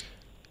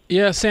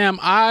 Yeah, Sam,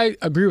 I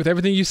agree with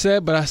everything you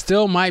said, but I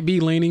still might be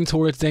leaning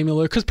towards Damian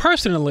Lillard because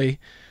personally,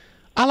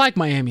 I like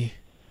Miami.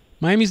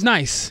 Miami's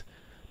nice.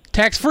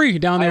 Tax-free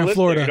down there in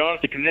Florida. You don't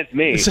have to convince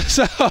me.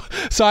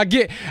 So I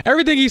get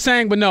everything he's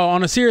saying, but no,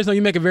 on a serious note,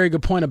 you make a very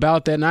good point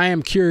about that, and I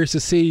am curious to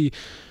see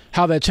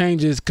how that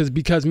changes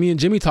because me and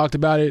Jimmy talked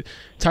about it.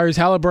 Tyrese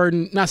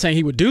Haliburton, not saying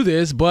he would do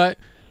this, but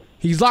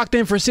he's locked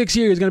in for 6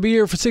 years, going to be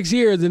here for 6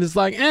 years, and it's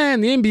like,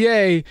 in the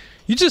NBA,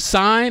 you just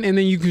sign, and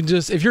then you can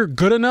just, if you're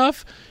good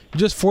enough, you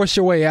just force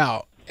your way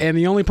out. And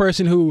the only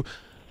person who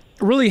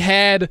really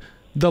had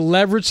the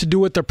leverage to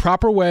do it the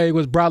proper way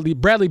was Bradley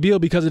Beal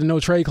because of the no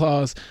trade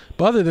clause.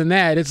 But other than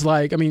that, it's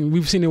like, I mean,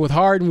 we've seen it with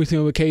Harden, we've seen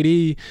it with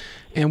KD,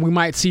 and we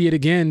might see it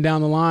again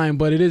down the line.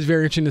 But it is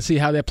very interesting to see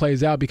how that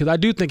plays out, because I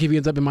do think if he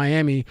ends up in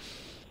Miami,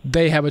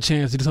 they have a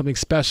chance to do something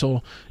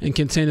special and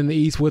contend in the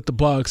East with the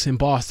Bucks in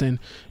Boston.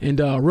 And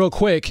real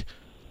quick,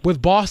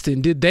 with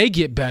Boston, did they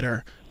get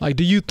better? Like,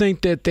 do you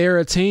think that they're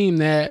a team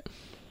that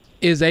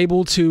is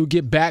able to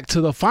get back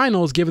to the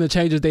finals given the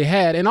changes they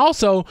had? And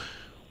also,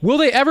 will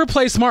they ever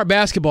play smart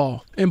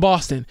basketball in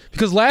Boston?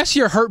 Because last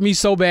year hurt me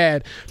so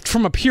bad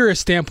from a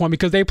purist standpoint,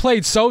 because they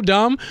played so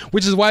dumb,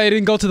 which is why they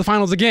didn't go to the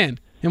finals again,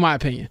 in my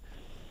opinion.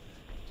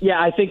 Yeah,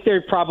 I think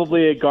they're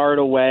probably a guard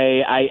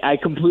away. I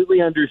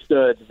completely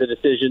understood the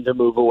decision to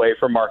move away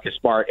from Marcus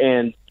Smart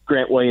and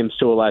Grant Williams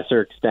to a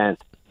lesser extent.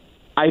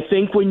 I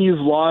think when you've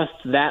lost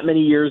that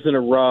many years in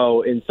a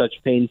row in such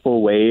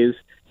painful ways,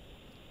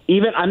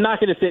 even I'm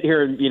not going to sit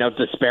here and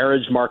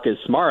disparage Marcus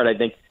Smart. I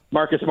think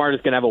Marcus Smart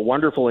is going to have a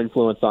wonderful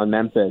influence on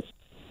Memphis.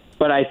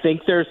 But I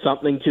think there's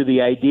something to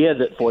the idea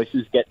that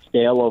voices get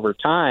stale over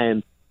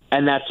time,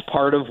 and that's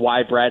part of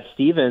why Brad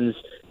Stevens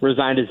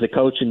resigned as the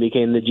coach and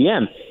became the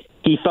GM.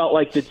 He felt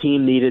like the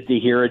team needed to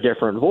hear a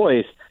different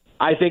voice.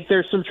 I think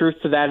there's some truth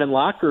to that in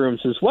locker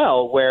rooms as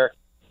well, where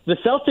the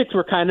Celtics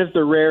were kind of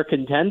the rare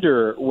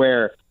contender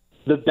where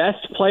the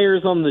best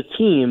players on the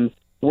team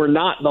were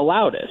not the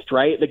loudest,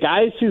 right? The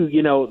guys who,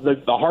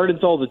 the heart and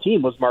soul of the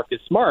team was Marcus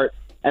Smart,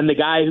 and the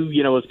guy who,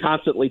 was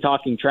constantly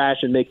talking trash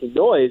and making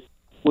noise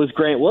was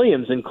Grant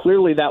Williams, and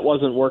clearly that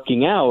wasn't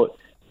working out.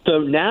 So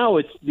now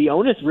the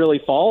onus really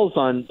falls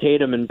on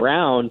Tatum and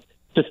Brown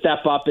to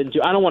step up into,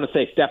 I don't want to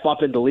say step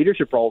up into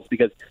leadership roles,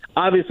 because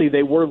obviously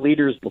they were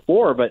leaders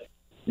before, but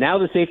now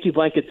the safety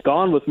blanket's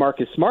gone with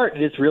Marcus Smart,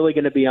 and it's really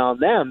going to be on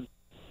them.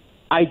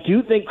 I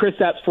do think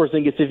Kristaps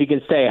Porzingis, if he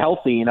can stay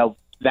healthy,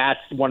 that's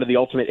one of the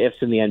ultimate ifs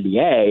in the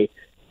NBA,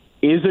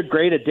 is a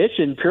great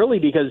addition purely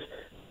because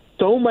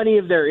so many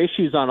of their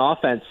issues on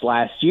offense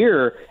last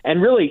year,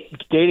 and really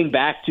dating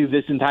back to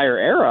this entire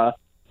era,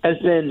 has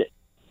been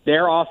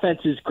their offense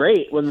is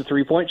great when the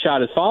three-point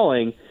shot is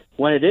falling.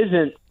 When it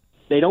isn't,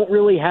 they don't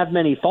really have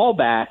many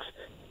fallbacks.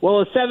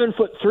 Well, a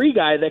 7'3"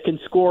 guy that can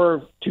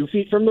score 2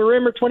 feet from the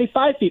rim or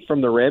 25 feet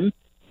from the rim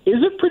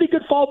is a pretty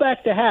good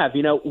fallback to have.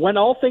 When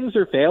all things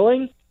are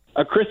failing,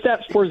 a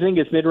Kristaps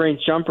Porzingis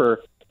mid-range jumper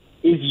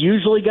is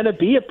usually going to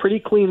be a pretty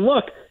clean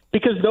look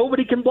because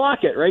nobody can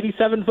block it, right? He's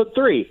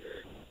 7'3".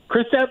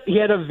 Kristaps, he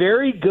had a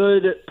very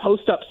good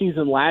post-up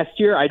season last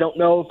year. I don't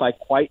know if I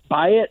quite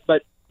buy it,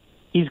 but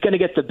he's going to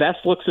get the best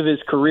looks of his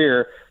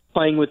career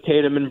playing with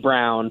Tatum and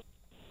Brown.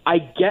 I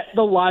get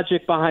the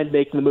logic behind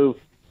making the move.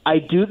 I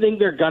do think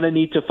they're going to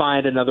need to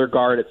find another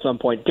guard at some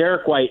point.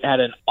 Derek White had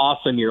an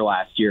awesome year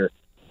last year.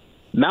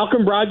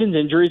 Malcolm Brogdon's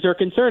injuries are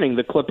concerning.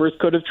 The Clippers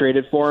could have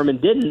traded for him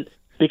and didn't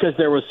because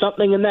there was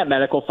something in that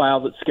medical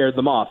file that scared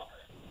them off.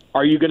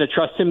 Are you going to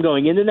trust him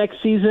going into next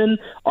season?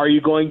 Are you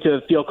going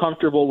to feel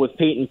comfortable with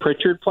Peyton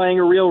Pritchard playing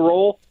a real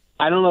role?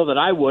 I don't know that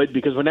I would,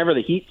 because whenever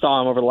the Heat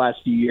saw him over the last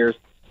few years,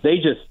 they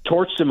just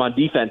torched him on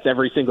defense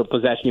every single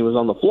possession he was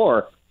on the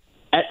floor.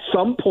 At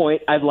some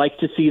point, I'd like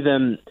to see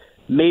them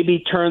maybe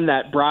turn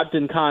that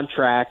Brogdon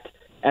contract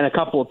and a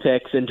couple of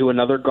picks into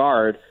another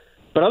guard.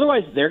 But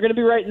otherwise, they're going to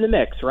be right in the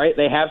mix, right?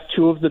 They have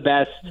two of the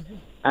best,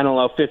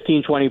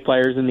 15, 20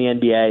 players in the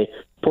NBA.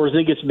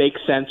 Porzingis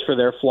makes sense for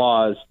their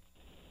flaws.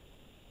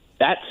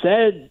 That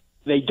said,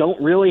 they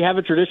don't really have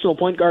a traditional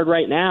point guard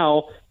right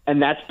now,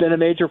 and that's been a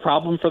major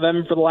problem for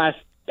them for the last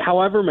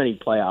however many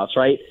playoffs,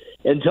 right?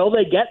 Until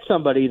they get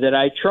somebody that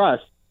I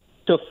trust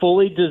to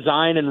fully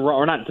design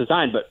or not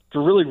design, but to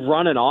really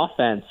run an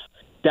offense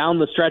down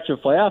the stretch of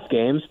playoff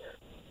games,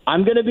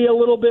 I'm going to be a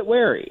little bit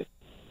wary.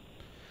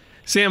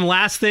 Sam,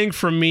 last thing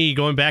from me,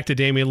 going back to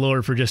Damian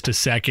Lillard for just a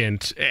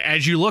second.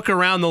 As you look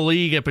around the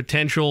league at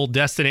potential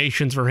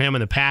destinations for him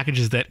and the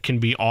packages that can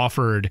be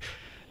offered,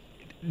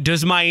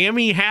 does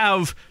Miami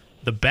have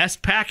the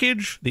best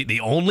package, the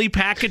only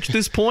package at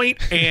this point?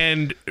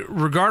 And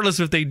regardless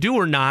if they do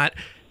or not,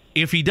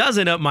 if he does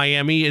end up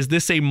Miami, is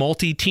this a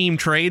multi-team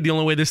trade, the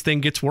only way this thing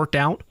gets worked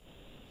out?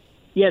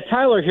 Yeah,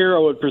 Tyler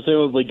Hero would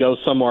presumably go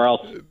somewhere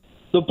else.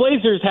 The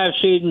Blazers have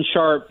Shaedon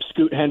Sharpe,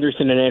 Scoot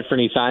Henderson, and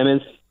Anthony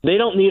Simons. They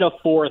don't need a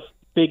fourth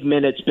big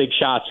minutes, big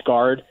shots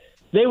guard.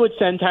 They would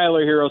send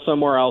Tyler Hero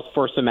somewhere else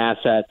for some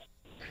assets.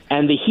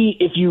 And the Heat,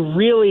 if you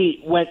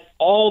really went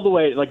all the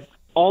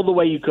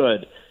way you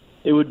could,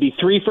 it would be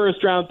 3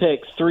 first-round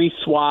picks, 3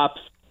 swaps,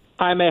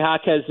 Jaime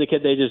Jaquez, the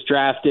kid they just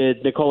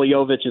drafted, Nikola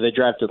Jovic, who they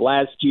drafted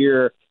last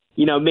year.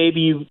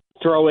 Maybe you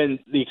throw in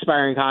the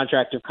expiring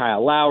contract of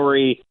Kyle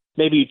Lowry.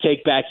 Maybe you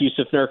take back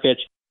Yusuf Nurkic.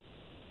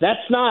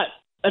 That's not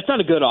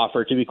a good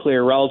offer, to be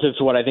clear, relative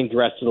to what I think the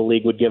rest of the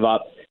league would give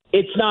up.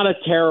 It's not a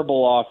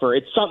terrible offer.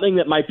 It's something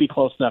that might be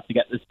close enough to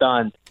get this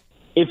done.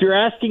 If you're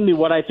asking me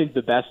what I think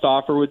the best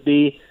offer would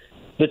be,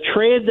 the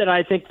trade that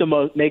I think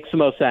makes the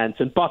most sense,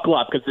 and buckle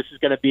up because this is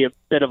going to be a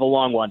bit of a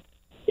long one,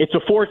 it's a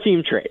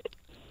 4-team trade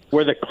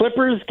where the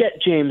Clippers get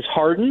James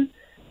Harden,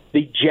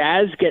 the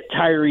Jazz get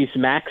Tyrese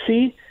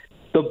Maxey,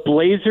 the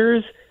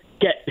Blazers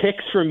get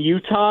picks from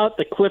Utah,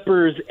 the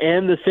Clippers,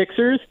 and the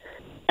Sixers,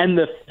 and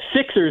the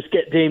Sixers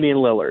get Damian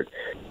Lillard.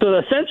 So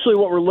essentially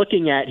what we're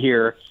looking at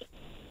here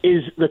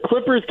is the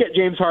Clippers get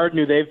James Harden,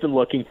 who they've been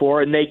looking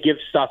for, and they give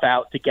stuff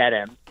out to get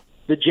him.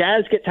 The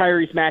Jazz get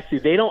Tyrese Maxey.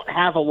 They don't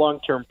have a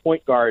long-term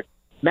point guard.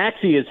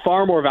 Maxey is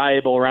far more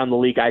valuable around the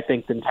league, I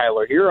think, than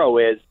Tyler Hero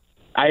is.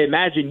 I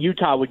imagine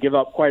Utah would give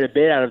up quite a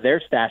bit out of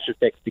their stash of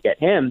picks to get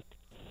him.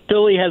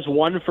 Philly has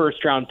one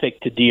first-round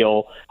pick to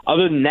deal.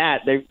 Other than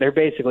that, they're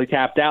basically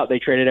tapped out. They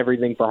traded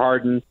everything for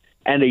Harden,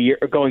 and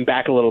going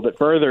back a little bit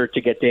further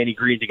to get Danny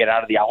Green to get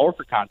out of the Al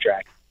Horford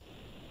contract.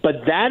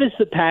 But that is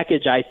the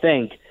package, I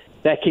think,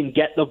 that can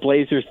get the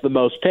Blazers the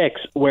most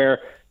picks, where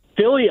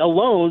Philly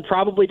alone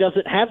probably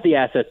doesn't have the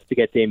assets to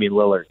get Damian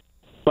Lillard.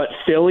 But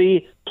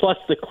Philly plus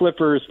the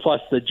Clippers plus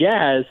the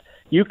Jazz,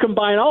 you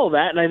combine all of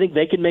that, and I think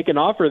they can make an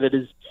offer that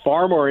is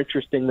far more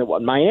interesting than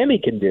what Miami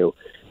can do.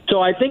 So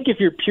I think if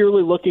you're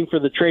purely looking for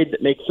the trade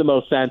that makes the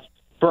most sense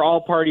for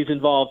all parties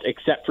involved,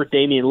 except for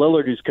Damian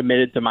Lillard, who's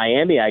committed to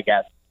Miami, I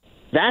guess,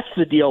 that's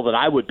the deal that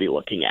I would be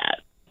looking at.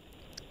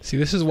 See,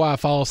 this is why I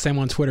follow Sam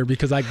on Twitter,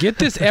 because I get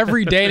this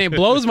every day, and it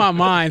blows my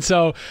mind.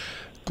 So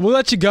we'll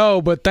let you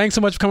go, but thanks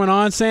so much for coming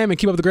on, Sam, and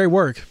keep up the great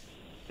work.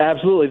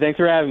 Absolutely. Thanks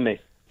for having me.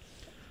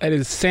 That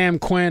is Sam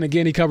Quinn.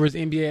 Again, he covers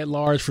NBA at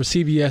large for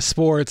CBS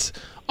Sports.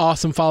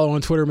 Awesome follow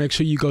on Twitter. Make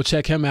sure you go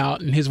check him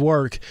out and his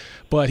work.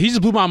 But he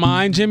just blew my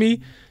mind,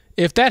 Jimmy.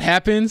 If that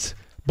happens,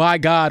 by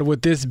God,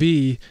 would this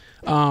be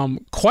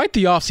quite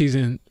the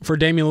offseason for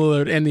Damian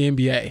Lillard and the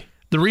NBA.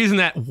 The reason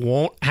that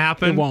won't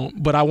happen... It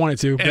won't, but I want it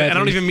to. And I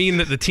don't even mean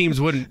that the teams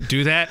wouldn't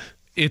do that.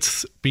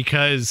 It's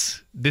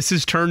because this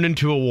has turned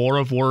into a war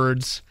of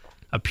words,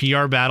 a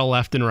PR battle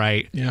left and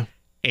right. Yeah.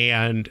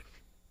 And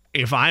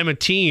if I'm a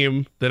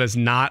team that is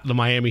not the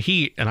Miami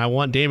Heat and I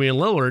want Damian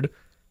Lillard,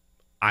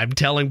 I'm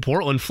telling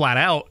Portland flat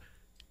out,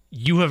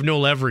 you have no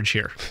leverage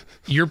here.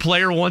 Your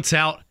player wants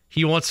out.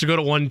 He wants to go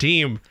to one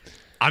team.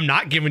 I'm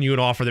not giving you an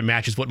offer that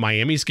matches what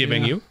Miami's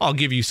giving you. I'll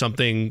give you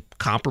something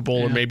comparable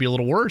or maybe a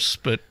little worse.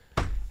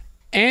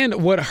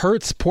 And what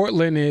hurts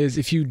Portland is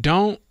if you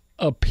don't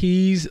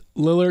appease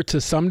Lillard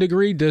to some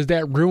degree, does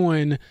that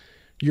ruin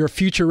your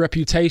future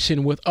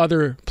reputation with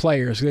other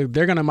players? They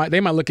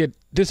might look at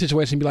this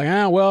situation and be like,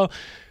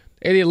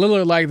 they did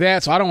Lillard like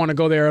that, so I don't want to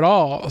go there at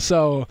all.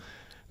 So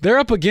they're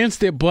up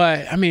against it,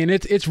 but I mean,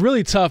 it's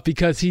really tough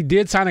because he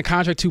did sign a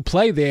contract to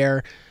play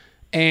there,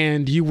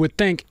 and you would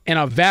think in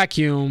a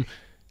vacuum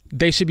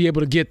they should be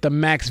able to get the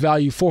max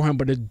value for him,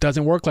 but it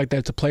doesn't work like that.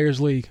 It's a players'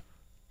 league.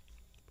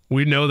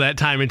 We know that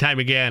time and time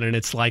again, and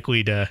it's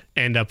likely to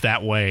end up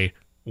that way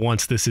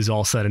once this is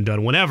all said and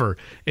done, whenever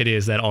it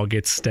is that all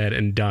gets said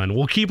and done.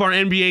 We'll keep our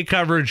NBA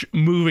coverage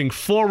moving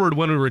forward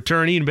when we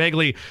return. Ian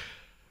Begley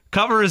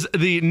covers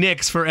the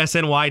Knicks for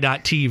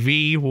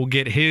SNY.TV. We'll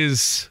get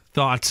his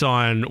thoughts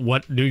on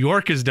what New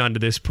York has done to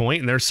this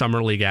point and their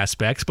summer league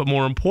aspects, but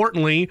more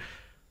importantly,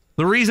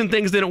 the reason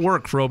things didn't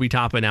work for Obi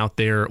Toppin out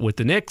there with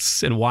the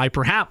Knicks and why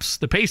perhaps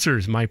the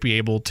Pacers might be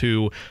able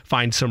to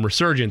find some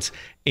resurgence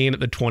in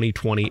the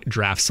 2020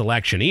 draft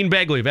selection. Ian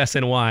Begley of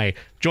SNY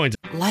joins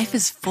us. Life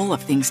is full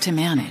of things to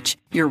manage.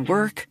 Your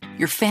work,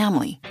 your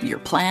family, your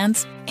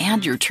plans,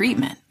 and your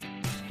treatment.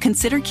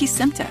 Consider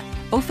Kesimpta,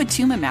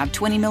 ofatumumab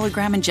 20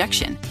 milligram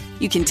injection.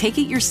 You can take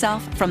it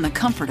yourself from the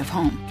comfort of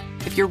home.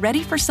 If you're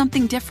ready for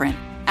something different,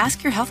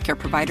 ask your healthcare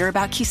provider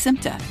about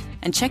Kesimpta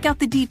and check out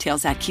the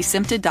details at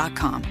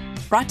Kesimpta.com.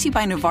 Brought to you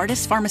by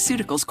Novartis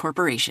Pharmaceuticals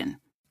Corporation.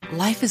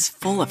 Life is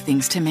full of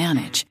things to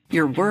manage.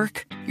 Your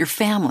work, your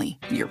family,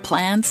 your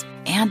plans,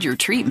 and your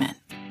treatment.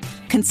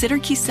 Consider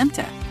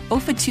Kesimpta,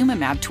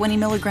 ofatumumab 20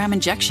 milligram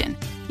injection.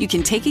 You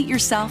can take it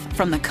yourself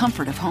from the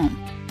comfort of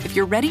home. If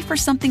you're ready for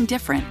something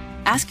different,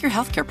 ask your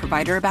healthcare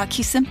provider about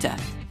Kesimpta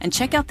and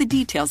check out the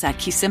details at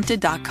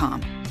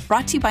Kesimpta.com.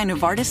 Brought to you by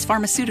Novartis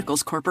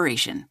Pharmaceuticals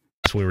Corporation.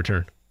 So we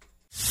return.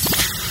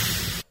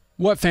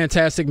 What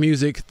fantastic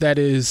music that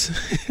is.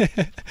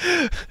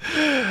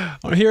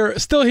 I'm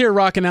still here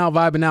rocking out,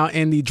 vibing out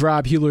in the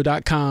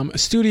DriveHuler.com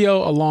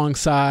studio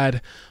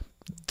alongside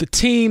the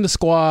team, the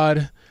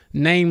squad,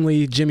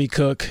 namely Jimmy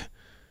Cook,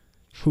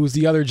 who's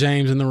the other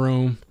James in the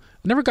room.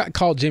 I never got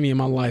called Jimmy in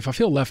my life. I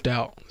feel left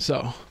out.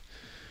 So,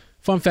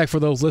 fun fact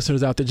for those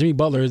listeners out there, Jimmy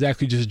Butler is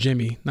actually just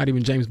Jimmy. Not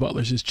even James Butler,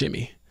 it's just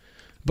Jimmy.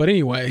 But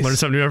anyways. Learn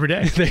something new every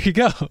day. There you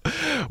go.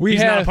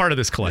 He's not a part of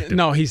this collective.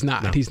 No, he's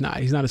not. No. He's not.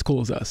 He's not as cool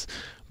as us.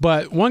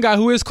 But one guy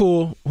who is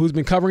cool, who's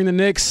been covering the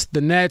Knicks,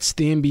 the Nets,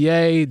 the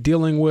NBA,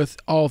 dealing with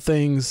all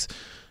things,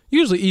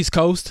 usually East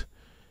Coast,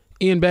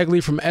 Ian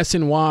Begley from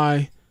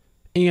SNY.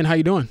 Ian, how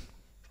you doing?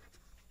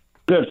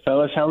 Good,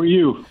 fellas. How are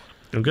you?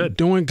 I'm good.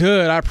 Doing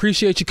good. I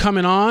appreciate you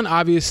coming on.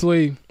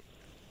 Obviously,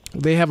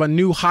 they have a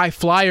new high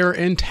flyer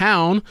in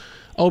town,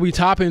 Obi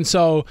Toppin.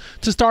 So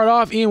to start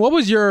off, Ian, what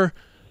was your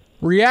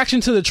reaction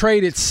to the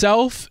trade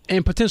itself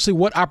and potentially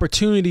what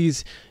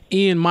opportunities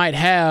Ian might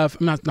have,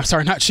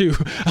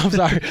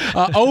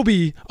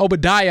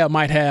 Obadiah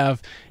might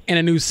have in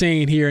a new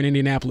scene here in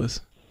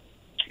Indianapolis?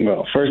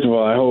 Well, first of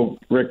all, I hope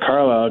Rick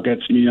Carlisle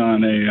gets me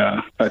on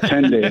a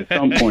 10-day at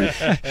some point.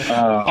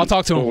 I'll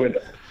talk to him.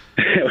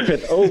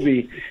 with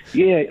Obi,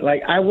 yeah,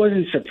 like I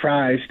wasn't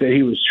surprised that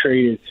he was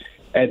traded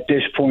at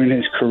this point in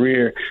his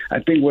career. I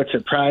think what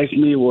surprised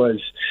me was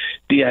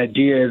the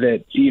idea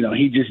that,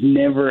 he just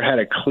never had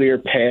a clear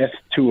path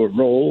to a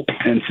role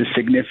and to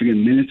significant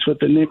minutes with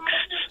the Knicks.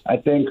 I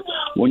think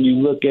when you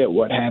look at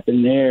what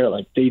happened there,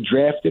 like they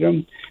drafted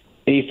him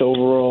 8th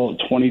overall in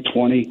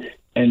 2020,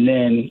 and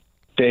then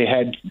they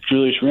had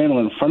Julius Randle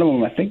in front of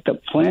him. I think the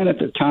plan at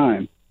the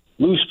time,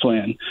 loose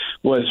plan,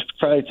 was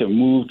probably to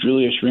move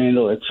Julius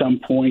Randle at some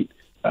point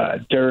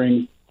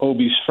during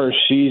Obi's first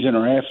season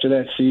or after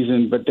that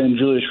season, but then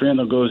Julius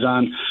Randle goes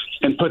on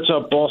and puts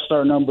up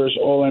all-star numbers,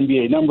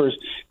 all-NBA numbers,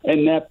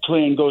 and that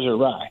plan goes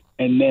awry.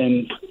 And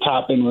then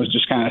Toppin was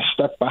just kind of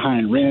stuck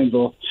behind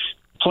Randle,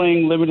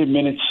 playing limited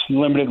minutes,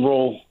 limited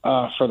role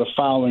for the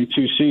following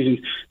 2 seasons.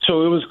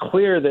 So it was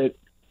clear that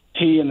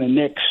he and the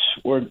Knicks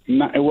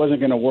it wasn't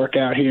going to work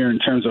out here in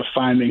terms of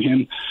finding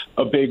him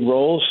a big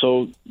role.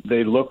 So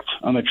they looked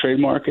on the trade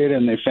market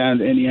and they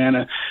found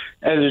Indiana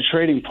as a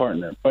trading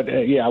partner. But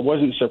I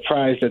wasn't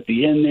surprised at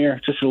the end there,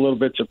 just a little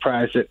bit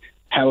surprised at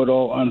how it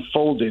all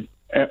unfolded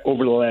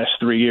over the last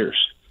 3 years.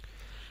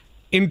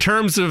 In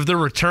terms of the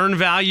return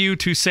value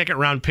to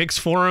second-round picks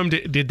for him,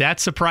 did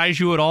that surprise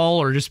you at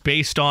all, or just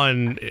based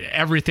on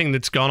everything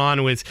that's gone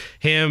on with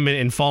him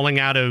and falling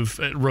out of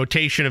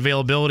rotation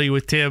availability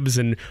with Tibbs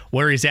and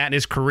where he's at in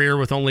his career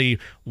with only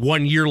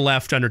 1 year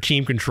left under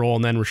team control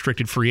and then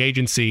restricted free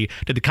agency?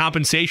 Did the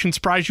compensation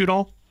surprise you at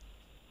all?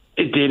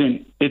 It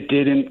didn't.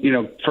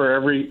 For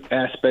every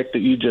aspect that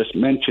you just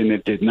mentioned,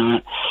 it did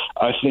not.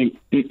 I think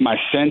my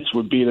sense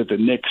would be that the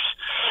Knicks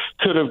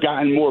could have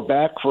gotten more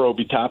back for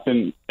Obi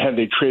Toppin had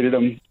they traded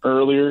him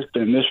earlier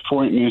than this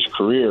point in his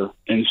career.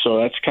 And so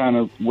that's kind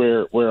of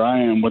where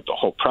I am with the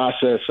whole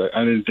process.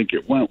 I didn't think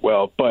it went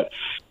well. But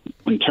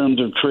in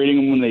terms of trading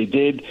him when they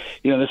did,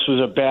 this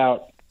was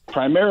about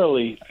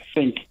primarily, I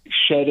think,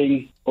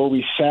 shedding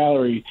Obi's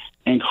salary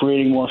and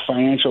creating more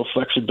financial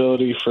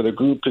flexibility for the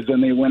group, because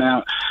then they went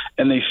out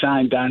and they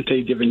signed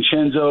Dante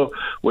DiVincenzo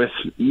with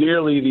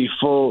nearly the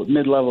full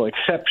mid-level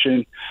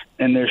exception,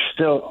 and they're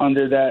still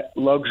under that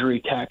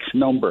luxury tax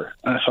number.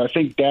 So I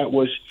think that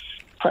was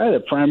probably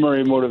the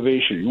primary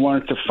motivation. You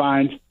wanted to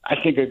find, I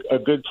think, a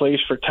good place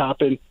for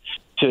Toppin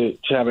to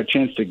have a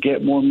chance to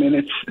get more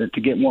minutes,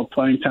 to get more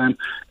playing time,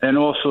 and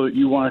also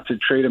you wanted to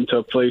trade him to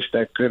a place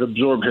that could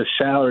absorb his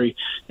salary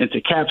into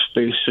cap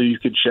space so you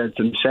could shed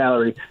some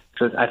salary.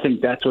 So I think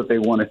that's what they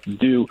wanted to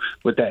do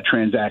with that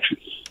transaction.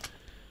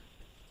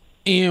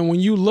 And when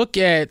you look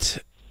at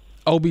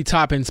Obi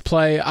Toppin's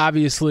play,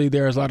 obviously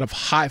there's a lot of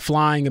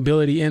high-flying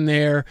ability in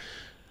there.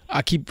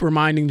 I keep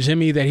reminding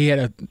Jimmy that he had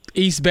a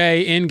East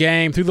Bay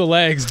in-game, through the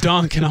legs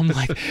dunk, and I'm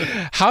like,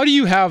 how do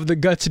you have the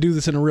guts to do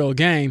this in a real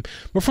game?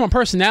 But from a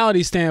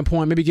personality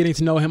standpoint, maybe getting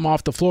to know him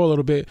off the floor a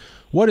little bit,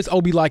 what is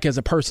Obi like as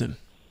a person?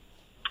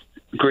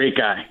 Great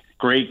guy.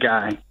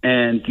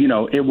 And,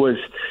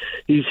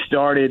 he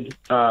started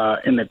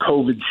in the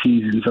COVID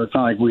season, so it's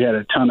not like we had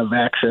a ton of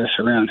access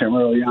around him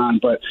early on,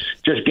 but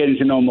just getting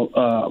to know him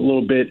a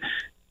little bit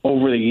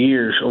over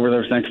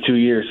those next 2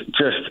 years,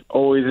 just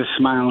always a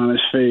smile on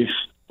his face,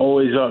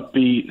 always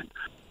upbeat,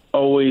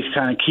 always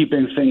kind of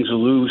keeping things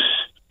loose,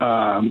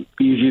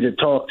 easy to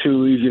talk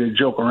to, easy to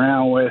joke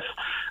around with.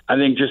 I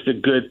think just a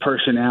good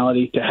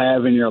personality to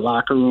have in your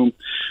locker room,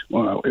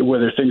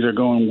 whether things are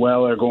going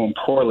well or going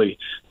poorly.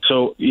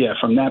 So,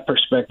 from that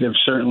perspective,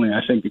 certainly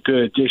I think a good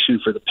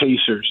addition for the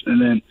Pacers. And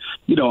then,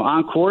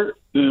 on court,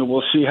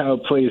 we'll see how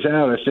it plays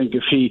out. I think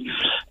if he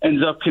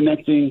ends up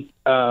connecting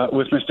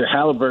with Mr.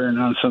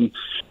 Haliburton on some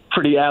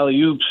pretty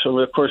alley-oops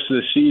over the course of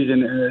the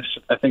season,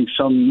 I think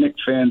some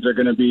Knicks fans are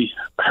going to be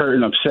hurt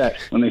and upset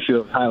when they see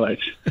those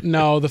highlights.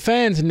 No, the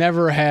fans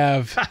never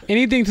have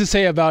anything to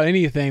say about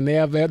anything.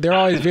 They're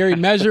always very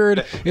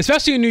measured,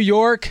 especially in New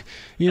York.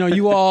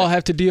 You all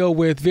have to deal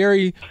with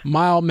very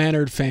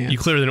mild-mannered fans. You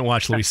clearly didn't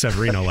watch Luis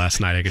Severino last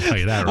night, I can tell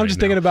you that. I'm just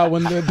thinking about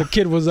when the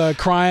kid was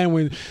crying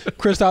when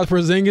Kristaps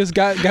Porzingis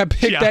got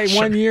picked that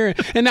 1 year.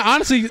 And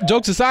honestly,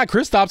 jokes aside,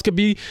 Kristaps could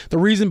be the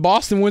reason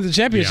Boston wins the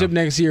championship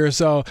next year.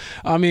 So,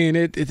 I mean,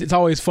 it's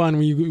always fun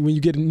when you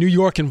get New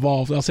York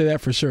involved. I'll say that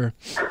for sure.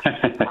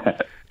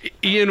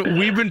 Ian,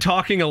 we've been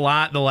talking a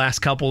lot the last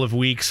couple of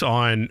weeks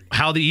on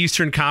how the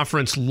Eastern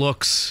Conference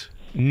looks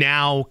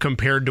now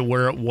compared to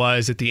where it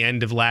was at the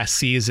end of last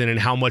season, and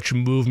how much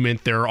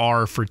movement there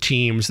are for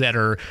teams that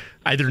are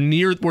either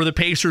near where the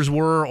Pacers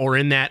were or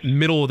in that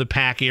middle of the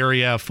pack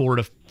area, 4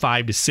 to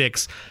 5 to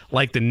 6,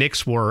 like the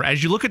Knicks were.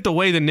 As you look at the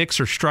way the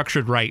Knicks are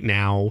structured right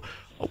now,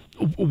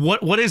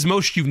 what is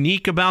most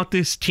unique about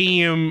this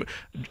team?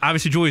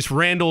 Obviously, Julius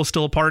Randle is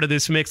still a part of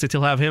this mix. They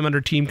still have him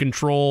under team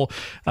control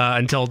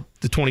until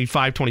the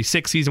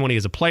 25-26 season when he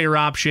has a player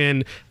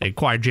option. They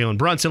acquired Jalen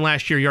Brunson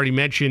last year. You already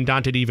mentioned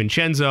Dante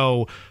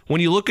DiVincenzo.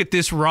 When you look at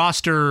this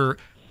roster,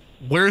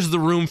 where's the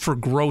room for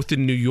growth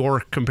in New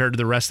York compared to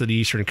the rest of the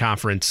Eastern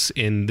Conference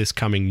in this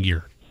coming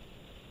year?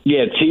 Yeah,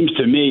 it seems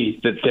to me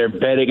that they're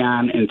betting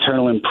on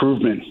internal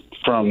improvement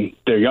from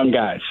their young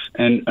guys.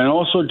 And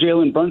also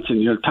Jalen Brunson.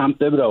 You know, Tom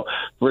Thibodeau,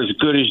 for as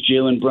good as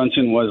Jalen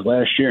Brunson was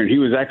last year, and he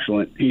was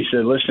excellent, he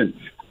said, listen,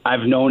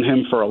 I've known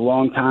him for a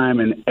long time,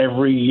 and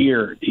every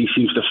year he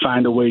seems to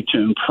find a way to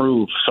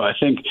improve. So I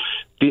think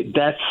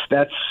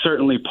that's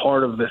certainly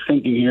part of the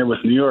thinking here with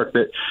New York,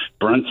 that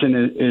Brunson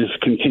is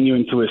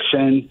continuing to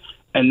ascend.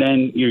 And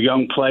then your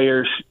young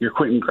players, your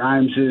Quentin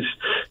Grimeses,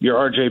 your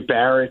R.J.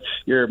 Barretts,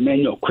 your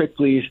Emmanuel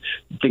Quickleys,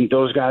 I think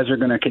those guys are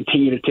going to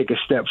continue to take a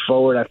step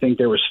forward. I think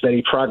there was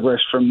steady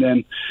progress from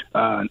them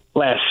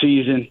last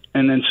season.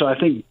 And then so I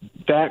think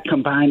that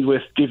combined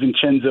with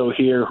DiVincenzo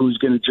here, who's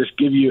going to just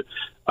give you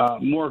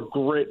more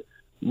grit,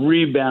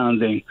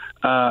 rebounding,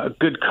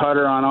 good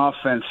cutter on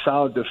offense,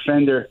 solid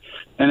defender,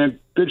 and a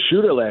good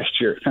shooter last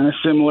year, kind of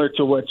similar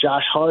to what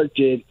Josh Hart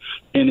did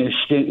in his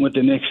stint with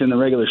the Knicks in the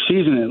regular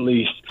season, at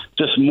least.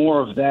 Just more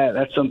of that.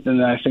 That's something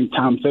that I think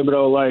Tom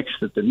Thibodeau likes,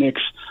 that the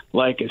Knicks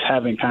like, is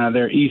having kind of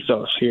their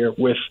ethos here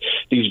with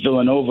these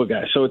Villanova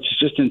guys. So it's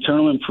just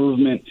internal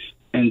improvement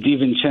and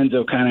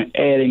DiVincenzo kind of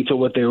adding to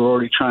what they were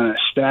already trying to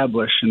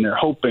establish, and they're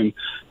hoping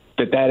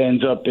that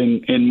ends up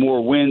in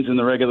more wins in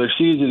the regular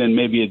season and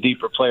maybe a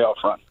deeper playoff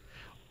run.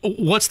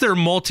 What's their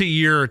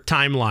multi-year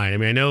timeline? I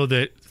mean, I know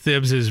that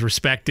Thibs is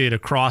respected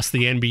across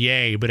the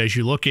NBA, but as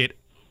you look at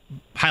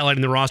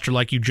highlighting the roster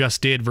like you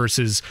just did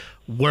versus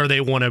where they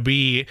want to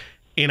be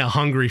in a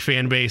hungry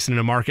fan base and in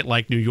a market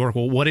like New York,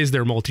 well, what is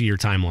their multi-year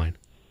timeline?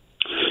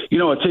 You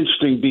know, it's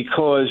interesting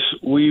because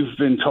we've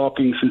been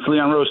talking since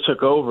Leon Rose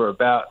took over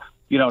about,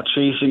 you know,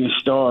 chasing a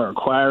star,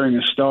 acquiring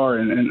a star,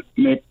 and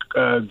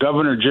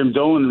Governor Jim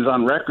Dolan was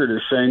on record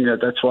as saying that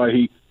that's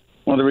why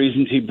one of the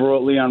reasons he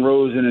brought Leon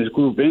Rose and his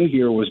group in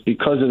here was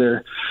because of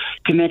their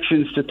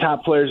connections to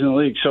top players in the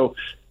league. So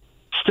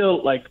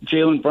still, like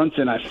Jalen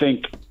Brunson, I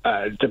think,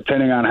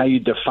 depending on how you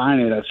define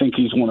it, I think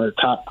he's one of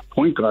the top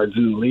point guards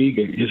in the league.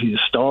 Is he a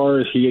star?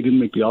 Is he didn't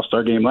make the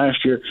All-Star game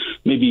last year?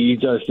 Maybe he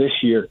does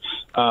this year.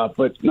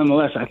 But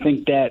nonetheless, I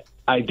think that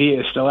idea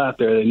is still out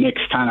there. The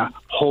Knicks kind of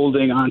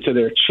holding onto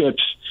their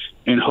chips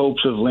in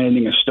hopes of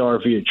landing a star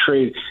via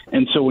trade.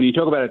 And so when you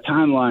talk about a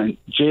timeline,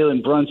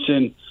 Jalen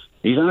Brunson,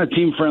 he's on a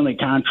team-friendly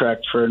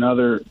contract for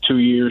another 2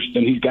 years.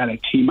 Then he's got a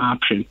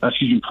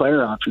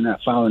player option that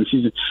following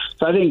season.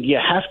 So I think you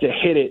have to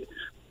hit it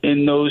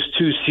in those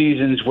 2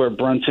 seasons where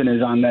Brunson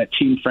is on that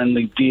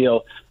team-friendly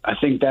deal. I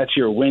think that's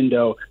your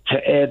window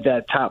to add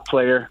that top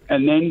player.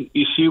 And then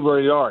you see where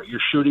you are.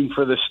 You're shooting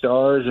for the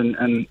stars,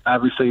 and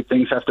obviously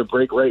things have to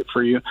break right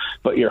for you,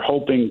 but you're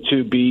hoping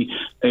to be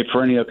a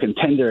perennial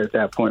contender at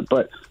that point.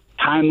 But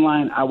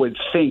timeline, I would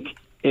think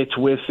it's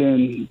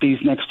within these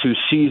next 2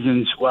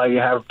 seasons while you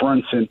have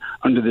Brunson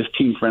under this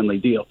team-friendly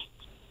deal.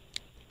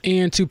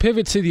 And to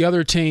pivot to the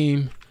other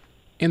team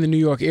in the New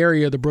York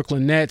area, the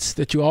Brooklyn Nets,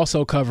 that you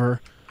also cover,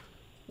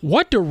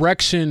 what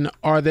direction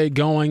are they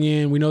going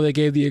in? We know they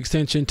gave the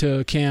extension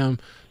to Cam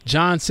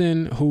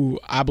Johnson, who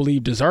I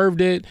believe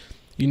deserved it.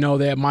 You know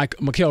that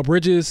Mikal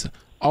Bridges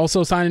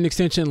also signed an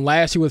extension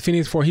last year with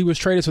Phoenix before he was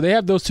traded. So they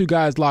have those 2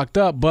 guys locked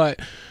up. But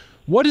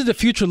what does the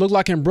future look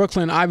like in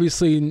Brooklyn,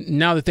 obviously,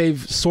 now that they've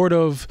sort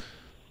of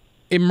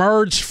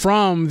emerged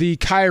from the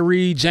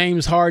Kyrie,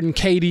 James Harden,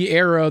 KD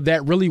era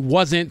that really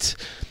wasn't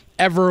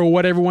ever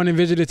what everyone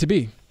envisioned it to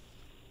be?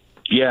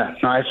 Yeah,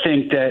 I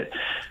think that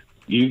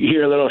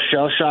you're a little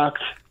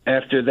shell-shocked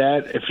after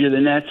that if you're the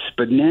Nets.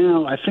 But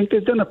now I think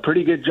they've done a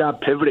pretty good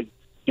job pivoting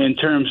in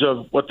terms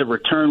of what the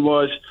return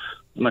was.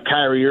 The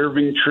Kyrie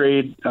Irving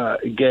trade,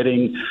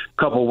 getting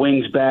a couple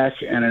wings back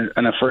and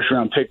a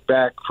first-round pick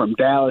back from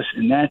Dallas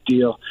in that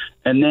deal,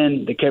 and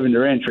then the Kevin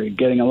Durant trade,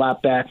 getting a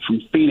lot back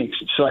from Phoenix.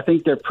 So I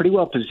think they're pretty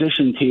well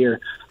positioned here,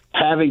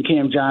 having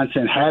Cam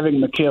Johnson, having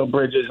Mikal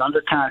Bridges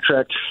under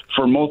contract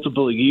for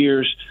multiple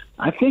years.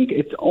 I think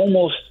it's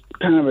almost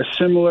kind of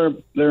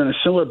they're in a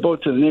similar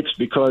boat to the Knicks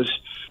because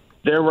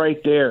they're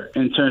right there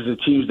in terms of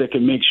teams that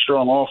can make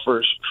strong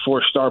offers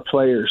for star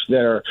players that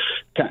are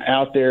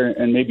out there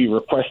and maybe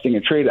requesting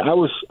a trade.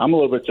 I'm a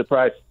little bit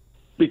surprised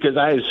because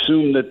I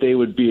assumed that they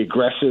would be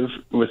aggressive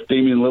with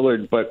Damian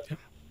Lillard, but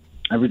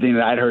everything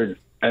that I'd heard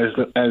as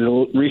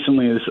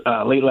recently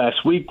as late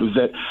last week was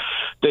that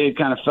they had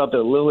kind of felt that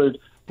Lillard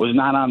was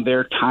not on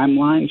their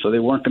timeline, so they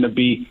weren't going to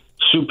be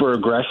super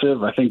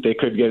aggressive. I think they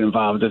could get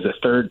involved as a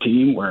third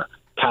team where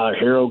Tyler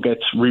Hero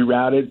gets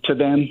rerouted to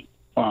them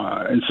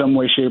in some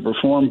way, shape, or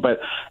form. But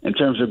in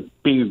terms of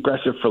being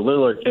aggressive for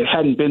Lillard, it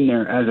hadn't been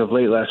there as of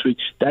late last week.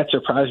 That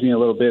surprised me a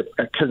little bit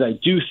because I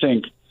do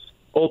think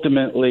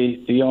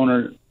ultimately the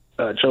owner,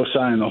 Joe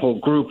Tsai, and the whole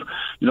group,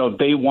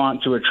 they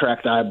want to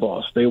attract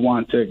eyeballs. They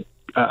want to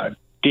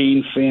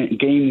gain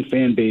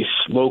fan base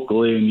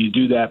locally, and you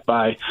do that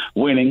by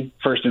winning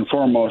first and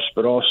foremost,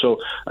 but also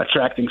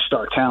attracting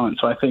star talent.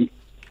 So I think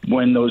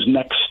when those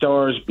next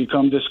stars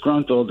become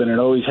disgruntled, and it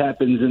always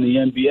happens in the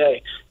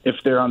NBA, if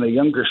they're on the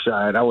younger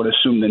side, I would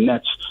assume the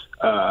Nets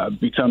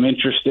become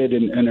interested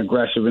and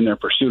aggressive in their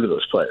pursuit of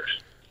those players.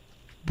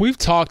 We've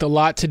talked a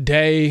lot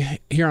today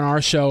here on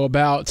our show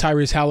about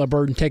Tyrese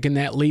Haliburton taking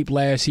that leap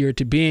last year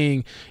to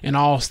being an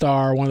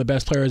all-star, one of the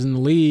best players in the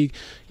league.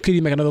 Could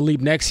he make another leap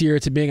next year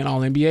to being an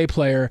all-NBA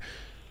player?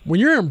 When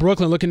you're in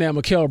Brooklyn looking at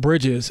Mikal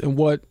Bridges and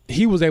what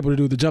he was able to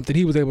do, the jump that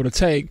he was able to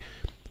take,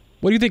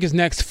 what do you think is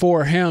next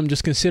for him,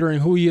 just considering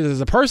who he is as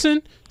a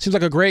person? Seems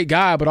like a great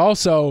guy, but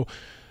also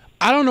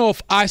I don't know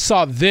if I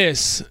saw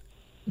this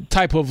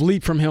type of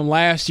leap from him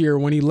last year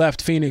when he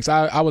left Phoenix.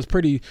 I was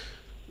pretty –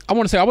 I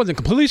want to say I wasn't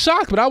completely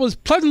shocked, but I was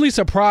pleasantly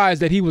surprised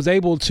that he was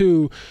able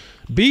to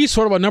be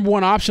sort of a number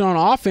one option on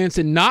offense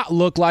and not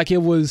look like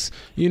it was,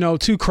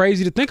 too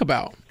crazy to think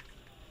about.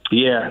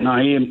 Yeah, no,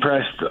 he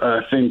impressed, I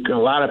think, a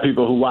lot of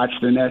people who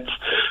watched the Nets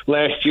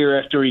last year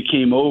after he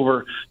came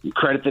over.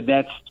 Credit the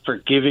Nets for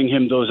giving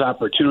him those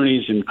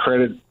opportunities, and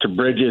credit to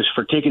Bridges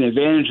for taking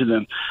advantage of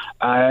them.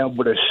 I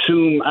would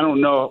assume, I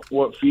don't know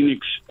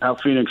how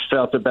Phoenix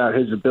felt about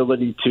his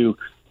ability to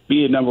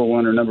be a number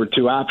one or number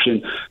two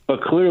option,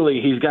 but clearly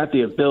he's got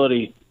the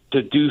ability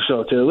to do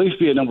so, to at least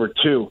be a number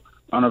two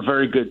on a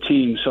very good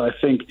team. So I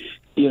think,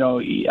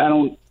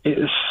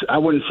 I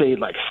wouldn't say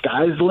like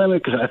sky's the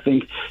limit, because I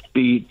think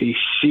the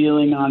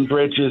ceiling on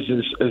Bridges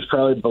is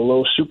probably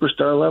below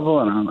superstar level,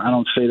 and I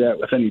don't say that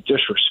with any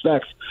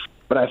disrespect,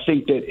 but I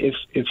think that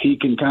if he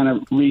can kind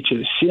of reach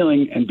his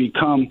ceiling and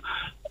become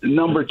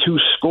number two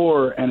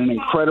scorer and an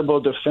incredible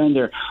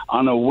defender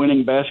on a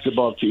winning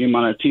basketball team,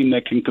 on a team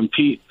that can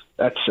compete,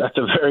 that's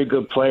a very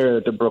good player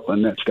that the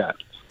Brooklyn Nets got.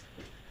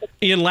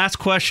 Ian, last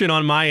question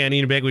on my end.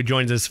 Ian Begley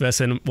joins us of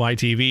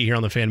SNYTV here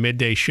on the Fan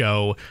Midday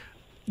Show.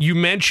 You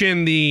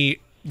mentioned the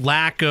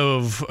lack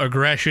of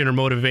aggression or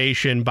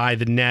motivation by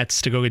the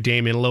Nets to go get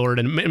Damian Lillard,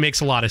 and it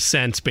makes a lot of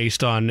sense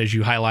based on, as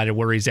you highlighted,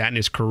 where he's at in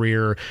his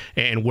career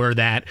and where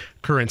that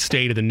current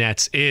state of the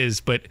Nets is.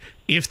 But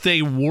if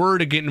they were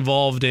to get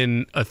involved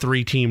in a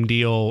three-team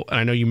deal, and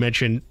I know you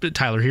mentioned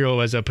Tyler Hero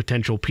as a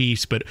potential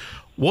piece, but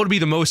what would be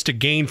the most to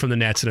gain from the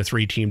Nets in a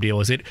three-team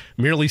deal? Is it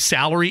merely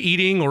salary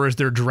eating, or is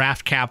there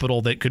draft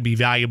capital that could be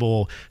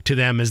valuable to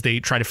them as they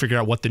try to figure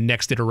out what the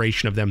next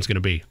iteration of them is going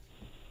to be?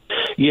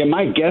 Yeah,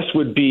 my guess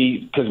would be,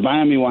 because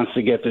Miami wants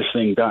to get this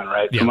thing done,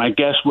 right? Yeah. So my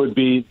guess would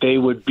be they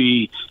would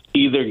be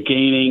either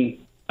gaining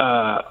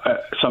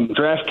some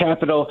draft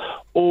capital,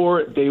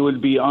 or they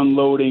would be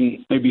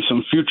unloading maybe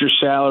some future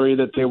salary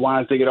that they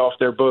wanted to get off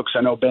their books.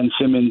 I know Ben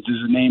Simmons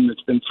is a name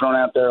that's been thrown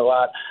out there a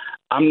lot.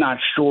 I'm not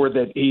sure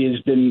that he has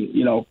been,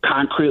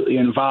 concretely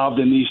involved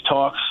in these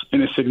talks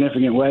in a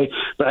significant way,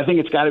 but I think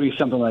it's got to be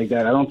something like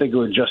that. I don't think it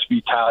would just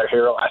be Tyler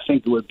Hero. I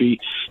think it would be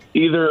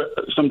either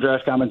some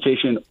draft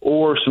compensation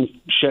or some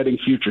shedding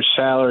future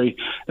salary.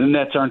 And the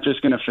Nets aren't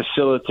just going to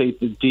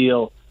facilitate the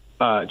deal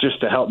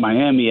just to help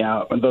Miami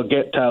out. And they'll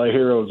get Tyler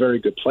Hero, a very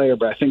good player,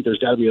 but I think there's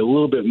got to be a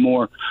little bit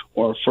more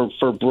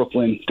for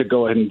Brooklyn to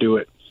go ahead and do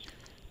it.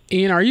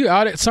 Ian, are you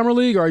out at Summer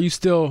League, or are you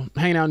still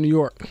hanging out in New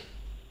York?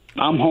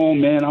 I'm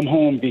home, man. I'm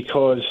home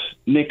because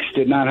Knicks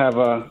did not have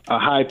a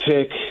high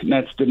pick.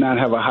 Nets did not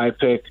have a high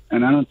pick.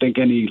 And I don't think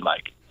any,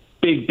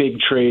 big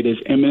trade is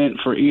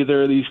imminent for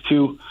either of these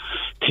two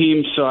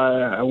teams. So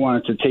I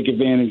wanted to take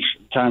advantage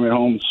of time at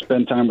home,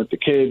 spend time with the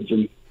kids,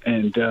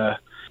 and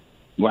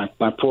my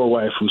poor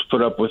wife, who's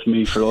put up with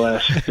me for the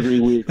last 3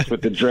 weeks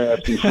with the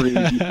draft and free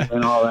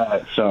and all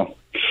that. So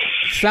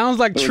sounds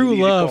like true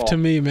love to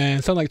me,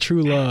 man. Sounds like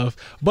true love.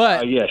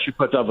 But yeah, she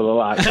puts up with a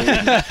lot.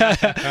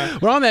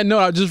 But on that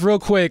note, just real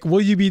quick,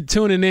 will you be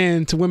tuning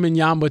in to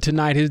Wembanyama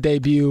tonight, his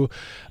debut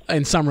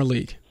in Summer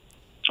League?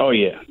 Oh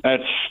yeah,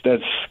 that's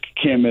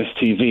can't miss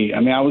TV. I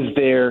mean, I was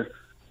there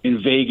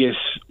in Vegas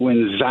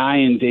when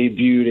Zion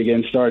debuted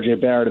against R.J.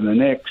 Barrett and the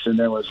Knicks, and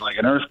there was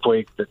an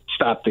earthquake that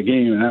stopped the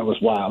game, and that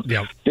was wild.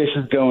 Yep. This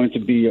is going to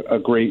be a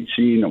great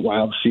scene, a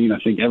wild scene. I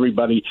think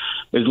everybody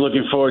is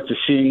looking forward to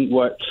seeing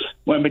what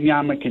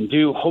Wembanyama can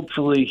do.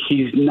 Hopefully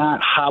he's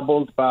not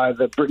hobbled by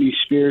the Britney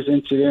Spears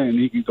incident, and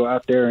he can go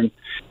out there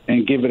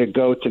and give it a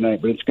go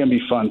tonight. But it's going to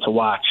be fun to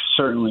watch,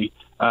 certainly.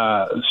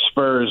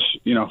 Spurs,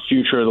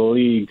 future of the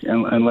league,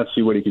 and let's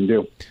see what he can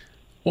do.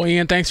 Well,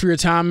 Ian, thanks for your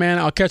time, man.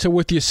 I'll catch up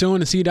with you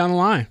soon and see you down the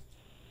line.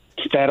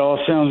 That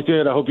all sounds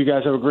good. I hope you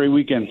guys have a great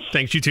weekend.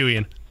 Thanks, you too,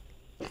 Ian.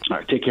 All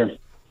right, take care.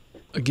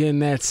 Again,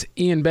 that's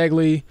Ian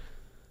Begley.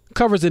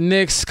 Covers the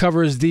Knicks,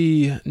 covers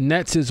the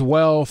Nets as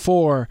well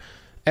for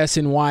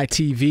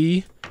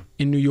SNY-TV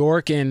in New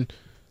York. And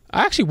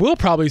I actually will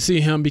probably see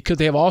him because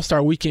they have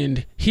All-Star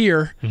Weekend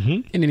here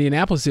in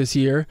Indianapolis this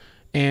year.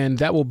 And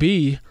that will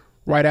be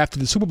right after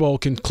the Super Bowl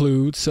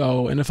concludes.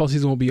 So NFL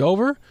season will be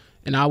over.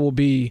 And I will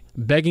be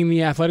begging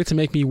the Athletic to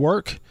make me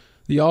work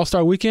the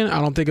All-Star Weekend.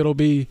 I don't think it'll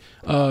be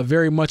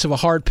very much of a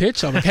hard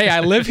pitch. I'm like, hey,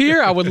 I live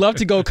here. I would love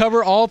to go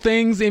cover all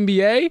things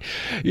NBA,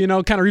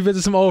 kind of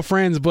revisit some old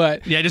friends.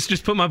 But yeah,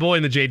 just put my boy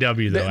in the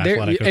JW, though,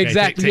 Athletic. Okay?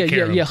 Exactly.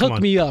 Take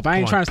Hook me up. I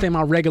ain't trying to stay in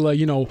my regular,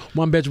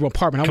 one-bedroom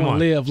apartment. I want to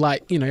live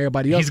like,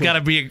 everybody else. He's got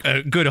to be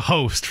a good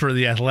host for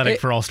the Athletic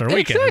for All-Star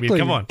Weekend. Exactly. I mean,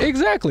 come on.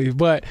 Exactly.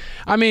 But,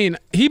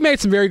 he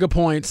made some very good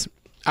points.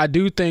 I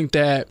do think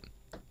that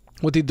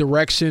with the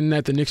direction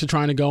that the Knicks are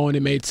trying to go, and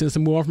it made sense to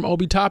move on from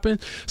Obi Toppin.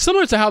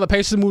 Similar to how the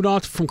Pacers moved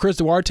on from Chris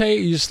Duarte,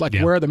 you just like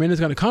where the minutes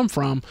going to come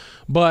from.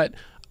 But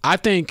I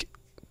think,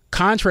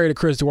 contrary to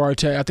Chris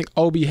Duarte, I think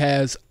Obi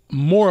has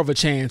more of a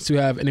chance to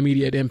have an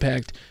immediate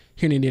impact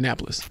here in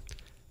Indianapolis.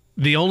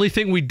 The only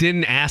thing we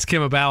didn't ask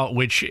him about,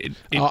 which it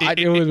would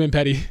have been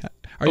petty.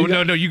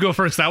 No, you go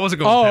first. I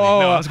wasn't going petty.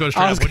 No, I was going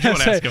straight up. What do you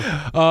want to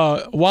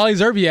ask him? Wally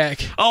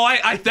Zerbiak. Oh,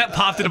 that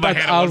popped into my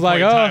head. I was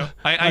like,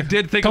 I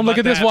did think come about look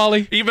at that. this,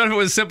 Wally. Even if it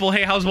was simple,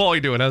 hey, how's Wally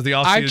doing? How's the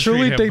offseason? I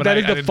truly think that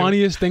is the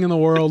funniest thing in the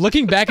world.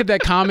 Looking back at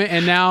that comment,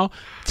 and now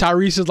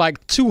Tyrese is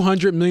like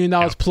 $200 million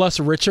plus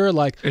richer.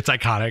 Like, it's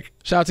iconic.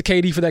 Shout out to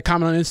KD for that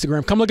comment on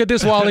Instagram. Come look at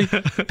this, Wally.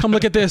 Come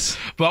look at this.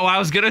 But what I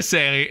was going to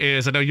say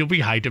is, I know you'll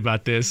be hyped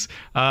about this,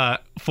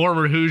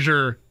 former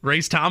Hoosier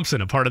Race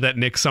Thompson, a part of that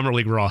Knicks Summer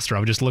League roster.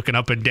 I'm just looking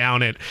up and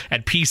down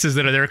at pieces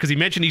that are there, because he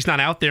mentioned he's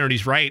not out there, and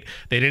he's right.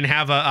 They didn't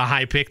have a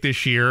high pick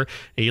this year.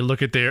 And you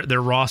look at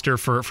their roster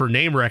for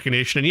name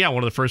recognition, and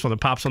one of the first one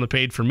that pops on the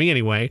page for me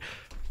anyway,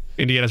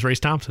 Indiana's Race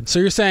Thompson. So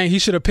you're saying he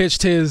should have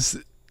pitched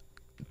his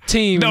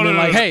team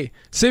hey,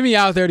 send me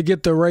out there to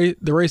get the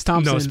Race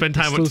Thompson. No, spend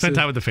time with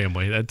the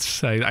family.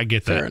 That's I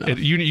get that.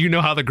 You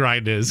know how the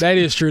grind is. That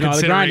is true. No,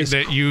 the grind is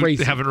that you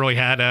crazy. Haven't really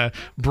had a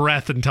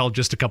breath until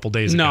just a couple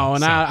days ago. No,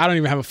 and I don't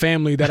even have a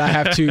family that I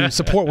have to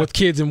support with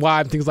kids and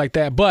wives and things like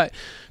that. But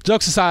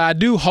jokes aside, I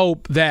do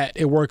hope that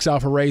it works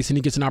out for Race and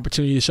he gets an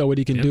opportunity to show what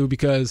he can do,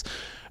 because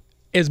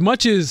as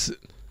much as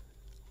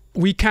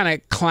we kind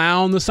of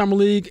clown the Summer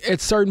League at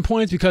certain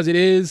points, because it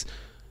is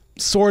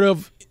sort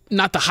of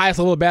not the highest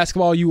level of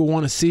basketball you would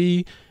want to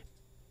see,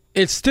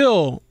 it's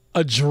still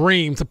a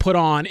dream to put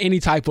on any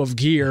type of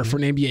gear for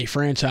an NBA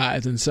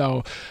franchise. And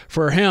so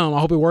for him,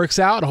 I hope it works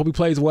out. I hope he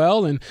plays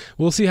well, and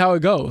we'll see how it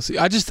goes.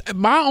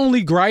 My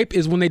only gripe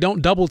is when they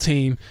don't double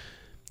team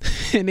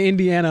in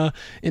Indiana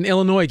and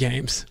Illinois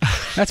games.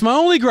 That's my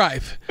only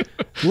gripe.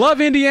 Love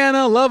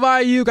Indiana, love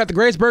IU, got the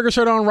Grace Burger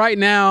shirt on right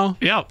now.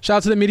 Yep. Shout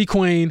out to the Midi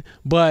Queen.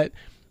 But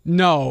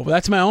no,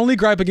 that's my only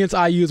gripe against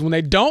IU is when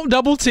they don't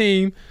double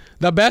team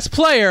the best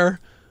player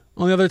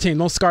on the other team.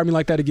 Don't scar me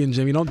like that again,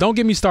 Jimmy. Don't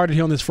get me started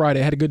here on this Friday.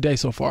 I had a good day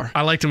so far.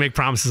 I like to make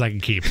promises I can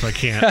keep. So I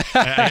can't.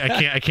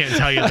 I can't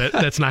tell you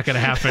that's not going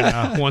to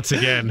happen once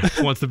again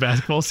once the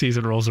basketball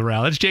season rolls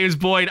around. That's James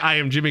Boyd. I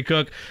am Jimmy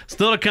Cook.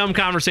 Still to come,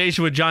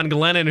 conversation with John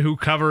Glennon, who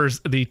covers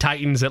the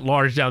Titans at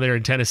large down there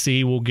in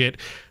Tennessee. We'll get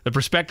the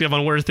perspective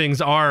on where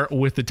things are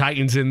with the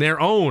Titans in their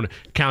own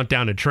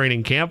countdown to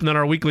training camp, and then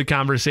our weekly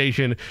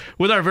conversation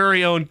with our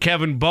very own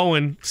Kevin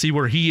Bowen. See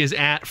where he is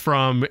at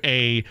from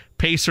a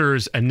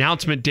Pacers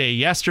announcement day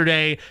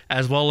yesterday,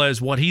 as well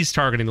as what he's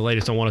targeting, the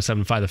latest on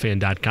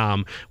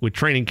 1075thefan.com with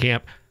training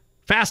camp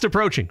fast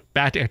approaching.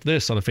 Back after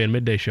this on the Fan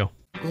Midday Show.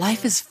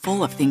 Life is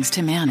full of things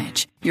to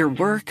manage. Your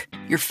work,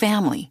 your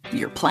family,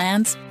 your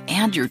plans,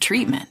 and your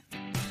treatment.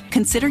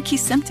 Consider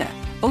Kesimpta,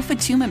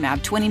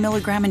 ofatumumab 20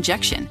 milligram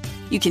injection.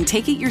 You can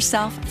take it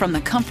yourself from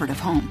the comfort of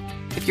home.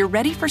 If you're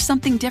ready for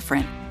something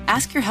different,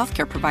 ask your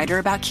healthcare provider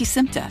about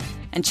Kesimpta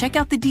and check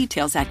out the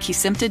details at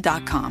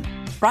kesimpta.com.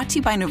 Brought to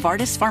you by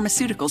Novartis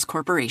Pharmaceuticals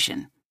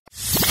Corporation.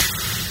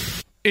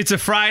 It's a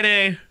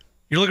Friday.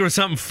 You're looking for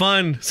something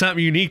fun,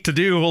 something unique to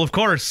do. Well, of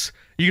course,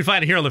 you can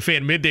find it here on the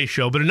Fan Midday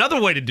Show. But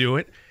another way to do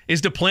it is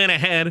to plan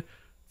ahead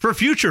for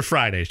future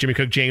Fridays. Jimmy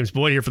Cook, James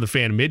Boyd here for the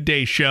Fan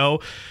Midday Show.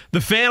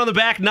 The Fan on the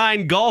Back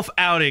 9 golf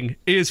outing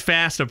is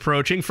fast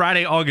approaching.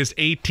 Friday, August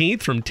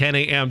 18th from 10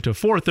 a.m. to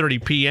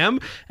 4:30 p.m.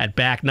 at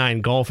Back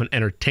 9 Golf and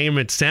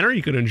Entertainment Center.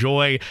 You can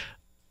enjoy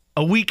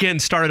a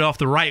weekend started off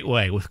the right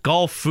way with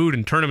golf, food,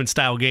 and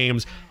tournament-style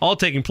games all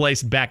taking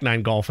place at Back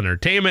 9 Golf and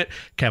Entertainment.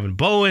 Kevin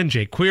Bowen,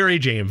 Jay Query,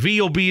 JMV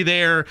will be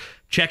there.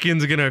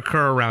 Check-ins are going to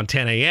occur around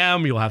 10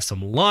 a.m. You'll have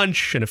some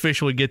lunch and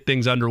officially get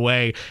things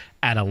underway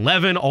at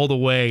 11 all the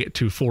way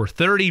to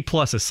 4:30,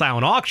 plus a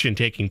silent auction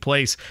taking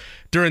place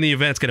during the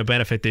event. It's going to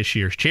benefit this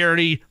year's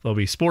charity. There'll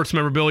be sports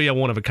memorabilia,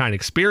 one-of-a-kind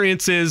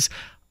experiences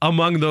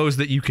among those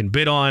that you can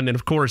bid on. And,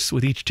 of course,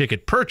 with each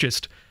ticket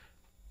purchased,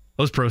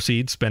 those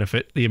proceeds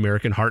benefit the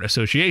American Heart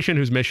Association,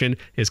 whose mission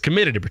is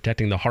committed to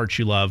protecting the hearts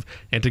you love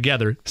and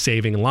together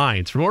saving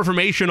lives. For more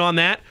information on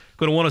that,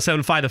 go to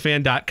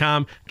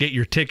 1075thefan.com. Get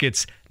your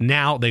tickets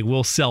now. They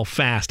will sell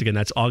fast. Again,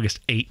 that's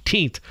August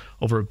 18th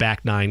over at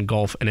Back 9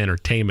 Golf and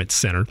Entertainment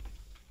Center.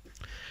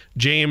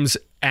 James,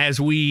 as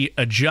we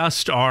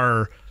adjust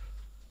our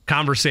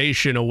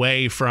conversation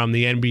away from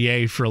the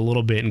NBA for a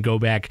little bit and go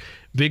back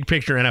big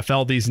picture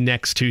NFL, these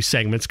next two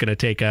segments going to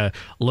take a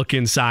look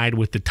inside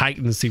with the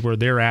Titans, see where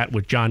they're at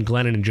with John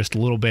Glennon in just a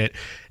little bit.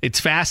 It's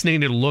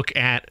fascinating to look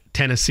at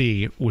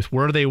Tennessee with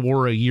where they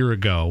were a year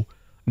ago,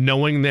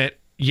 knowing that,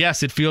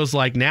 yes, it feels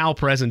like now,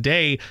 present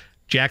day,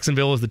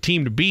 Jacksonville is the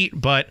team to beat,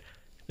 but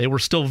they were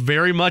still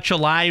very much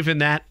alive in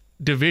that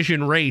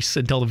division race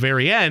until the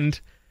very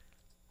end.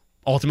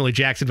 Ultimately,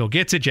 Jacksonville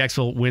gets it.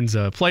 Jacksonville wins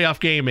a playoff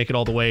game, make it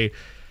all the way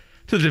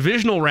to the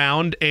divisional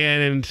round,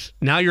 and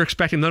now you're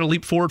expecting another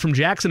leap forward from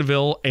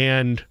Jacksonville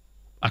and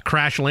a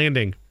crash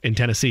landing in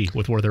Tennessee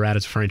with where they're at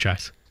as a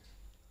franchise.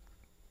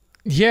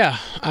 Yeah.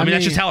 I mean,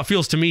 that's just how it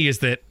feels to me, is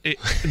that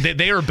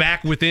they are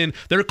back within.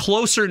 They're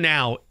closer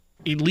now,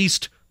 at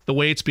least the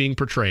way it's being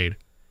portrayed,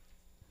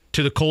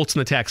 to the Colts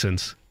and the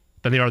Texans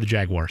than they are the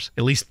Jaguars.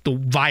 At least the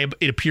vibe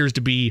it appears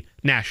to be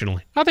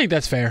nationally. I think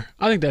that's fair.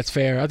 I think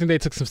they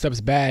took some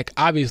steps back.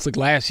 Obviously,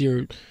 last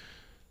year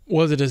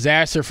was a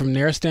disaster from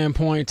their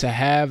standpoint to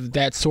have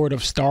that sort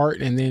of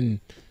start and then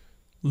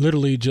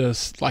literally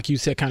just, like you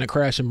said, kind of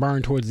crash and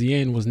burn towards the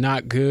end was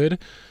not good.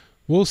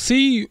 We'll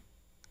see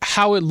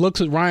how it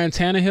looks with Ryan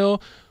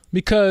Tannehill,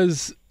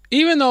 because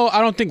even though I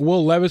don't think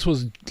Will Levis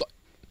was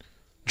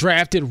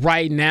drafted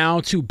right now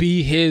to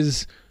be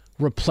his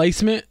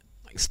replacement,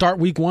 like start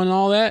week 1 and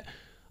all that,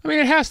 I mean,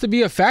 it has to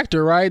be a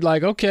factor, right?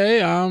 Like,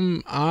 okay,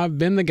 I've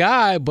been the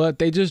guy, but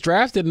they just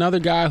drafted another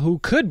guy who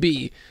could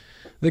be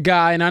the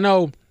guy. And I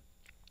know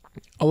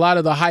a lot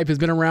of the hype has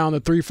been around the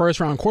 3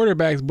 first-round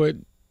quarterbacks, but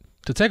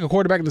to take a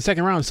quarterback in the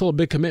second round is still a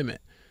big commitment.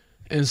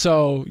 And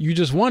so you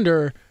just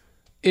wonder,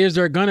 is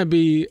there going to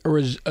be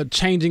a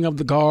changing of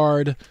the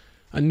guard,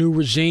 a new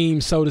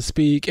regime, so to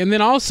speak? And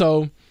then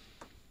also,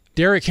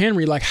 Derrick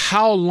Henry, like,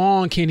 how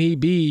long can he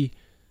be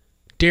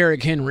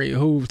Derrick Henry,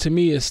 who to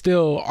me is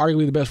still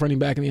arguably the best running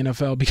back in the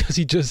NFL, because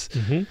he just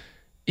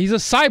he's a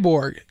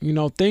cyborg. You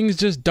know, things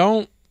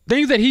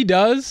that he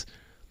does,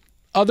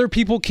 other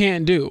people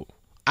can't do.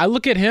 I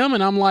look at him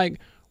and I'm like,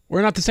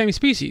 we're not the same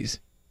species.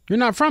 You're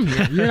not from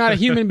here. You're not a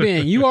human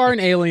being. You are an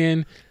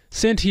alien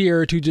sent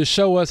here to just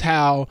show us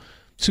how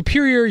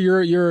superior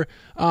your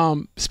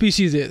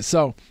species is.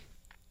 So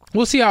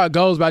we'll see how it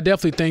goes, but I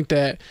definitely think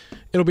that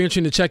it'll be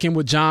interesting to check in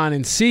with John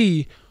and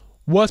see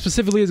what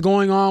specifically is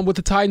going on with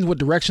the Titans, what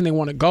direction they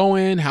want to go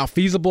in, how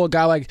feasible a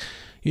guy like,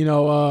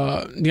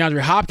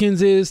 DeAndre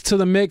Hopkins is to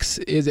the mix.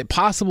 Is it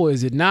possible?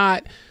 Is it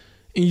not?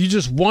 And you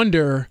just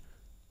wonder,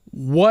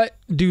 what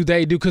do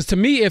they do? Because to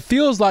me, it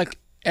feels like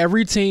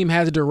every team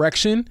has a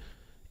direction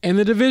in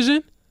the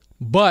division,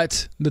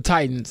 but the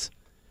Titans.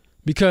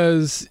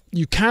 Because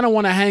you kind of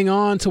want to hang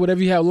on to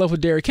whatever you have left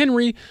with Derrick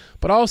Henry,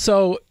 but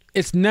also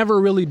it's never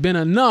really been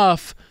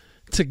enough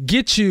to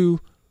get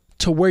you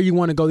to where you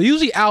want to go. They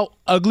usually out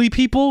ugly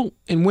people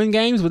and win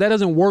games, but that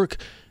doesn't work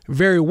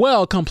very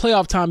well come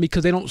playoff time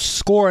because they don't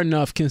score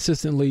enough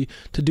consistently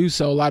to do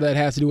so. A lot of that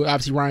has to do with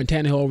obviously Ryan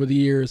Tannehill over the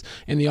years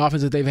and the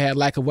offense that they've had,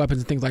 lack of weapons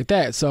and things like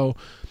that. So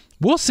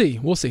we'll see.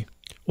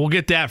 We'll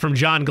get that from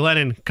John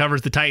Glennon,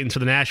 covers the Titans for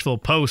the Nashville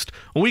Post,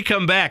 when we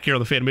come back here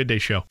on the Fan Midday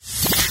Show.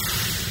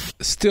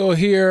 Still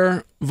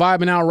here,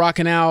 vibing out,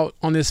 rocking out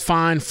on this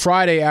fine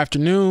Friday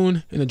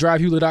afternoon in the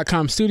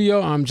DriveHewlett.com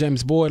studio. I'm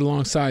James Boyd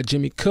alongside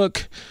Jimmy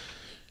Cook.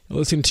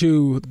 Listen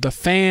to the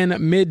Fan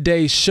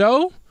Midday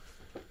Show.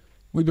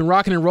 We've been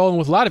rocking and rolling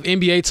with a lot of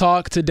NBA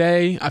talk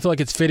today. I feel like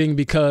it's fitting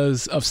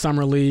because of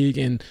Summer League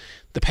and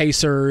the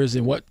Pacers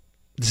and what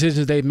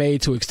decisions they've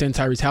made to extend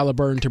Tyrese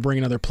Haliburton to bring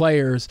in other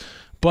players.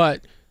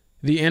 But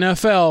the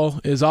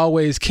NFL is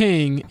always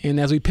king, and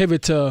as we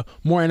pivot to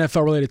more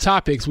NFL-related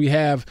topics, we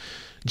have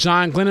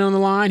John Glennon on the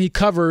line. He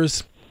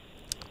covers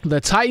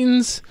the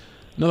Titans,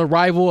 another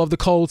rival of the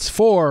Colts,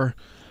 for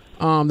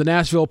the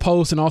Nashville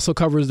Post, and also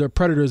covers the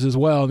Predators as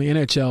well in the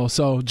NHL.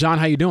 So, John,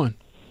 how you doing?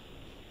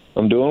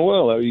 I'm doing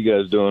well. How are you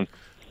guys doing?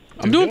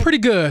 I'm doing pretty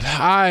good.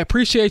 I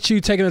appreciate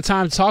you taking the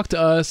time to talk to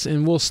us,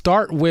 and we'll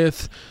start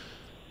with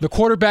the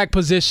quarterback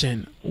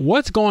position.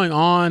 What's going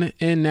on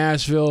in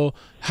Nashville?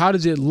 How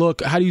does it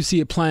look? How do you see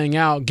it playing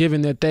out,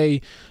 given that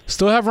they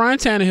still have Ryan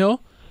Tannehill,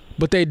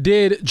 but they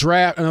did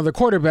draft another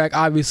quarterback,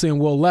 obviously, in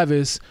Will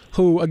Levis,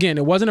 who, again,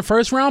 it wasn't a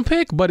first-round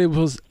pick, but it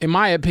was, in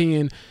my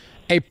opinion,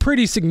 a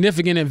pretty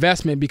significant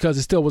investment because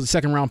it still was a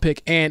second-round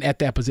pick and at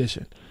that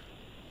position.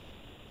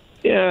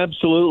 Yeah,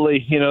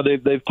 absolutely. You know,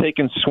 they've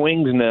taken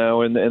swings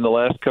now in the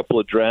last couple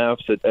of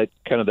drafts at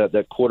kind of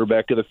that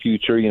quarterback of the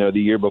future. You know,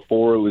 the year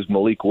before it was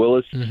Malik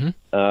Willis.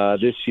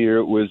 This year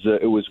it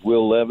was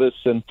Will Levis,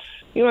 and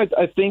you know,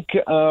 I think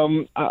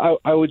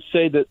I would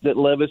say that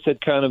Levis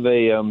had kind of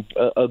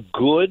a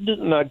good,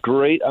 not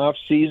great off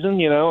season.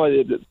 You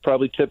know,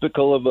 probably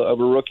typical of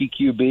a rookie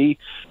QB.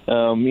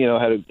 You know,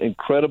 had an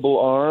incredible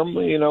arm.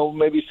 You know,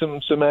 maybe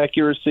some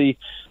accuracy.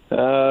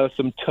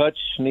 Some touch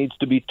needs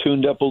to be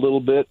tuned up a little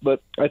bit,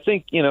 but I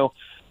think, you know,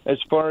 as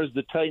far as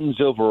the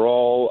Titans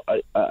overall,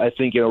 I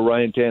think, you know,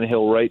 Ryan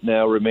Tannehill right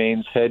now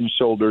remains head and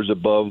shoulders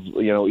above,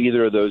 you know,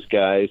 either of those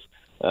guys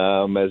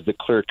as the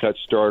clear-cut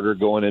starter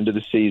going into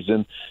the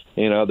season.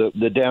 You know,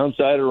 the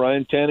downside of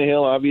Ryan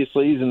Tannehill,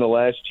 obviously, he's in the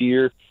last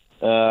year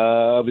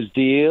of his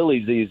deal.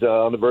 He's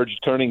on the verge of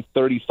turning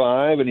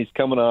 35, and he's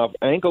coming off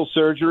ankle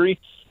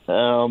surgery.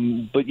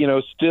 But you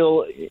know,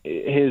 still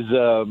his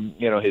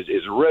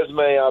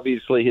resume,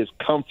 obviously his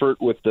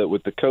comfort with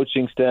the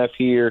coaching staff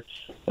here,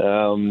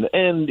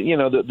 and you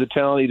know the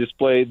talent he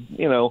displayed.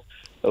 You know,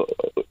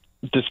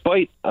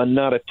 despite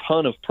not a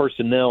ton of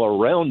personnel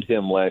around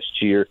him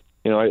last year,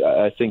 you know,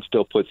 I think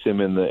still puts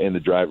him in the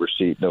driver's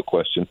seat, no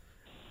question.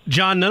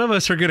 John, none of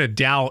us are going to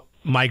doubt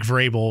Mike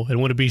Vrabel, and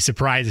wouldn't be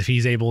surprised if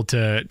he's able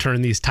to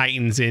turn these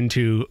Titans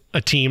into a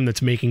team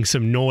that's making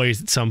some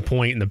noise at some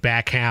point in the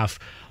back half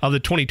of the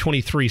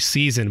 2023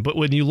 season. But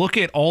when you look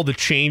at all the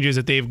changes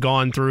that they've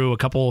gone through, a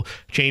couple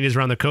changes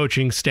around the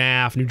coaching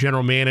staff, new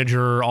general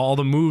manager, all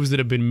the moves that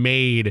have been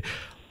made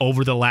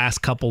over the last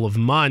couple of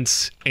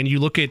months, and you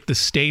look at the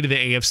state of the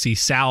AFC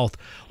South,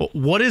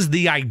 what is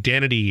the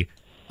identity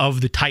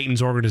of the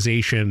Titans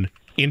organization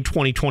in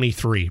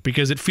 2023?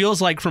 Because it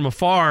feels like from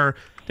afar,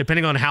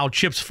 depending on how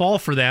chips fall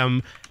for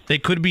them, they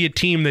could be a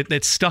team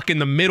that's stuck in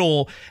the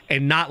middle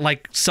and not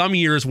like some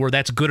years where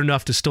that's good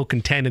enough to still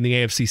contend in the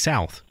AFC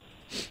South.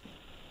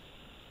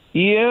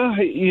 Yeah,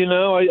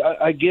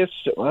 I guess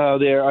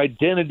their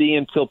identity,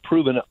 until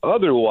proven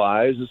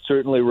otherwise,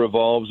 certainly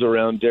revolves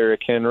around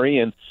Derrick Henry.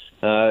 And,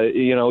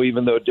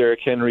 even though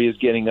Derrick Henry is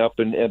getting up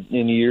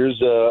in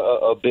years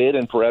a bit,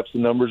 and perhaps the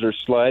numbers are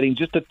sliding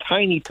just a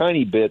tiny,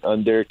 tiny bit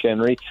on Derrick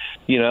Henry,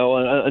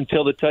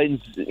 until the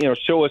Titans,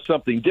 show us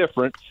something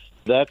different.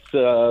 That's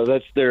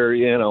their,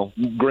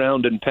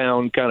 ground and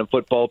pound kind of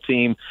football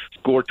team,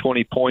 score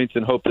 20 points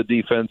and hope the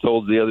defense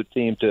holds the other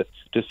team to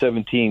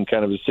 17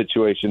 kind of a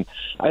situation.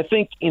 I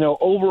think,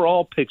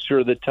 overall picture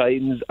of the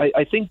Titans,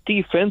 I think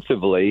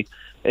defensively,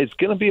 it's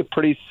going to be a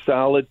pretty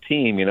solid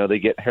team. They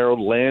get Harold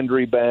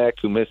Landry back,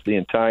 who missed the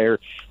entire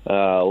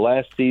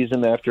last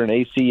season after an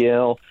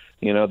ACL.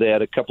 They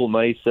had a couple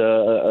nice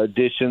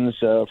additions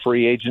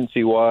free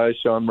agency-wise,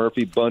 Sean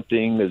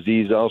Murphy-Bunting,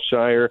 Azeez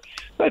Al-Shire.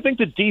 I think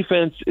the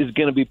defense is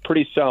going to be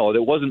pretty solid.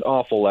 It wasn't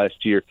awful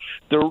last year.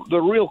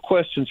 The real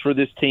questions for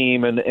this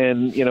team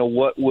and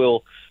what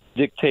will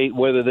dictate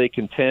whether they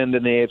contend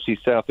in the AFC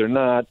South or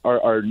not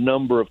are a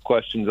number of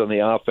questions on the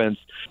offense.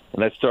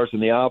 And that starts in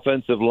the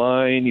offensive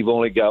line. You've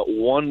only got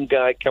one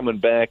guy coming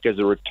back as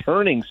a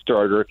returning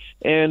starter.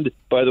 And,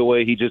 by the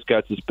way, he just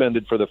got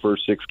suspended for the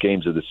first 6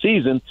 games of the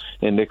season,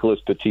 and Nicholas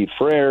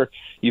Petit-Frere.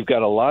 You've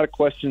got a lot of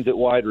questions at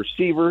wide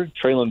receiver.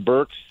 Traylon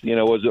Burks,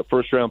 was a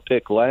first-round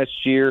pick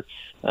last year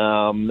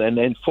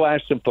and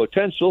flashed some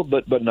potential,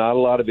 but not a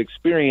lot of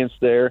experience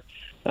there.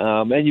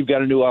 And you've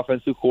got a new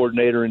offensive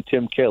coordinator in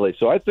Tim Kelly.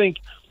 So I think,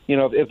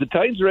 if the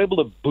Titans are able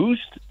to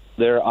boost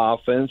their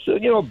offense,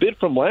 a bit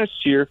from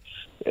last year,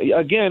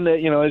 again,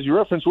 as you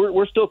referenced,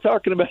 we're still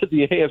talking about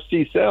the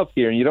AFC South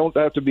here, and you don't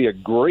have to be a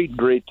great,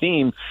 great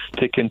team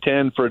to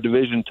contend for a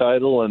division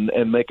title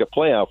and make a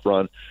playoff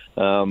run.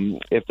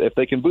 If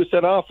they can boost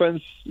that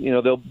offense,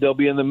 they'll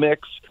be in the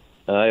mix.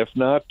 If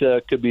not,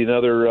 could be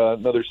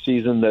another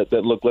season that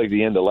looked like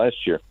the end of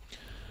last year.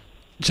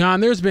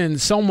 John, there's been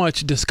so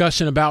much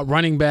discussion about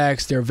running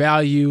backs, their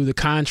value, the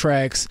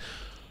contracts.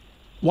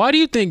 Why do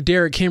you think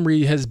Derrick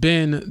Henry has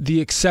been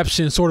the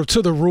exception sort of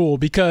to the rule?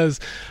 Because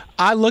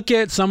I look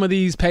at some of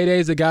these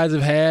paydays that guys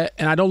have had,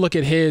 and I don't look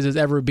at his as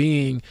ever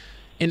being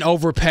an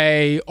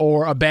overpay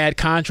or a bad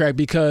contract,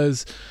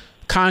 because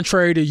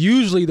contrary to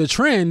usually the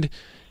trend,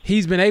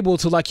 he's been able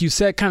to, like you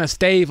said, kind of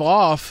stave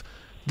off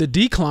the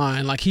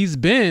decline. Like, he's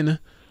been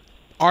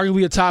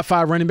arguably a top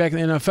 5 running back in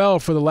the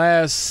NFL for the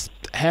last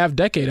half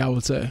decade, I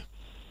would say.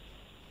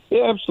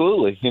 Yeah,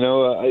 absolutely.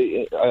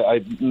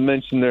 I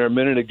mentioned there a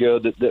minute ago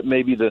that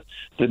maybe the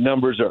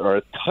numbers are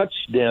a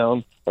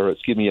touchdown, or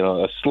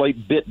a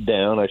slight bit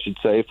down, I should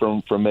say,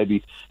 from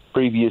maybe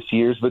previous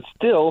years. But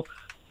still,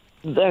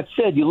 that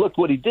said, you look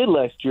what he did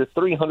last year: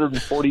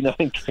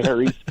 349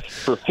 carries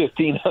for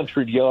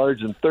 1,500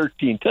 yards and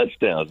 13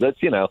 touchdowns. That's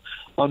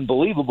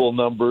unbelievable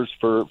numbers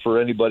for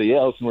anybody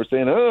else. And we're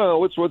saying,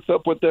 what's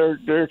up with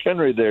Derrick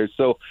Henry there?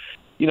 So,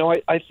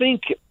 I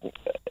think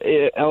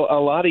a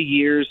lot of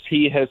years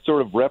he has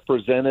sort of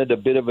represented a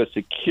bit of a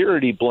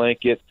security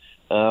blanket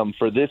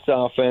for this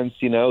offense.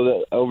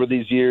 Over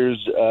these years,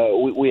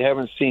 we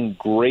haven't seen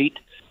great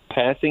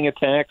passing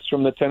attacks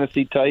from the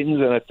Tennessee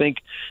Titans. And I think,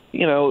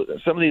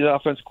 some of these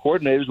offensive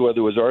coordinators, whether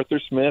it was Arthur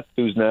Smith,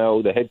 who's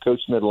now the head coach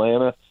in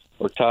Atlanta,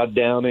 or Todd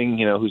Downing,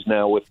 who's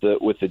now with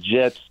the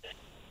Jets,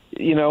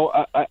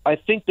 I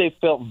think they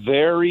felt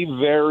very,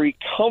 very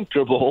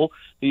comfortable.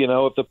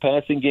 If the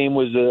passing game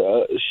was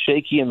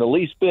shaky in the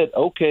least bit,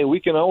 okay, we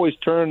can always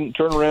turn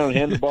around and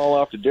hand the ball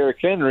off to Derrick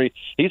Henry.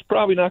 He's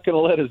probably not going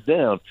to let us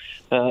down.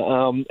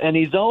 And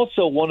he's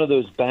also one of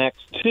those backs,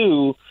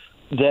 too,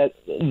 that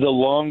the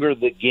longer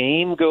the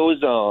game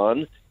goes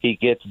on, he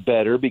gets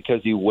better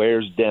because he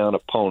wears down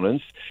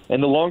opponents.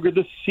 And the longer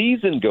the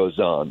season goes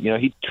on,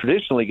 he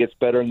traditionally gets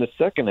better in the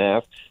second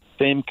half.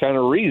 Same kind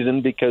of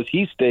reason, because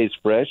he stays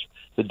fresh.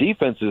 The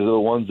defenses are the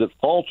ones that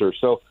falter.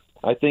 So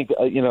I think,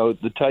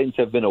 the Titans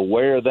have been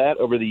aware of that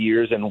over the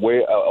years, and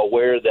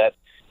aware that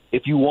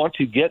if you want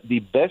to get the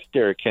best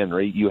Derrick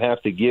Henry, you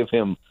have to give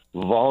him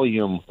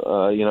volume,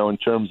 in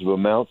terms of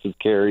amounts of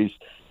carries.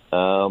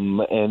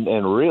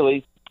 And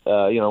really,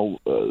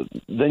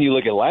 then you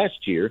look at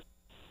last year,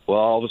 well,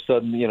 all of a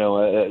sudden,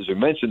 as we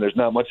mentioned, there's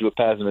not much of a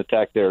passing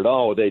attack there at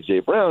all with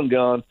A.J. Brown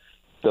gone.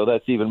 So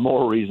that's even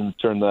more reason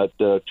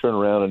to turn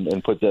around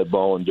and put that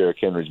ball in Derrick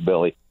Henry's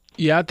belly.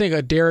 Yeah, I think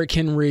a Derrick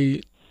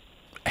Henry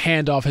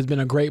handoff has been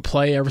a great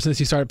play ever since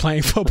he started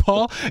playing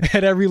football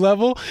at every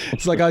level.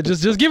 It's like,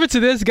 just give it to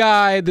this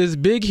guy, this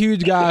big,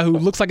 huge guy who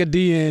looks like a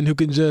DN who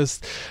can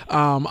just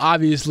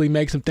obviously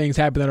make some things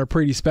happen that are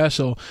pretty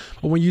special.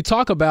 But when you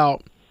talk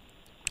about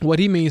what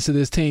he means to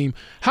this team,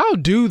 how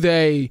do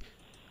they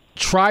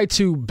try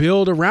to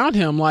build around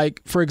him?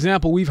 Like, for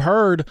example, we've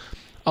heard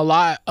a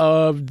lot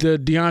of the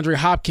DeAndre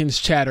Hopkins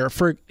chatter.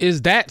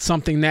 Is that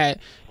something that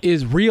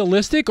is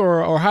realistic,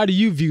 or how do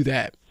you view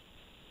that?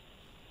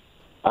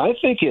 I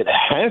think it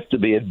has to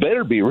be. It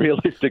better be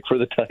realistic for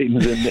the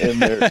Titans in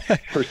their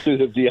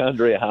pursuit of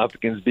DeAndre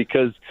Hopkins,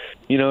 because,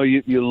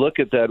 you look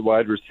at that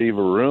wide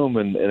receiver room,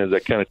 and as I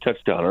kind of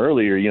touched on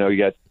earlier, you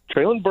got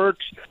Treylon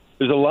Burks.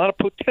 There's a lot of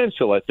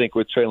potential, I think,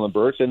 with Treylon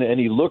Burks, and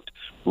he looked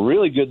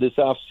really good this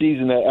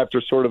offseason after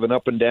sort of an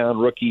up-and-down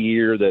rookie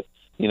year that,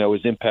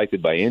 was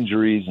impacted by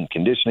injuries and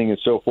conditioning and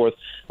so forth.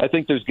 I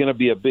think there's going to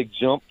be a big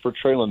jump for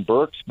Treylon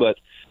Burks, but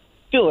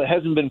still it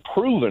hasn't been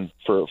proven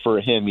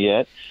for him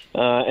yet.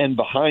 And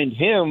behind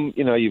him,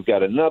 you've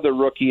got another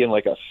rookie and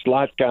like a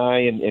slot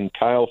guy in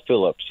Kyle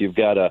Phillips. You've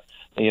got a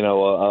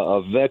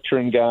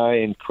veteran guy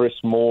in Chris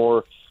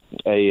Moore,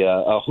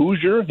 a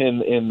Hoosier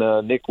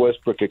in Nick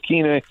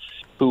Westbrook-Akine,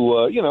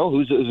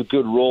 who's a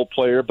good role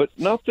player, but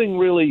nothing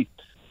really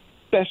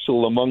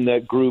special among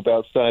that group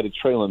outside of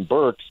Treylon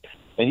Burks.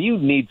 And you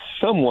need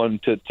someone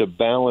to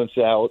balance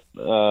out,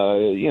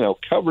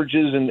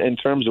 coverages in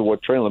terms of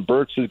what Treylon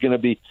Burks is going to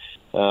be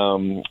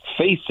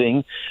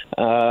facing.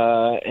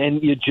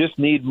 And you just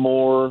need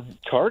more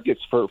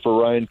targets for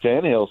Ryan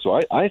Tannehill.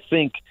 So I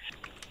think,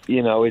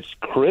 it's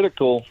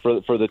critical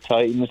for the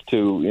Titans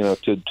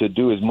to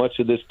do as much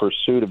of this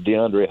pursuit of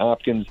DeAndre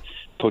Hopkins,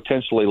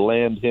 potentially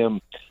land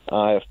him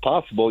if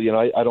possible.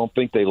 I don't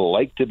think they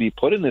like to be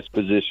put in this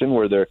position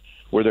where they're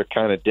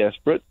kind of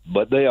desperate,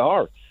 but they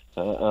are.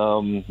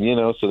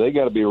 So they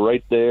got to be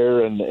right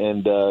there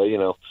and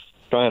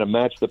trying to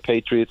match the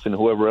Patriots and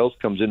whoever else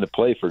comes into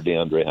play for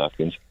DeAndre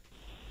Hopkins.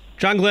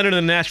 John Glennon of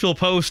the Nashville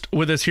Post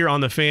with us here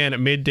on the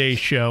Fan Midday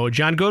Show.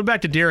 John, going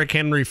back to Derrick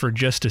Henry for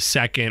just a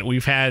second,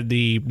 we've had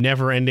the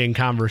never-ending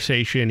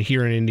conversation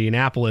here in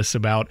Indianapolis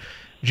about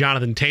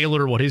Jonathan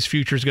Taylor, what his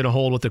future is going to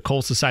hold, what the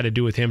Colts decide to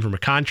do with him from a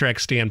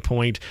contract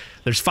standpoint.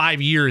 There's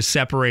 5 years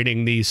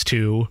separating these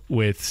two,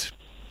 with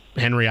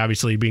Henry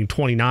obviously being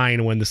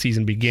 29 when the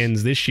season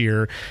begins this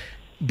year,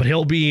 but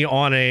he'll be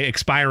on a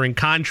expiring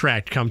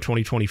contract come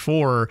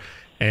 2024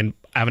 and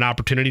have an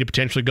opportunity to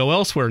potentially go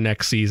elsewhere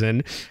next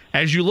season.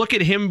 As you look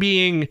at him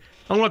being, I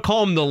don't want to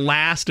call him the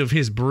last of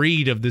his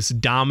breed of this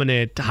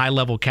dominant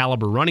high-level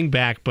caliber running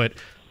back, but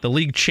the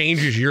league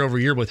changes year over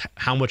year with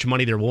how much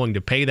money they're willing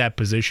to pay that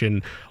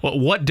position.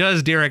 What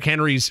does Derrick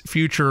Henry's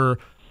future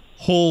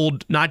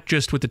hold, not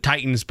just with the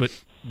Titans, but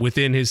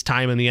within his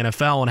time in the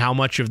NFL, and how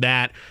much of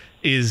that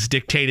is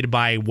dictated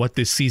by what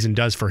this season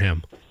does for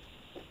him?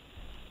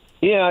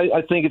 Yeah,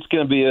 I think it's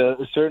going to be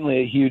certainly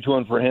a huge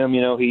one for him.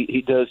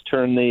 He does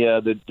turn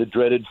the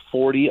dreaded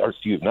 40, or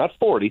excuse me, not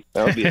 40.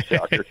 That would be a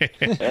shocker.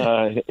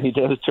 He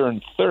does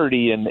turn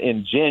 30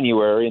 in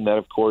January, and that,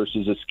 of course,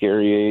 is a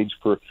scary age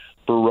for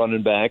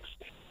running backs.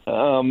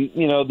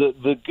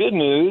 The good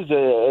news,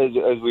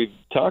 as we've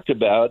talked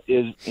about,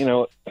 is,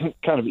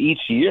 kind of each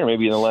year,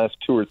 maybe in the last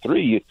 2 or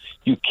 3,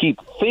 you keep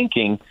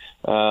thinking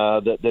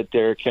that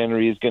Derrick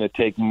Henry is going to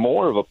take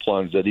more of a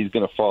plunge, that he's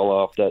going to fall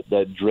off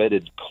that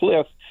dreaded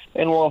cliff.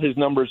 And while his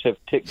numbers have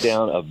ticked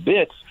down a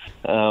bit,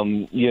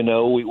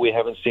 we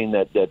haven't seen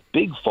that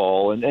big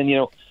fall.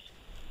 And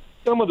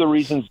some of the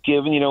reasons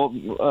given,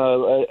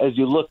 as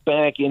you look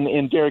back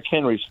in Derrick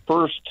Henry's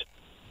first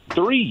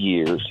 3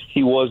 years,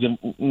 he wasn't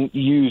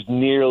used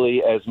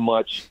nearly as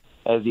much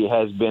as he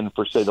has been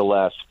for, say, the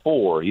last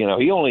 4.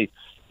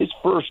 His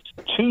first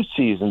 2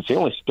 seasons, he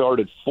only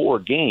started 4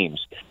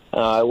 games.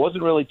 It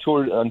wasn't really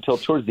until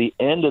towards the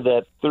end of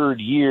that 3rd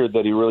year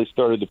that he really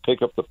started to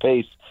pick up the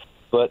pace.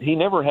 But he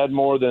never had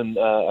more than,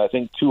 I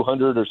think,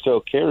 200 or so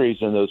carries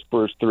in those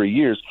first 3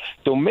 years.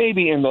 So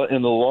maybe in the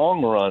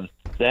long run,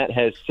 that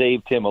has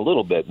saved him a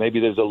little bit. Maybe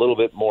there's a little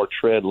bit more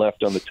tread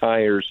left on the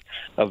tires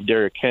of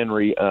Derrick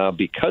Henry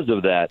because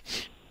of that.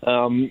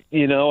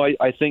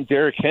 I think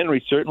Derrick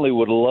Henry certainly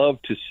would love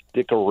to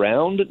stick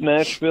around at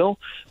Nashville.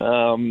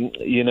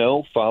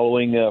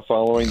 Following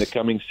the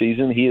coming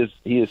season, he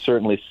has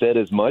certainly said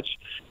as much.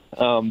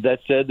 That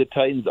said, the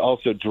Titans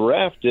also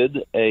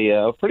drafted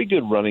a pretty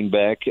good running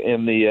back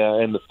in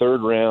the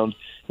 3rd round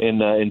in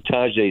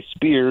Tyjae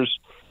Spears.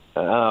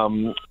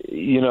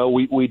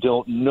 We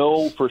don't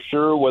know for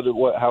sure what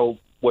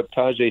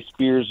Tyjae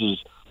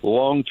Spears'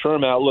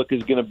 long-term outlook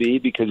is going to be,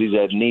 because he's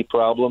had knee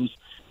problems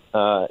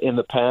in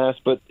the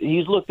past. But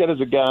he's looked at as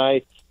a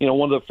guy.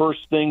 One of the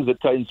first things that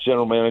Titans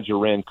general manager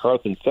Rand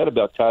Carthen said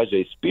about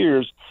Tyjae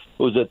Spears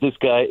was that this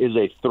guy is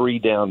a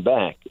 3-down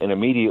back. And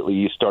immediately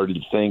you started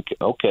to think,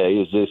 okay,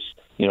 is this,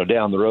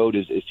 down the road,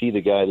 is he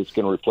the guy that's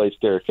going to replace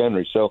Derrick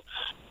Henry? So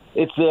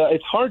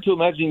it's hard to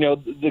imagine,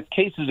 the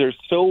cases are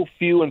so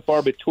few and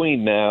far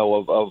between now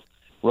of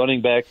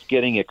running backs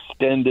getting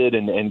extended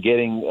and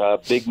getting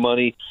big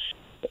money.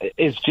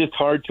 it's just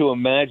hard to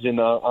imagine,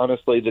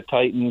 honestly, the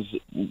Titans,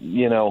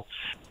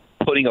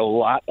 putting a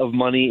lot of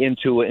money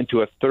into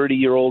a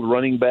 30-year-old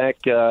running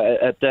back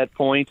at that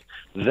point.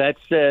 That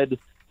said,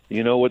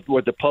 you know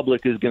what the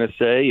public is going to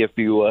say if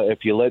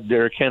you let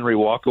Derrick Henry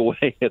walk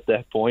away at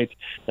that point.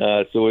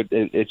 So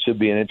it should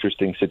be an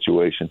interesting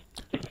situation.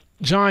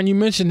 John, you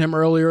mentioned him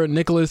earlier,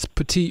 Nicholas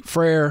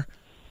Petit-Frere.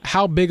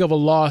 How big of a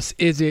loss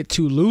is it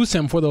to lose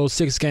him for those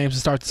 6 games to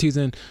start the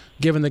season,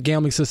 given the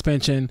gambling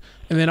suspension?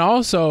 And then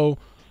also,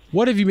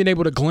 what have you been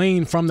able to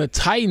glean from the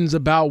Titans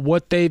about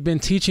what they've been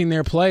teaching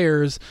their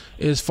players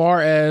as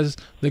far as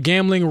the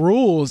gambling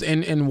rules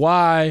and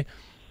why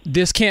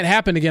this can't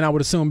happen again, I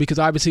would assume, because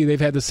obviously they've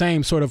had the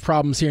same sort of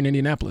problems here in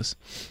Indianapolis.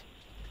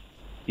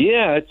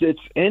 Yeah,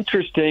 it's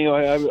interesting.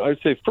 I would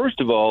say, first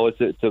of all,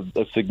 it's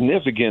a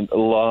significant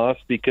loss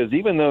because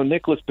even though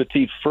Nicholas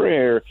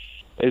Petit-Frere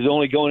is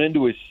only going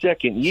into his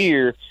 2nd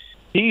year,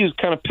 he's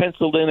kind of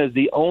penciled in as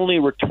the only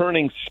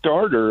returning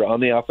starter on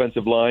the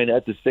offensive line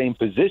at the same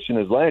position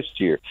as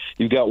last year.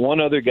 You've got one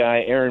other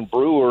guy, Aaron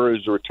Brewer,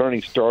 is a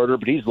returning starter,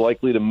 but he's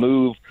likely to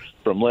move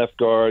from left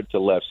guard to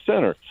left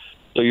center.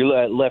 So you're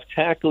at left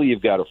tackle,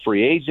 you've got a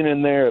free agent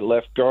in there. At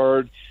left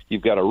guard,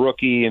 you've got a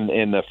rookie in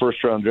the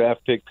first-round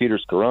draft pick, Peter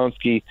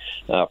Skoronski,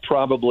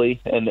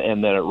 probably. And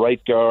then at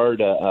right guard,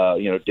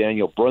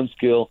 Daniel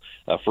Brunskill,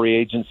 a free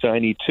agent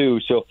signee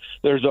too. So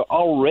there's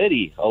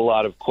already a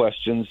lot of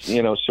questions,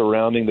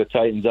 surrounding the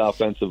Titans'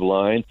 offensive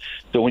line.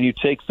 So when you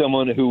take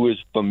someone who is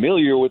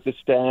familiar with the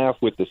staff,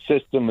 with the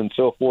system and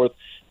so forth,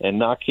 and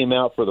knock him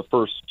out for the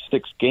first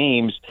 6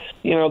 games,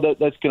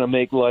 that's going to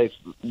make life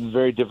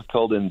very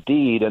difficult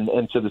indeed. And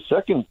to the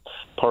second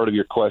part of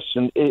your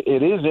question,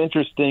 it is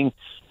interesting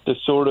to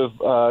sort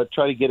of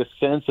try to get a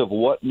sense of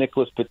what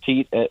Nicholas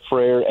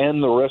Petit-Frere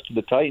and the rest of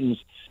the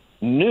Titans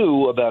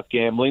knew about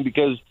gambling,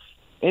 because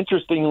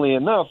interestingly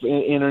enough,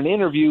 in an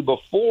interview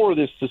before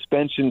this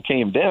suspension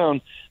came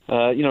down,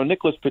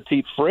 Nicholas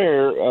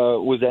Petit-Frere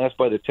was asked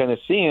by the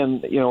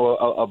Tennessean,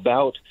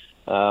 about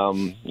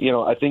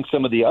I think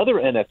some of the other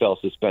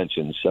NFL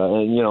suspensions,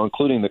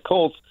 including the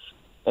Colts.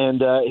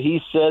 And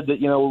he said that,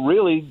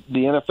 really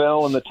the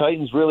NFL and the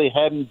Titans really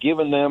hadn't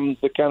given them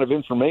the kind of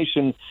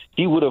information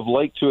he would have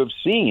liked to have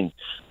seen.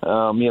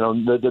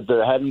 That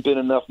there hadn't been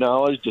enough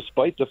knowledge,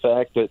 despite the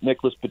fact that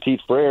Nicholas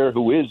Petit-Frere,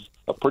 who is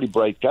a pretty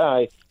bright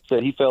guy,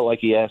 said he felt like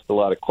he asked a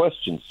lot of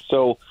questions.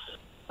 So,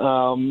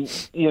 on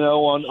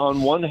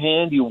one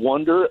hand, you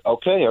wonder,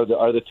 okay, are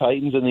the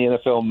Titans and the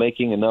NFL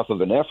making enough of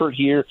an effort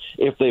here?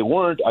 If they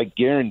weren't, I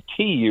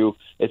guarantee you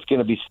it's going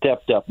to be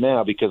stepped up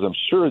now, because I'm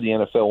sure the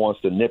NFL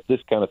wants to nip this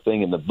kind of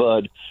thing in the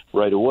bud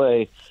right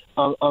away.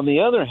 On the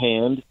other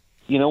hand,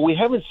 we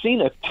haven't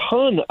seen a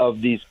ton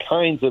of these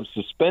kinds of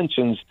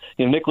suspensions.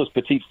 Nicholas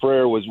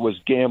Petit-Frere was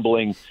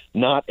gambling,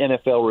 not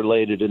NFL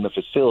related, in the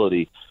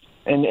facility.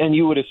 And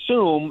you would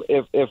assume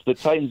if the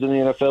Titans and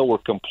the NFL were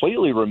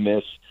completely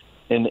remiss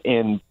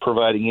in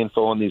providing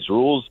info on these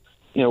rules,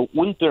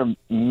 wouldn't there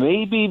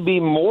maybe be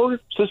more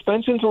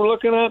suspensions we're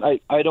looking at?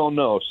 I don't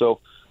know. So,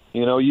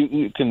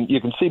 you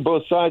can see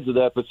both sides of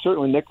that, but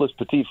certainly Nicholas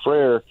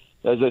Petit-Frere,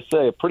 as I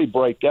say, a pretty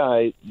bright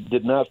guy,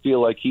 did not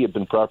feel like he had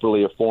been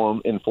properly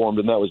informed,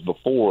 and that was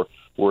before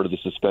word of the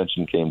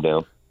suspension came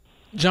down.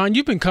 John,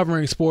 you've been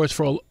covering sports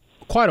for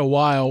quite a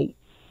while.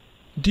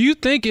 Do you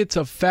think it's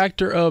a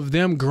factor of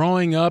them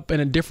growing up in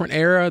a different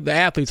era, the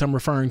athletes I'm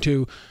referring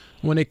to,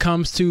 when it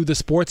comes to the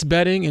sports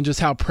betting and just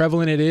how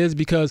prevalent it is?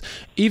 Because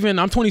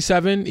I'm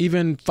 27,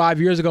 even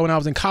 5 years ago when I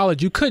was in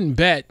college, you couldn't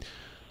bet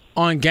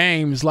on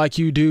games like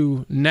you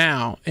do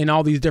now in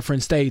all these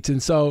different states.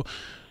 And so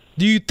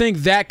do you think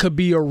that could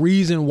be a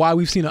reason why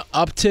we've seen an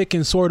uptick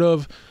in sort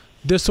of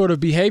this sort of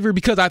behavior?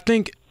 Because I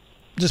think,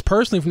 just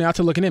personally from the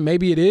outside looking in,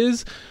 maybe it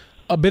is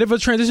a bit of a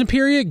transition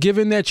period,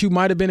 given that you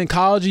might have been in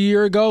college a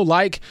year ago,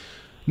 like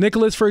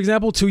Nicholas, for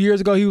example. 2 years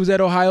ago, he was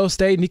at Ohio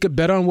State and he could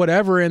bet on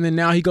whatever, and then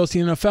now he goes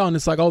to the NFL and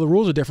it's like, oh, the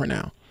rules are different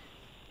now.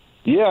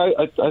 Yeah,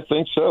 I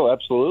think so.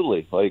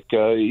 Absolutely. Like,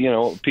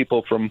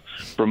 people from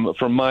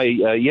my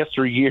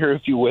yesteryear,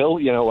 if you will,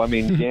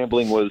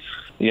 gambling was,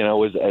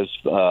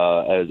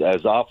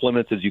 as off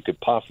limits as you could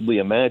possibly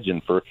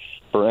imagine for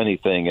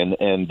anything.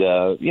 And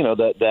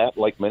that,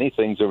 like many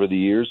things over the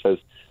years,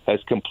 has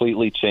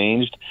completely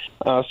changed.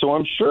 So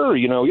I'm sure,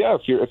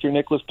 if you're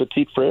Nicholas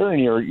Petit-Frere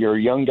and you're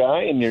a young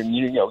guy and you're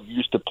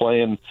used to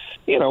playing,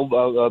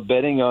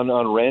 betting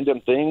on random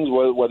things,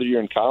 whether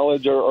you're in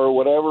college or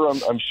whatever,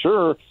 I'm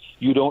sure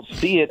you don't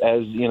see it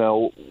as,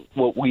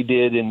 what we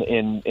did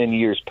in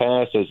years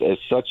past as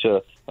such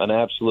an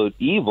absolute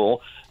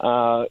evil.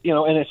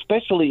 And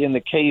especially in the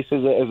case,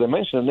 as I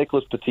mentioned, of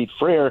Nicholas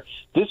Petit-Frere,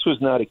 this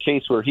was not a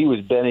case where he was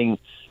betting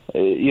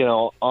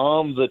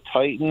on the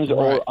Titans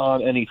or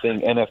on anything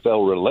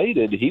NFL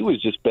related. He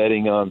was just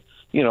betting on,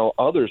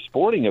 other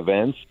sporting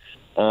events.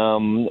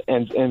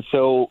 And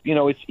so,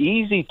 it's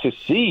easy to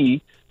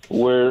see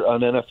where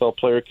an NFL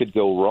player could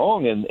go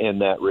wrong in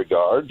that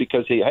regard,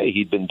 because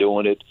he'd been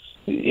doing it,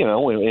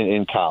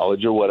 in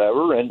college or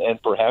whatever,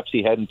 and perhaps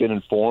he hadn't been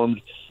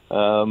informed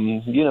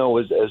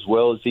as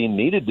well as he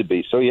needed to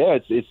be. So yeah,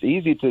 it's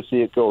easy to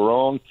see it go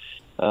wrong.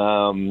 But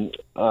on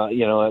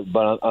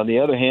the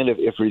other hand,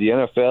 if you're the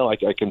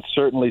NFL, I can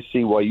certainly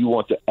see why you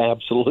want to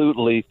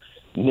absolutely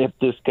nip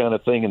this kind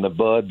of thing in the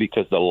bud,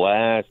 because the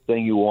last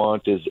thing you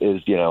want is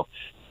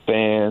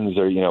fans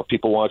or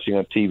people watching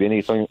on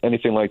TV,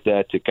 anything like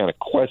that, to kind of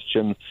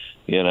question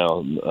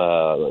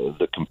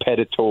the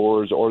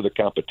competitors or the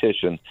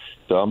competition.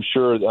 So I'm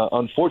sure,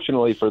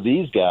 unfortunately for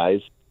these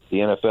guys, the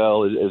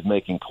NFL is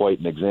making quite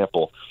an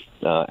example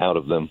out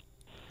of them.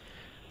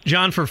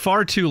 John, for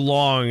far too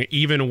long,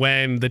 even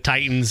when the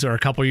Titans are a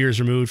couple years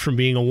removed from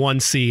being a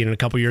 1 seed and a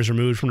couple years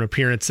removed from an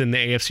appearance in the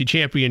AFC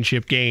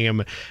Championship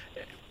game,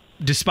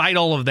 despite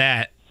all of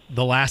that,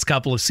 the last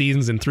couple of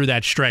seasons and through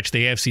that stretch,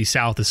 the AFC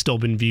South has still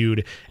been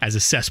viewed as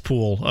a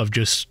cesspool of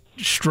just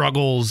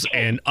struggles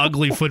and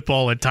ugly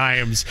football at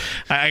times.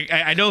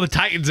 I know the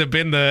Titans have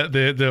been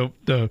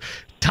the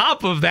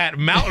top of that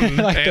mountain,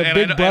 like and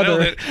big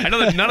brother. I know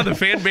that none of the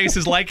fan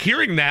bases like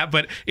hearing that,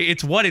 but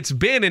it's what it's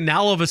been, and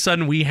now all of a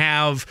sudden we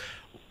have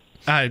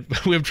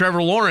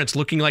Trevor Lawrence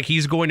looking like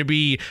he's going to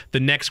be the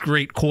next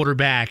great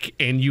quarterback,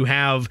 and you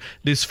have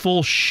this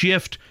full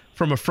shift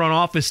from a front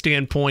office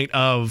standpoint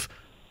of,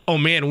 oh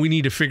man, we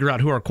need to figure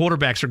out who our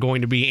quarterbacks are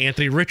going to be.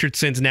 Anthony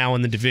Richardson's now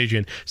in the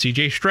division.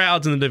 C.J.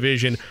 Stroud's in the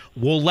division.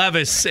 Will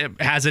Levis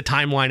has a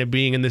timeline of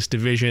being in this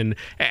division.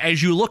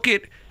 As you look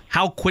at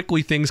how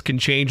quickly things can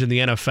change in the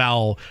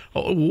NFL,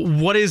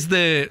 what is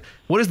the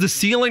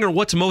ceiling, or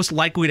what's most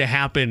likely to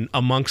happen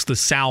amongst the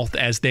South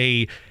as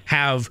they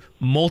have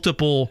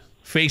multiple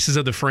faces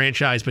of the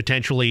franchise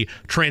potentially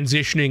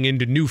transitioning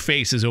into new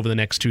faces over the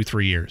next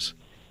 2-3 years?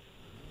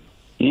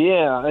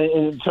 Yeah,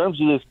 in terms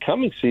of this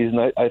coming season,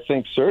 I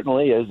think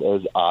certainly, as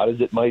odd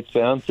as it might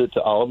sound to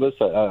all of us,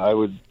 I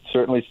would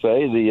certainly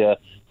say the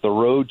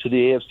road to the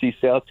AFC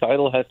South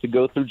title has to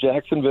go through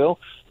Jacksonville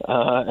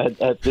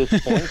at this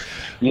point.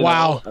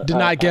 Wow, did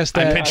not guess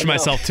that. I pinched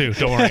myself too.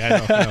 Don't worry, I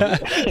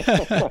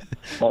know.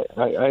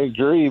 I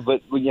agree,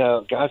 but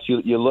gosh,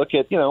 you look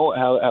at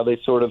how they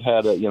sort of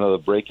had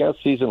the breakout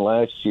season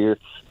last year,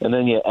 and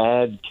then you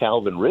add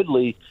Calvin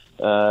Ridley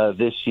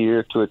this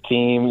year to a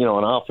team,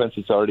 on offense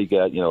it's already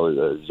got,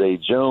 Zay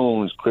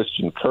Jones,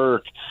 Christian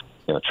Kirk,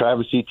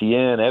 Travis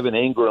Etienne, Evan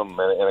Ingram,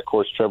 and of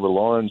course Trevor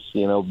Lawrence,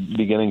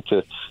 beginning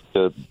to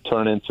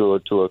turn into a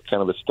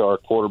kind of a star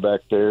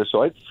quarterback there.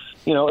 So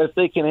if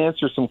they can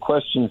answer some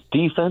questions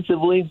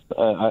defensively,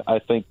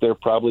 I think they're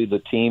probably the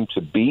team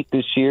to beat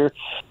this year.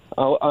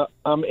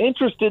 I'm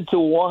interested to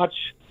watch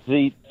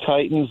the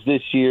Titans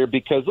this year,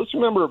 because let's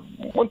remember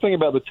one thing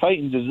about the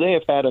Titans is they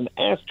have had an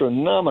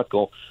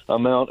astronomical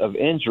amount of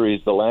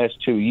injuries the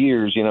last 2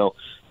 years.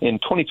 In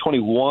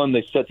 2021,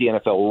 they set the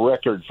NFL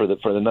record for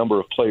the number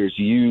of players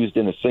used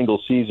in a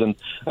single season.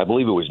 I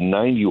believe it was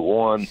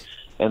 91.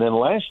 And then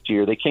last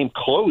year, they came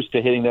close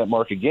to hitting that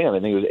mark again. I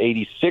think it was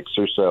 86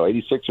 or so,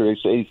 86 or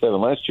 87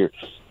 last year.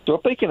 So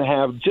if they can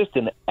have just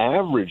an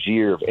average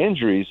year of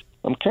injuries,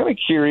 I'm kind of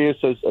curious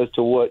as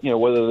to what,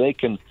 whether they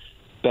can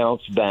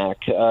bounce back.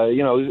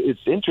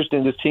 It's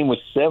interesting. This team was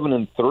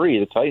 7-3.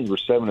 The Titans were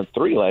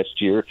 7-3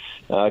 last year,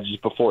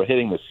 just before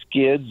hitting the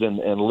skids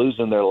and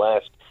losing their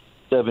last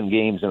 7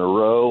 games in a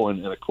row.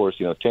 And of course,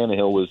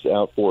 Tannehill was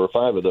out 4 or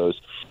 5 of those.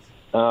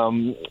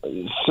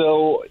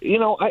 So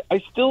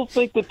I still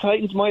think the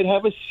Titans might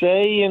have a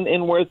say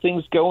in where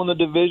things go in the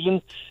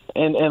division,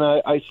 and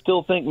I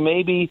still think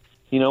maybe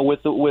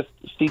with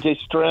C.J.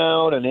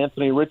 Stroud and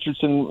Anthony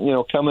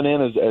Richardson coming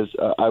in as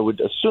I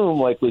would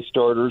assume likely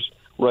starters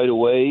right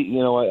away.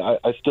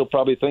 I still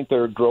probably think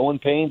they're growing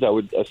pains. I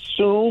would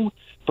assume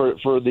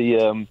for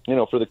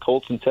the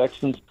Colts and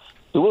Texans.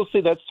 So we'll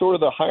see. That's sort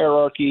of the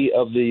hierarchy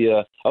of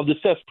the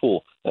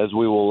cesspool, as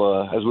we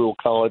will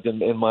call it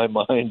in my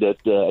mind at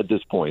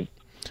this point.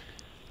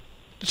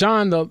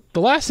 John, the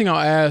last thing I'll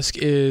ask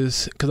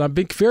is, because I've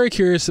been very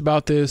curious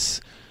about this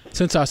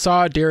since I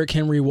saw Derrick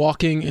Henry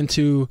walking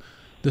into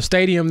the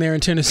stadium there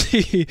in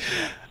Tennessee.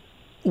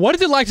 What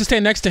is it like to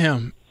stand next to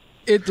him?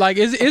 Is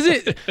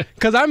it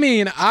because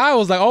I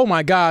was like, oh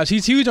my gosh,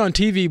 he's huge on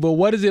TV, but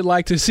what is it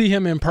like to see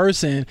him in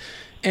person?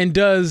 And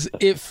does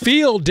it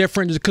feel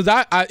different? Because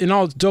I, in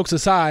all jokes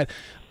aside,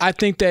 I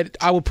think that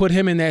I would put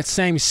him in that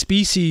same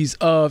species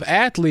of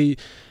athlete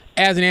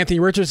as an Anthony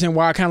Richardson,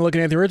 where I kind of look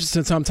at Anthony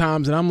Richardson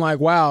sometimes and I'm like,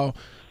 wow,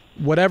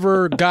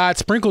 whatever God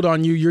sprinkled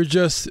on you, you're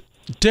just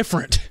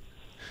different.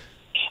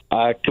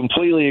 I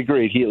completely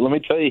agree. Let me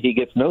tell you, he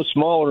gets no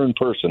smaller in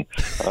person.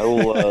 I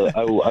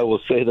will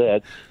say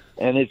that.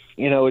 And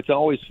it's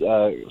always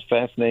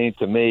fascinating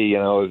to me,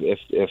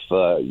 if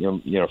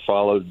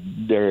follow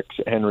Derrick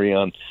Henry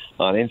on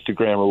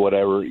Instagram or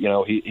whatever.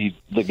 He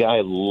the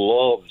guy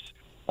loves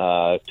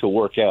to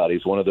work out.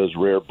 He's one of those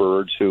rare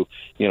birds who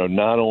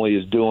not only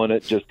is doing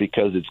it just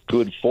because it's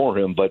good for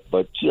him, but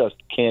just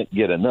can't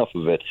get enough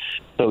of it.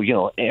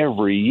 So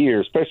every year,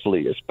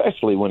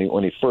 especially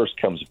when he first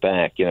comes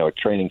back, at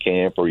training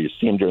camp, or you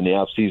see him during the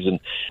off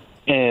season,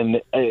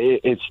 and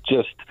it's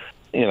just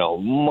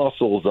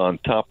muscles on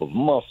top of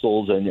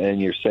muscles,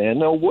 and you're saying,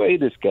 no way,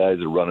 this guy's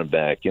a running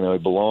back. He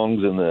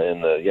belongs in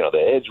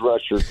the edge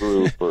rusher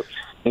group, or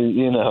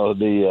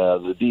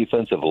the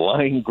defensive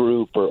line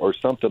group, or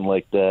something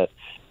like that.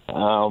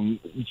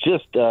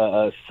 Just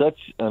such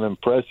an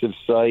impressive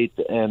sight,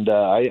 and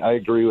I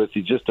agree with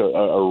you. Just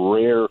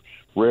a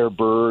rare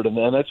bird,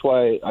 and that's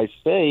why I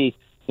say,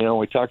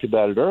 we talked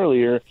about it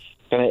earlier.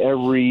 Kind of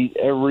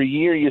every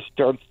year you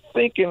start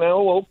thinking,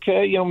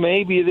 okay,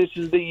 maybe this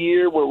is the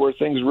year where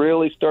things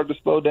really start to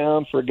slow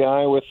down for a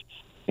guy with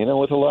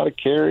a lot of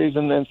carries,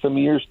 and then some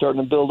years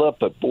starting to build up.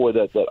 But boy,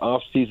 that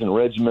off-season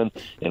regimen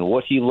and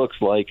what he looks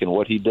like and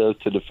what he does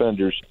to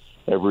defenders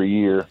every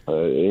year,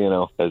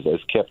 has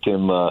kept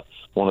him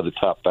one of the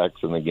top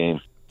backs in the game.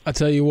 I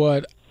tell you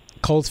what,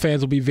 Colts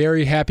fans will be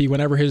very happy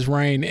whenever his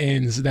reign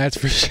ends. That's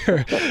for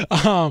sure.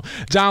 John,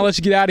 I'll let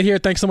you get out of here.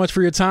 Thanks so much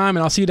for your time,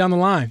 and I'll see you down the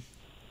line.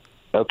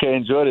 Okay,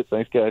 enjoyed it.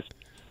 Thanks, guys.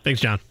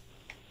 Thanks, John.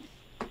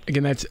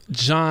 Again, that's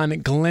John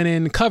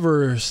Glennon,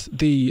 covers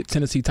the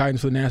Tennessee Titans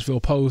for the Nashville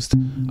Post.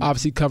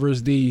 Obviously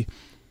covers the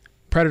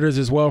Predators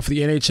as well for the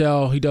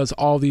NHL. He does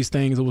all these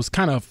things. It was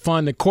kind of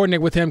fun to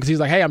coordinate with him because he's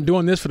like, hey, I'm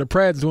doing this for the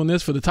Preds, doing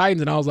this for the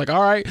Titans. And I was like,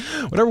 all right,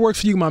 whatever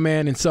works for you, my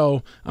man. And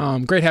so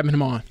great having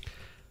him on.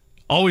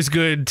 Always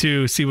good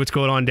to see what's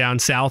going on down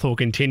south. We'll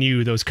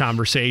continue those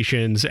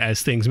conversations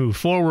as things move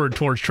forward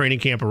towards training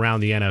camp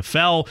around the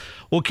NFL.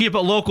 We'll keep it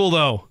local,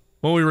 though.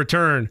 When we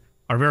return,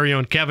 our very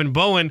own Kevin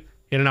Bowen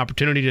had an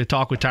opportunity to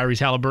talk with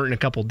Tyrese Haliburton a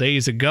couple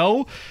days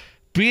ago.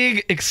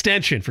 Big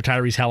extension for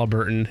Tyrese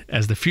Haliburton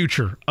as the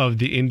future of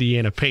the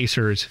Indiana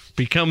Pacers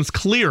becomes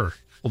clear.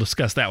 We'll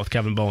discuss that with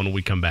Kevin Bowen when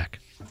we come back.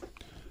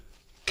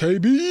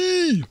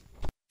 KB!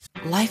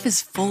 Life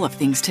is full of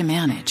things to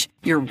manage.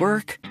 Your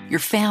work, your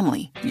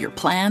family, your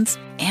plans,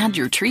 and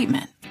your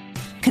treatment.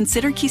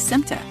 Consider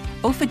Kesimpta,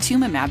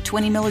 ofatumumab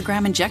 20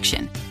 milligram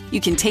injection. You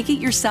can take it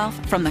yourself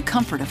from the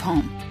comfort of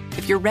home.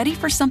 If you're ready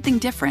for something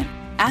different,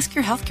 ask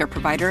your healthcare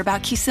provider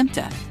about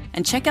Kesimpta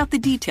and check out the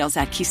details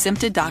at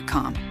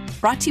kesimpta.com.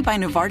 Brought to you by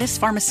Novartis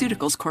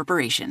Pharmaceuticals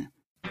Corporation.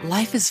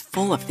 Life is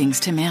full of things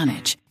to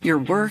manage. Your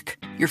work,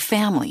 your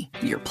family,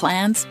 your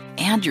plans,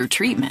 and your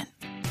treatment.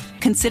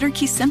 Consider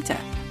Kesimpta,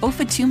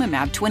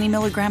 ofatumumab 20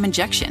 milligram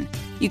injection.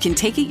 You can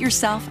take it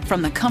yourself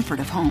from the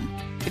comfort of home.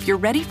 If you're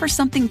ready for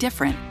something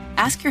different,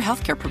 ask your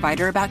healthcare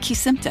provider about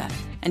Kesimpta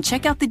and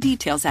check out the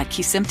details at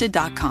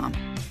kesimpta.com.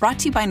 Brought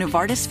to you by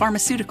Novartis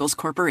Pharmaceuticals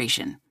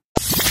Corporation.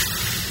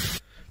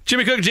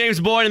 Jimmy Cook, James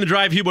Boyd in the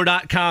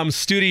DriveHuber.com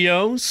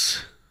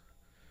studios.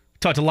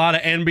 Talked a lot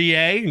of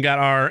NBA and got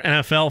our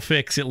NFL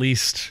fix, at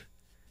least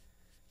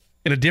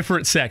in a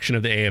different section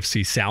of the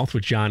AFC South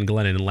with John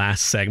Glennon in the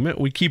last segment.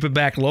 We keep it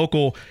back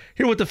local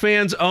here with the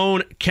fans'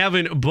 own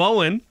Kevin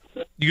Bowen.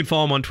 You can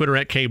follow him on Twitter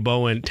at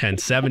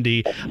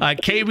KBowen1070.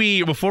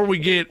 KB, before we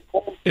get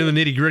in the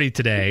nitty-gritty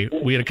today,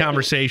 we had a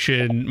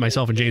conversation,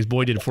 myself and James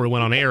Boyd did before we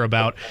went on air,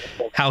 about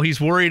how he's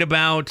worried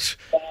about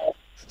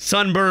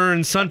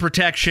sunburn, sun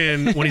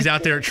protection when he's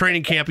out there at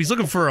training camp. He's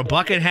looking for a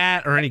bucket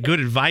hat or any good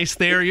advice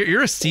there.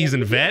 You're a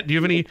seasoned vet. Do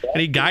you have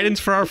any guidance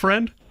for our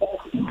friend?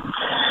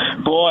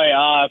 Boy,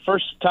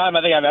 first time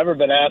I think I've ever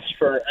been asked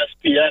for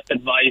SPF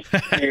advice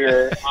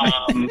here.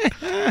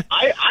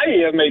 I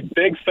am a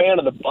big fan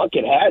of the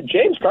bucket hat.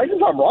 James, correct me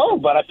if I'm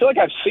wrong, but I feel like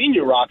I've seen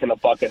you rocking a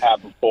bucket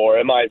hat before.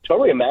 Am I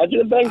totally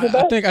imagining things with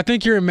that? I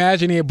think you're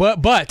imagining it,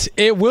 but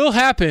it will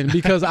happen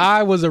because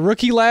I was a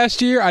rookie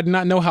last year. I did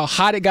not know how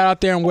hot it got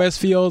out there in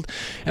Westfield,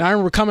 and I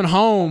remember coming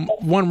home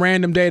one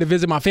random day to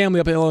visit my family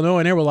up in Illinois,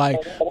 and they were like,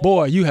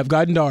 "Boy, you have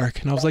gotten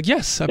dark." And I was like,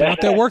 "Yes, I've been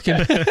out there working."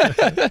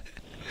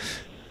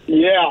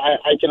 Yeah,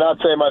 I cannot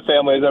say my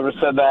family has ever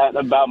said that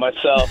about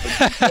myself.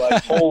 It's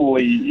like,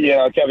 holy,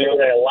 Kevin, you're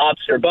like a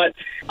lobster. But,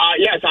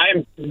 yes, I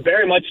am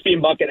very much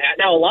Team Bucket Hat.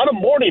 Now, a lot of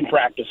morning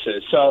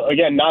practices. So,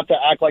 again, not to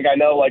act like I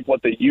know, like,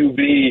 what the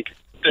UV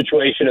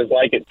situation is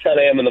like at 10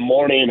 a.m. in the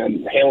morning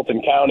in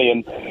Hamilton County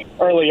in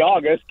early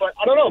August. But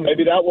I don't know,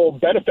 maybe that will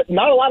benefit.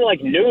 Not a lot of,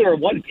 like, noon or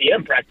 1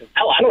 p.m. practice.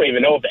 Hell, I don't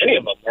even know if any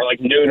of them are,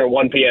 like, noon or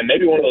 1 p.m.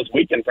 Maybe one of those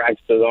weekend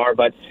practices are.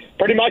 But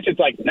pretty much it's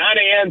like 9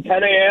 a.m.,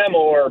 10 a.m.,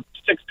 or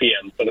 6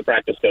 p.m. for the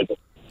practice schedule.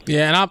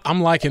 Yeah, and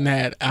I'm liking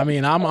that. I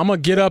mean, I'm a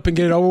get up and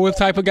get it over with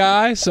type of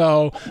guy,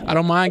 so I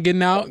don't mind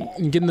getting out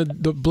and getting the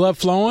blood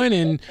flowing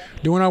and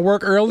doing our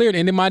work earlier and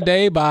ending my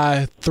day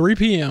by 3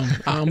 p.m.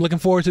 I'm looking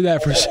forward to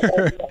that for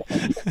sure.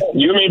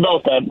 You and me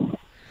both, then.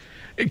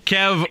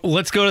 Kev,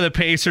 let's go to the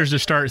Pacers to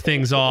start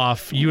things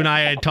off. You and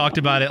I had talked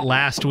about it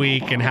last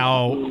week and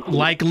how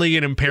likely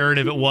and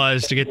imperative it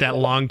was to get that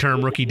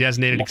long-term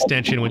rookie-designated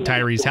extension with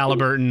Tyrese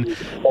Haliburton.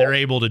 They're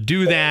able to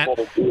do that,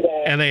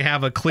 and they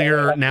have a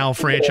clear now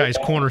franchise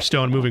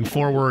cornerstone moving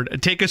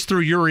forward. Take us through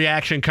your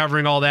reaction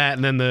covering all that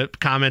and then the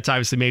comments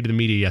obviously made to the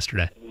media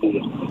yesterday.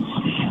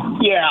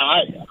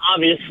 Yeah,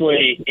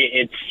 obviously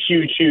it's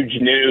huge,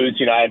 huge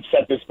news. I've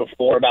said this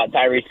before about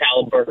Tyrese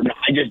Haliburton.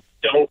 I just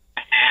don't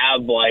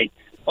have,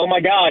 oh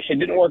my gosh, it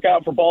didn't work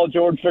out for Paul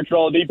George, Victor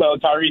Oladipo.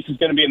 Tyrese is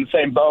going to be in the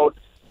same boat.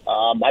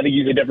 I think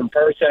he's a different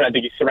person. I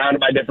think he's surrounded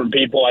by different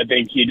people. I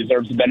think he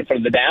deserves the benefit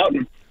of the doubt.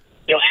 And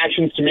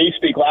actions to me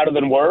speak louder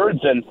than words.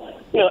 And,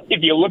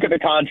 if you look at the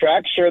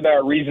contract, sure, there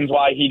are reasons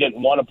why he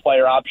didn't want a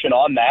player option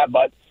on that,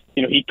 but,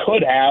 he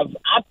could have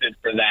opted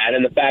for that.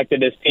 And the fact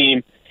that his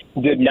team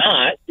did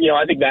not,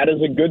 I think that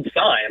is a good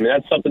sign. I mean,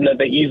 that's something that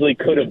they easily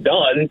could have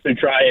done to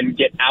try and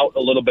get out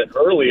a little bit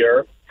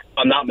earlier. If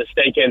I'm not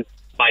mistaken,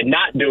 by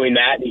not doing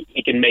that,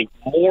 he can make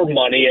more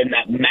money in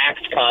that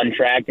max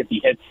contract if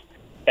he hits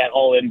that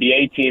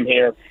All-NBA team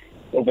here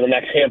over the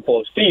next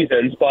handful of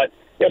seasons. But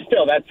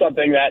still, that's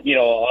something that,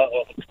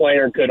 a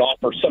player could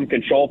offer some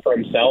control for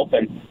himself.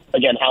 And,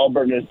 again,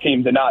 Haliburton and his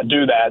team did not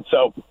do that.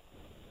 So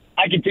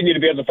I continue to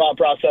be of the thought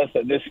process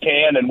that this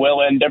can and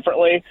will end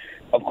differently.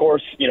 Of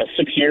course,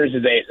 6 years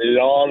is a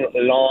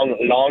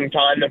long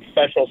time in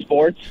professional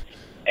sports,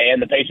 and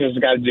the Pacers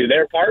have got to do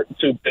their part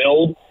to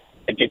build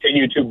and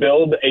continue to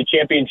build a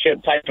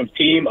championship type of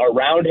team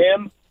around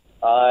him.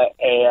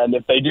 And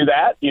if they do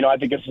that, I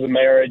think this is a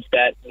marriage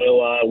that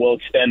will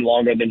extend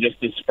longer than just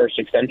his first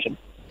extension.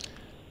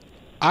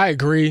 I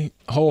agree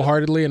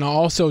wholeheartedly, and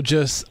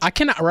I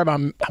cannot wrap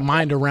my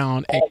mind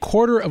around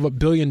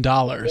 $250 million.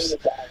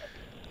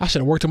 I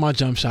should have worked on my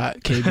jump shot,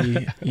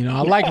 KB.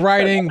 I like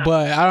writing,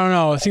 but I don't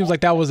know. It seems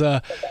like that was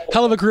a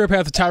hell of a career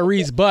path for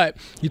Tyrese. But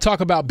you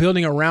talk about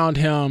building around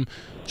him.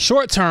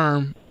 Short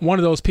term, one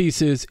of those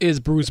pieces is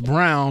Bruce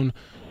Brown.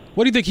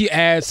 What do you think he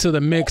adds to the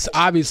mix,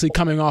 obviously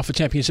coming off a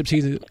championship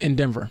season in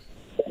Denver?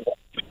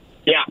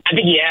 Yeah, I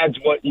think he adds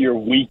what you're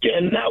weak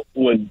in. That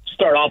would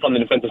start off on the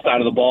defensive side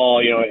of the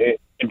ball,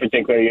 in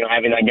particular,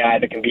 having that guy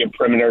that can be a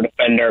perimeter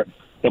defender.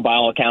 By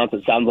all accounts,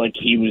 it sounds like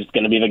he was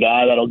going to be the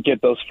guy that'll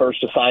get those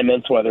first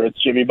assignments, whether it's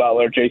Jimmy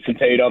Butler, Jason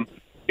Tatum,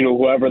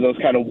 whoever those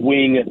kind of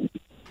wing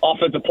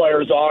offensive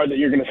players are that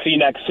you're going to see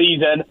next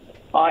season.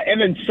 And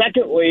then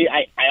secondly,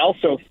 I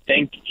also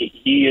think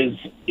he is,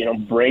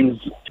 brings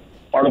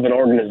part of an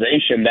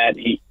organization that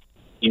he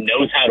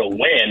knows how to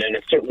win, and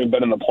has certainly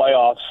been in the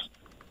playoffs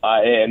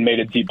and made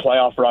a deep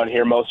playoff run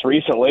here most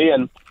recently.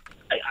 And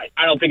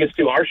I don't think it's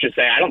too harsh to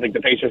say I don't think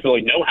the Pacers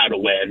really know how to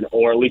win,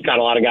 or at least not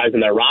a lot of guys in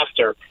their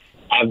roster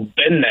have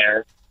been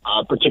there,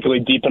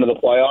 particularly deep into the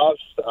playoffs,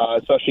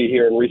 especially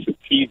here in recent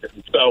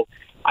seasons. So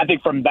I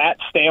think from that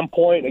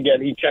standpoint, again,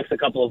 he checks a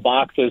couple of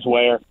boxes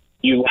where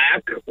you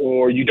lack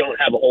or you don't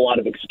have a whole lot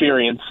of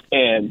experience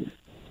in.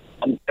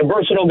 A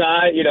versatile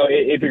guy,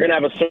 if you're going to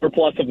have a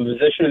surplus of a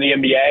position in the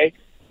NBA,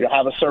 you'll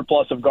have a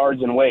surplus of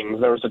guards and wings.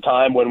 There was a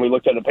time when we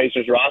looked at the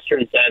Pacers roster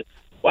and said,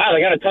 wow,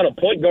 they got a ton of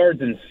point guards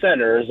and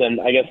centers,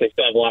 and I guess they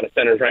still have a lot of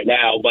centers right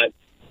now, but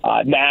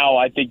now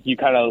I think you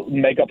kind of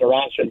make up a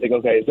roster and think,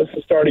 okay, is this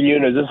a starting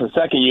unit? Is this a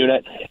second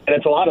unit? And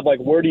it's a lot of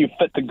where do you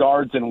fit the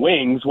guards and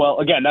wings? Well,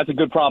 again, that's a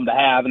good problem to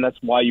have, and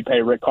that's why you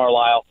pay Rick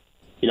Carlisle,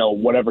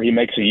 whatever he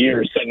makes a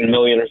year, $7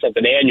 million or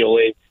something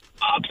annually.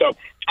 So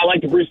I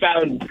like the Bruce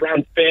Brown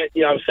fit.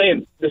 I was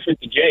saying this week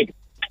to Jake,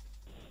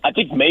 I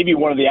think maybe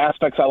one of the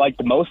aspects I like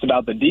the most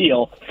about the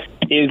deal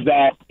is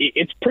that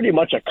it's pretty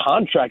much a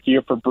contract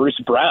year for Bruce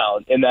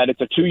Brown, in that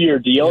it's a 2-year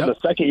deal. Yep. The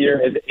second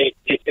year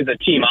is a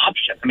team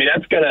option. I mean,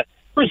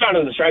 Bruce Brown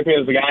doesn't strike me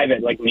as a guy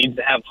that needs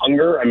to have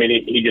hunger. I mean,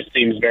 he just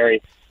seems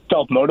very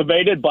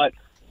self-motivated, but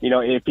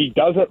if he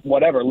doesn't,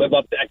 live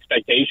up to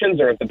expectations,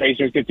 or if the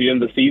Pacers get to the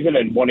end of the season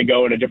and want to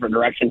go in a different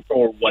direction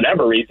for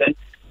whatever reason,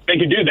 they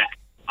can do that.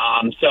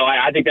 So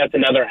I think that's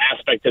another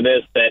aspect to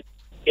this, that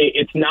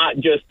it's not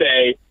just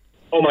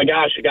oh my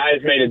gosh, a guy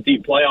has made a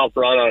deep playoff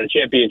run on a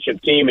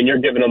championship team and you're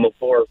giving him a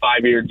 4 or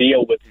 5 year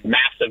deal with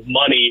massive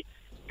money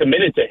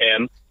committed to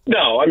him.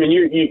 No, I mean,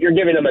 you're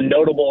giving him a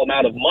notable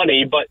amount of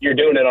money, but you're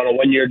doing it on a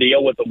 1 year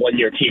deal with a 1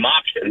 year team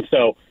option.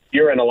 So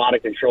you're in a lot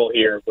of control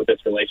here with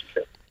this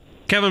relationship.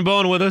 Kevin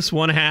Bowen with us,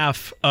 one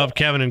half of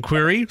Kevin and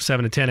Query,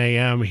 7 to 10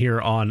 a.m.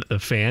 here on The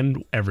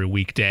Fan every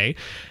weekday.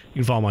 You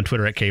can follow him on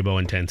Twitter at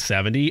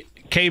KBowen1070.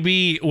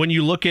 KB, when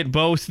you look at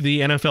both the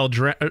the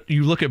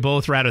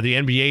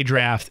NBA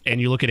draft and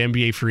you look at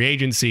NBA free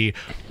agency,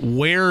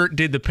 where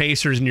did the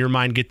Pacers, in your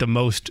mind, get the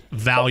most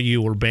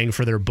value or bang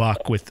for their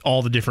buck with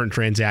all the different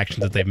transactions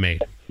that they've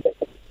made?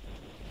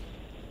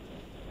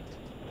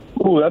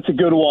 Ooh, that's a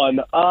good one.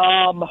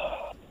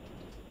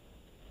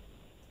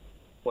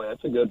 Boy,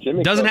 that's a good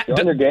Jimmy. Doesn't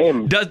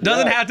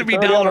have to be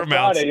dollar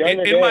amounts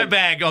in my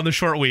bag on the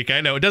short week. I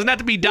know it doesn't have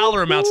to be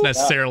dollar amounts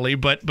necessarily,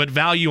 but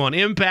value on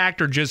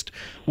impact, or just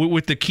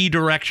with the key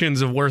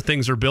directions of where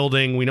things are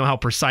building. We know how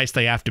precise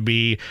they have to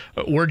be.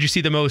 Where'd you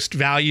see the most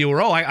value?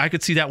 Or I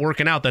could see that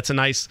working out. That's a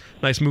nice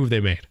move they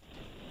made.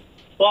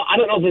 Well, I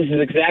don't know if this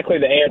is exactly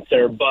the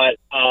answer, but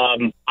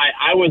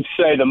I would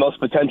say the most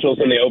potential is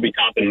in the Obi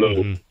Toppin move.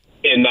 Mm-hmm.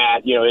 In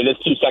that, it is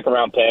 2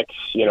 second-round picks.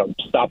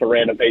 Stop a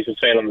random Pacers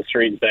fan on the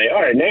street and say,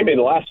 all right, name me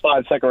the last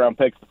 5 second-round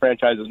picks the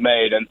franchise has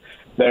made, and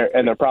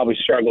they're probably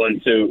struggling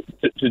to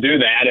do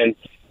that. And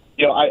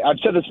I've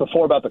said this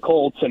before about the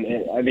Colts, and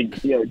I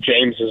think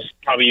James has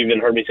probably even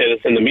heard me say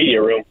this in the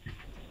media room.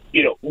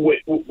 I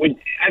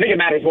think it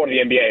matters more to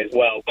the NBA as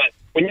well. But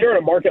when you're in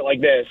a market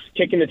like this,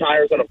 kicking the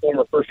tires on a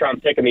former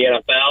first-round pick in the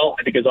NFL,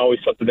 I think is always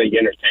something that you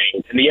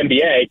entertain. In the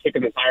NBA,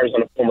 kicking the tires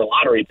on a former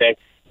lottery pick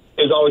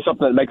is always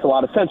something that makes a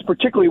lot of sense,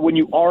 particularly when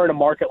you are in a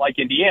market like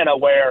Indiana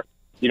where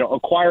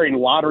acquiring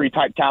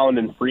lottery-type talent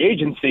in free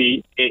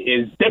agency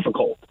is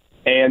difficult.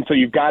 And so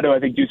you've got to, I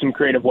think, do some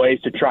creative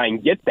ways to try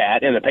and get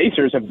that. And the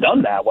Pacers have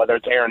done that, whether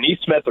it's Aaron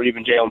Nesmith or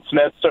even Jalen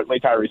Smith, certainly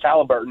Tyrese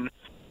Haliburton.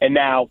 And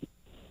now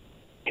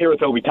here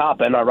with Obi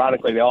Toppin,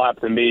 ironically, they all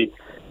happen to be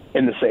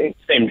in the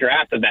same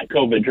draft of that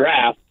COVID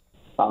draft.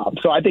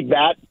 So I think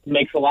that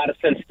makes a lot of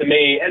sense to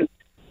me. And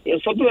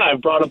something that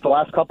I've brought up the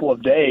last couple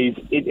of days,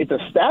 it's a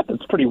stat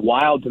that's pretty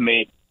wild to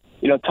me.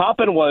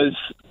 Toppin was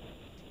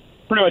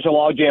pretty much a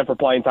logjam for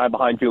playing time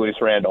behind Julius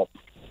Randle.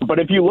 But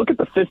if you look at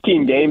the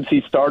 15 games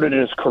he started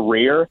in his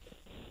career,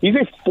 he's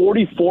a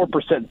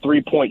 44%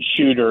 three-point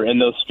shooter in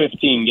those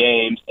 15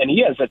 games, and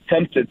he has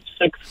attempted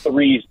 6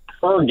 threes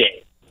per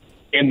game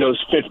in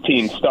those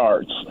 15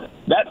 starts.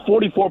 That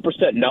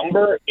 44%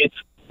 number, it's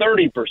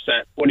 30%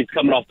 when he's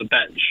coming off the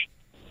bench.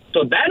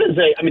 So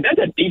that's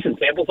a decent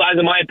sample size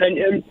in my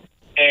opinion,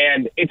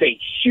 and it's a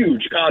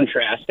huge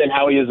contrast in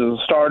how he is as a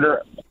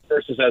starter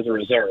versus as a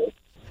reserve.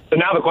 So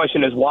now the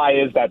question is, why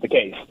is that the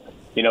case?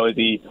 Is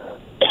he,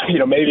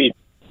 maybe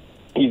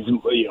he's,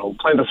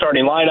 playing the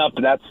starting lineup,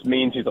 and that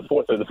means he's the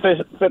fourth or the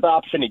fifth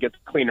option. He gets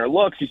cleaner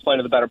looks. He's playing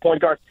with a better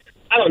point guard.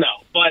 I don't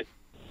know, but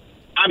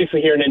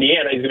obviously here in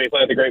Indiana, he's going to be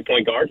playing with a great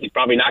point guard. He's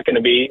probably not going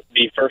to be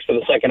the first or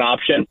the second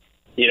option,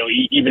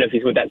 even if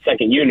he's with that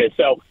second unit.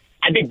 So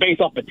I think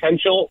based off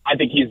potential, I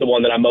think he's the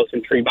one that I'm most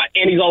intrigued by.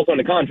 And he's also in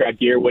a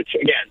contract year, which,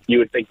 again, you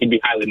would think he'd be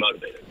highly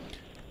motivated.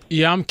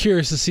 Yeah, I'm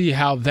curious to see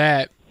how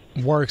that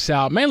works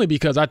out, mainly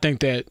because I think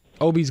that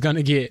Obi's going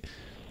to get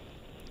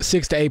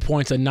 6 to 8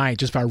 points a night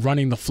just by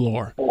running the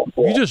floor. If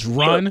you just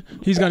run,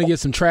 he's going to get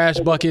some trash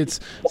buckets,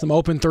 some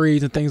open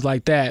threes, and things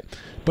like that.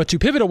 But to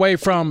pivot away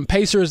from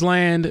Pacers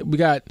land, we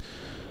got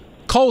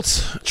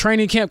Colts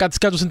training camp got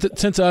scheduled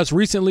sent to us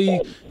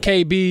recently.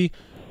 KB,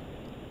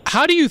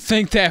 how do you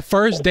think that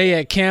first day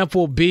at camp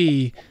will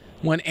be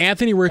when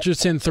Anthony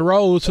Richardson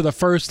throws for the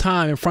first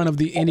time in front of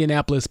the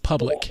Indianapolis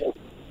public?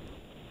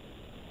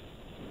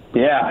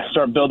 Yeah,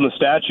 start building a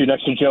statue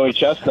next to Joey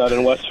Chestnut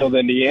in Westfield,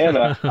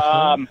 Indiana.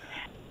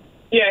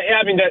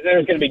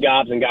 There's going to be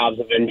gobs and gobs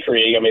of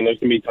intrigue. There's going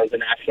to be tons of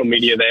national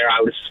media there,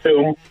 I would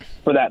assume,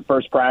 for that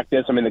first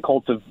practice. The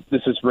Colts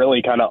this is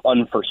really kind of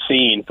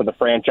unforeseen for the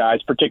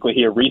franchise, particularly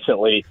here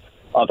recently,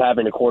 of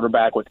having a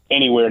quarterback with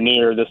anywhere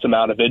near this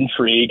amount of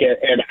intrigue.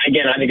 And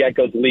again, I think that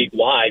goes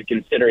league-wide,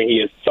 considering he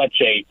is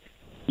such a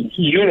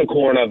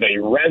unicorn of a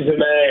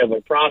resume, of a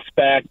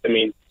prospect.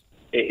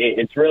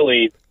 It's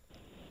really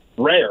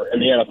rare in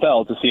the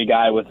NFL to see a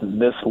guy with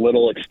this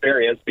little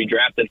experience be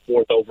drafted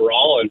 4th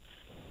overall, and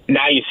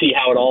now you see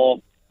how it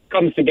all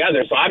comes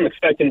together. So I'm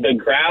expecting big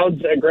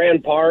crowds at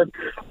Grand Park.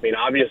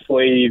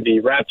 Obviously the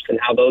reps and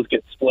how those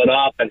get split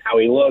up and how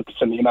he looks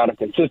and the amount of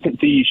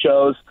consistency he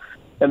shows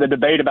and the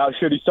debate about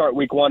should he start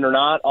week 1 or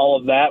not, all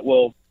of that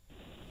will,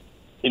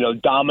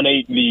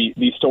 dominate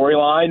the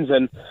storylines.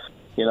 And,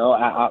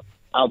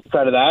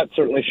 outside of that,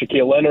 certainly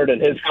Shaquille Leonard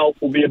and his health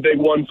will be a big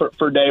one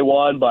for day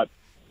one. But,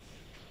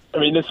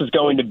 this is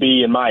going to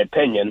be, in my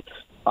opinion,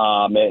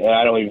 and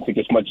I don't even think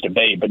there's much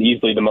debate, but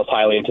easily the most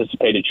highly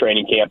anticipated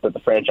training camp that the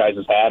franchise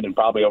has had in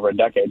probably over a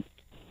decade.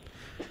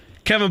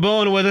 Kevin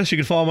Bowen with us. You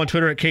can follow him on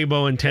Twitter at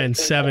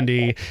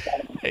KBowen1070.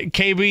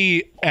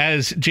 KB,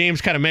 as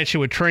James kind of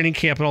mentioned with training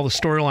camp and all the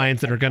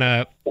storylines that are going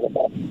to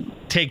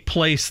take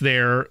place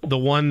there, the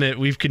one that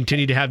we've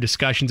continued to have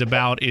discussions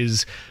about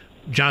is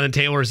Jonathan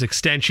Taylor's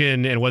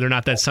extension and whether or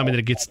not that's something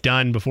that gets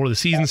done before the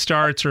season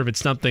starts or if it's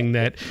something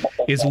that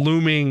is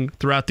looming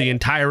throughout the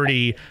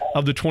entirety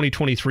of the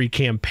 2023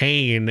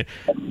 campaign.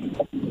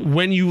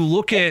 When you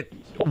look at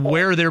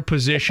where their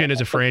position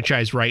as a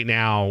franchise right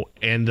now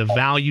and the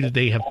value that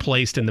they have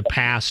placed in the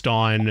past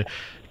on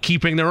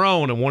keeping their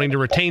own and wanting to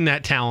retain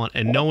that talent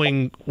and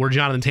knowing where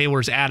Jonathan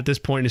Taylor's at this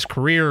point in his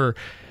career,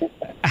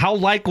 how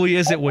likely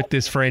is it with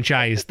this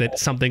franchise that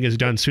something is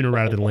done sooner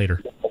rather than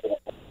later?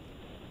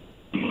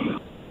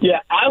 Yeah,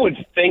 I would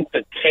think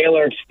the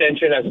Taylor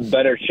extension has a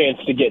better chance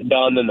to get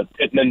done than the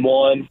Pittman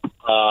one.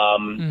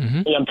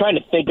 I'm trying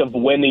to think of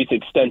when these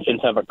extensions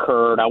have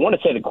occurred. I want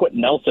to say the Quentin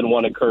Nelson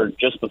one occurred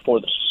just before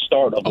the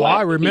start of last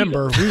I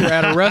remember. We were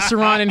at a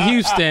restaurant in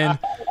Houston,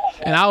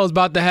 and I was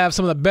about to have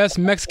some of the best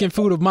Mexican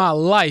food of my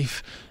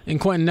life,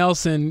 and Quentin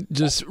Nelson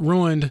just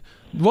ruined –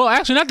 well,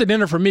 actually, not the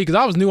dinner for me because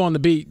I was new on the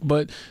beat,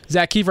 but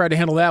Zach Kiefer had to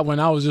handle that one.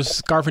 I was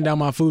just scarfing down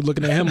my food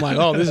looking at him like,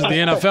 oh, this is the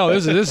NFL.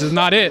 This is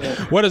not it.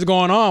 What is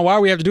going on? Why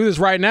do we have to do this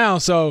right now?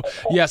 So,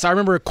 yes, I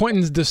remember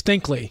Quentin's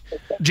distinctly.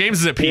 James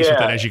is at peace with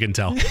it, as you can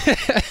tell.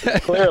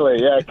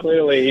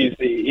 Clearly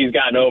he's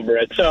gotten over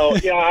it. So,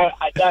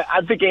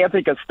 I think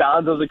Anthony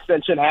Costanzo's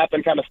extension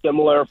happened kind of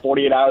similar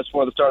 48 hours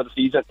before the start of the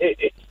season.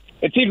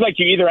 It seems like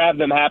you either have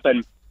them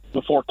happen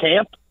before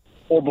camp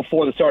or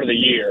before the start of the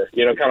year.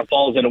 Kind of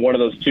falls into one of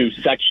those two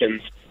sections.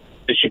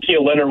 The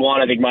Shaquille Leonard one,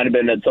 I think, might have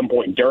been at some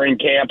point during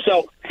camp.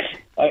 So,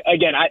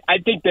 again, I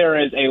think there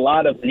is a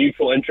lot of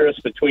mutual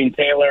interest between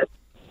Taylor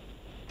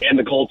and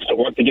the Colts to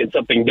want to get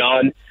something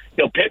done.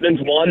 Pittman's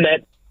one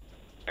that,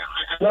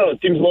 I don't know, it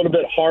seems a little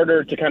bit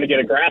harder to kind of get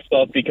a grasp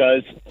of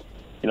because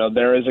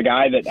there is a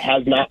guy that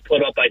has not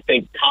put up, I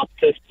think, top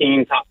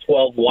 15, top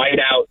 12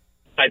 wideout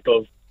type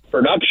of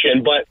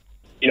production. But,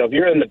 if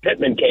you're in the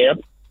Pittman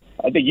camp,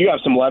 I think you have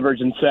some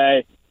leverage and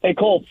say, hey,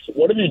 Colts,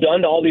 what have you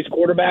done to all these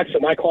quarterbacks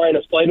that my client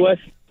has played with?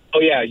 Oh,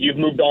 yeah, you've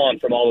moved on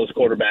from all those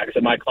quarterbacks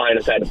that my client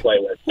has had to play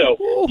with. So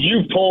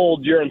you've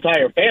told your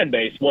entire fan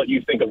base what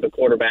you think of the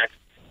quarterbacks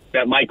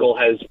that Michael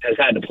has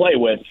had to play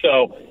with.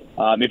 So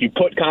if you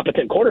put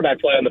competent quarterback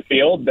play on the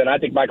field, then I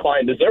think my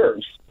client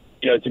deserves,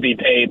 to be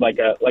paid like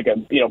a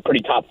pretty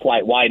top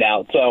flight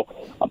wideout. So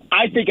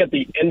I think at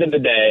the end of the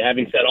day,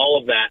 having said all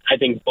of that, I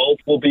think both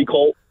will be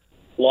Colt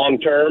long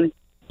term,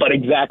 but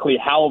exactly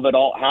how it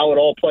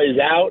all plays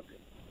out,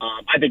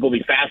 I think will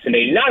be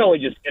fascinating, not only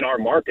just in our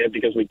market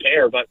because we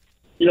care, but,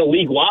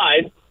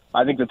 league-wide,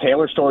 I think the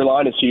Taylor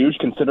storyline is huge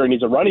considering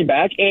he's a running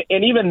back.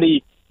 And even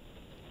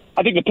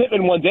I think the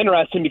Pittman one's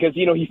interesting because,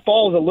 he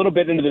falls a little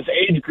bit into this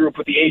age group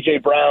with the A.J.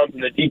 Browns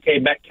and the D.K.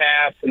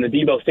 Metcalfs and the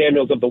Deebo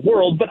Samuels of the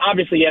world, but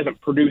obviously he hasn't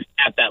produced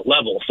at that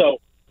level. So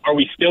are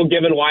we still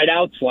giving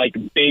wideouts like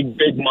big,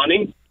 big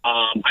money?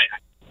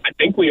 I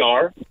think we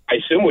are. I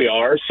assume we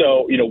are.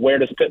 So, where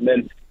does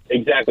Pittman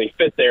exactly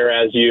fit there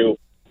as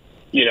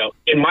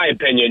in my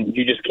opinion,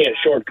 you just can't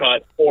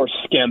shortcut or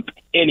skimp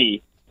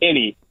any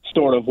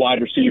sort of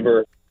wide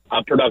receiver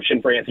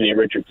production for Anthony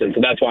Richardson.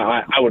 So that's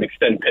why I would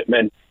extend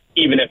Pittman,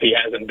 even if he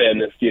hasn't been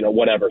this,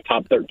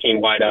 top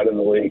 13 wideout in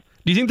the league.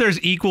 Do you think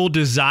there's equal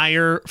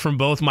desire from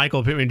both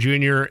Michael Pittman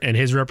Jr. and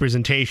his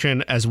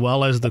representation as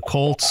well as the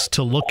Colts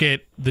to look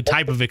at the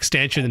type of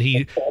extension that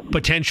he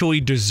potentially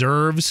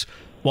deserves,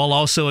 while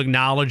also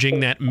acknowledging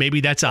that maybe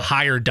that's a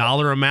higher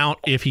dollar amount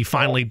if he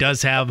finally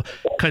does have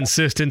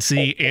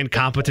consistency and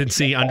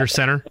competency under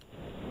center?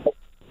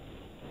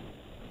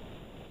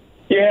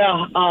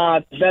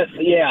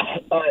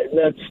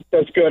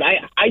 That's good.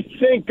 I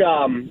think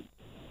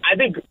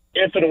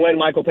if and when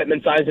Michael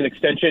Pittman signs an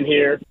extension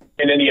here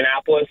in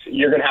Indianapolis,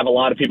 you're going to have a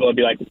lot of people that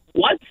be like,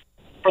 what?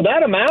 For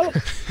that amount?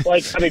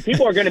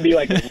 People are going to be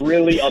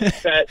really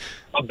upset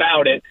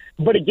about it.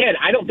 But again,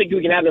 I don't think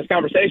we can have this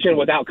conversation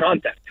without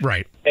context.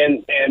 Right.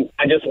 And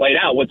I just laid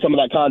out what some of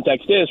that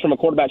context is from a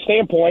quarterback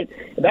standpoint.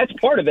 That's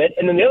part of it.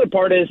 And then the other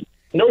part is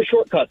no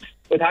shortcuts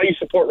with how you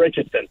support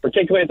Richardson,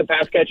 particularly at the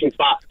pass catching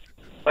spots.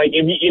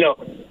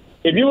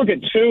 If you look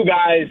at two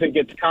guys that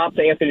gets comped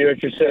to Anthony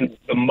Richardson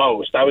the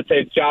most, I would say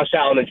it's Josh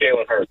Allen and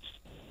Jalen Hurts.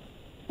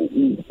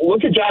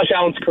 Look at Josh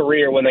Allen's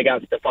career when they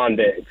got Stephon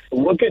Diggs.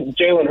 Look at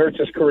Jalen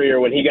Hurts'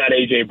 career when he got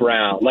A.J.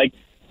 Brown.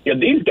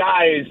 These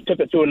guys took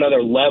it to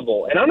another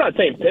level. And I'm not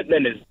saying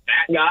Pittman is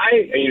that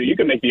guy. You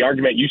can make the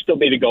argument you still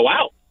need to go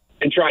out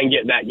and try and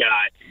get that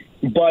guy.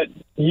 But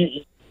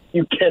you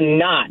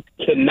cannot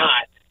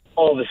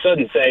all of a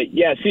sudden say,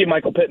 yeah, see,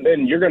 Michael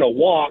Pittman, you're going to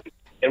walk,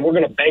 and we're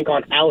going to bank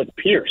on Alec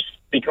Pierce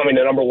becoming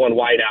the number one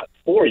wideout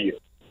for you.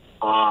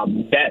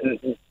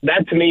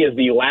 That to me is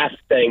the last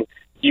thing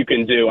you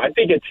can do. I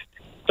think it's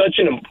such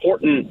an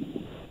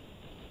important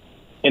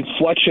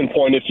inflection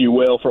point, if you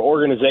will, for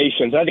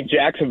organizations. I think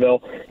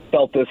Jacksonville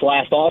felt this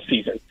last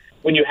offseason.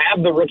 When you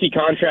have the rookie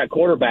contract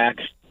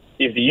quarterbacks,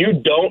 if you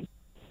don't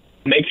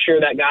make sure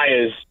that guy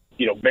is,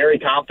 very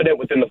confident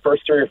within the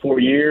first 3 or 4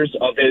 years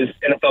of his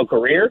NFL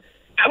career,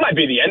 that might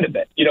be the end of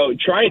it.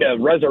 Trying to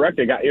resurrect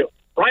a guy.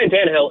 Ryan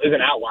Tannehill is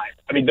an outlier.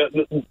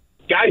 The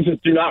guys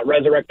just do not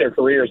resurrect their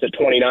careers at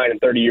 29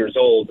 and 30 years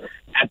old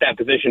at that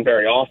position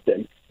very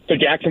often. So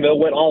Jacksonville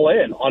went all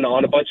in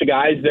on a bunch of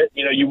guys that,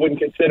 you wouldn't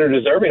consider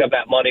deserving of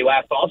that money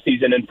last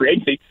offseason in free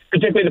agency,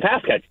 particularly the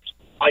pass catchers,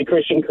 like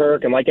Christian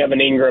Kirk and like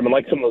Evan Ingram and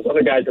like some of those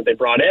other guys that they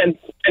brought in,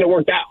 and it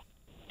worked out.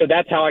 So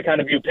that's how I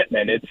kind of view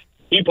Pittman.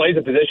 He plays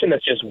a position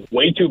that's just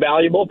way too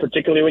valuable,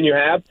 particularly when you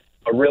have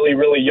a really,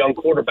 really young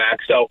quarterback.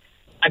 So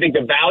I think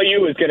the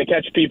value is going to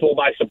catch people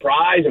by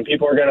surprise, and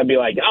people are going to be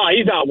like, oh,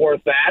 he's not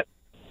worth that.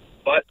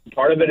 But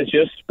part of it is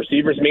just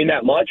receivers mean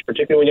that much,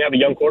 particularly when you have a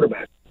young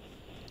quarterback.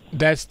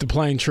 That's the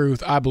plain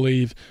truth, I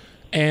believe.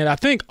 And I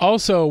think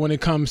also when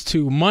it comes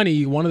to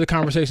money, one of the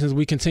conversations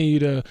we continue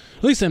to,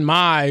 at least in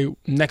my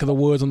neck of the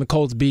woods on the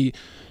Colts beat,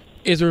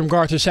 is in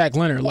regard to Shaq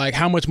Leonard.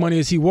 How much money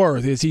is he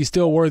worth? Is he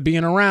still worth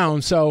being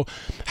around? So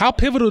how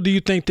pivotal do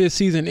you think this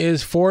season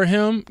is for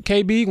him,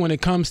 KB, when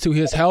it comes to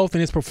his health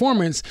and his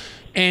performance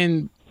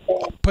and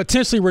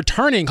potentially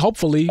returning,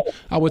 hopefully,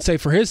 I would say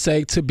for his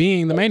sake, to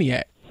being the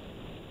maniac?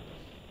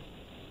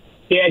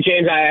 Yeah,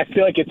 James, I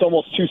feel like it's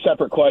almost two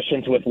separate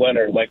questions with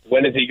Leonard.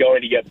 When is he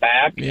going to get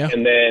back? Yeah.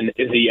 And then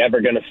is he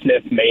ever going to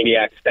sniff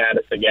maniac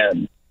status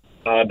again?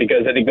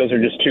 Because I think those are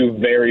just two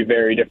very,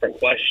 very different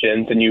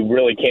questions, and you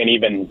really can't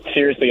even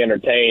seriously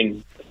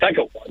entertain the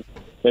second one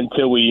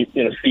until we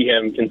see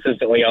him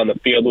consistently on the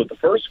field with the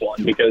first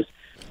one, because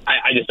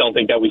I just don't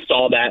think that we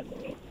saw that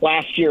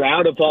last year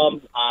out of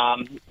him.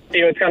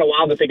 It's kind of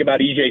wild to think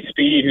about E.J.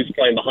 Speed, who's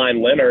playing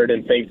behind Leonard,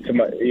 and think to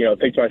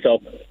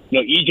myself,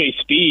 E.J.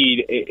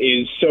 Speed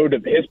is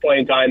his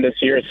playing time this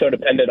year is so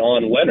dependent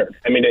on Leonard.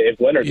 If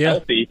Leonard's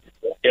healthy,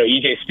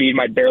 E.J. Speed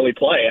might barely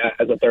play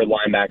as a third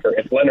linebacker.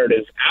 If Leonard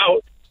is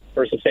out,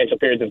 for substantial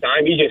periods of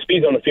time. EJ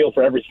Speed's on the field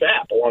for every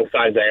snap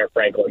alongside Zaire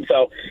Franklin.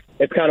 So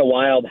it's kind of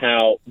wild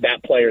how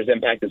that player is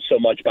impacted so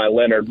much by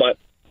Leonard. But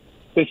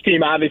this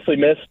team obviously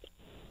missed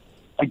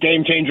a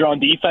game changer on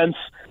defense.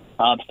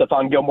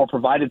 Stephon Gilmore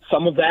provided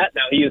some of that.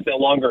 Now he is no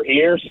longer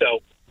here, so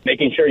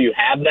making sure you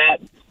have that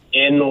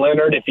in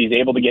Leonard, if he's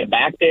able to get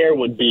back there,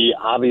 would be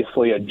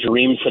obviously a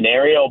dream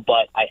scenario,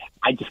 but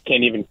I just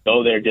can't even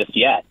go there just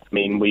yet. I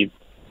mean, we've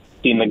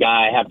seen the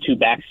guy have 2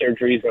 back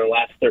surgeries in the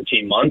last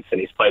 13 months, and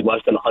he's played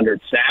less than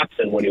 100 snaps,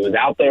 and when he was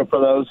out there for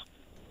those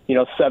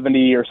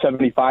 70 or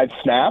 75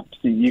 snaps,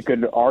 you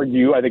could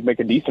argue, I think make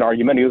a decent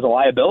argument, he was a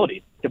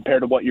liability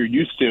compared to what you're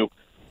used to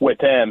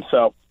with him.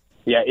 So,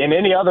 yeah, in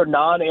any other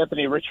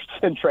non-Anthony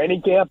Richardson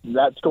training camp,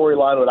 that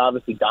storyline would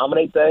obviously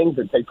dominate things.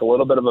 It takes a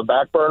little bit of a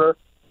back burner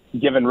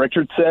given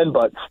Richardson,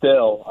 but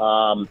still,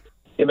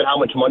 given how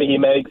much money he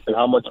makes and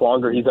how much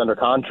longer he's under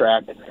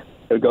contract,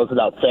 it goes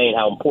without saying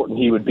how important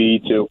he would be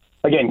to,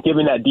 again,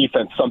 giving that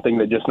defense something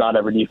that just not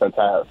every defense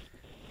has.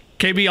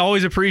 KB,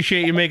 always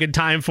appreciate you making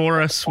time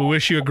for us. We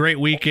wish you a great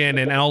weekend,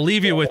 and I'll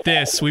leave you with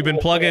this. We've been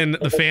plugging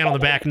the Fan on the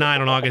back nine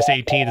on August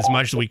 18th as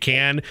much as we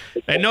can.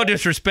 And no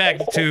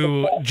disrespect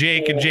to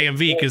Jake and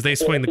JMV, because they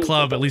swing the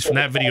club, at least from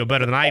that video,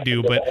 better than I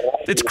do, but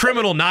it's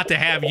criminal not to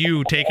have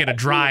you taking a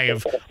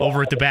drive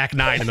over at the back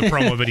nine in the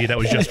promo video that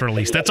was just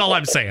released. That's all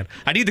I'm saying.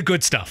 I need the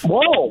good stuff.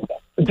 Whoa.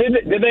 Did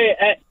they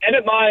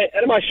edit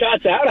my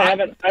shots out? I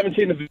haven't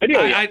seen the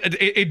video yet.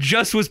 It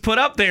just was put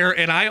up there,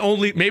 and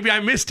maybe I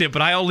missed it,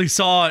 but I only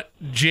saw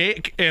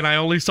Jake and I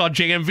only saw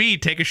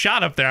JMV take a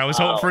shot up there. I was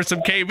hoping for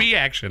some KB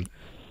action.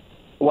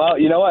 Well,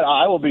 you know what?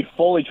 I will be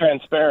fully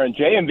transparent.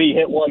 JMV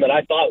hit one that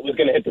I thought was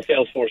going to hit the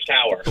Salesforce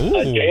Tower.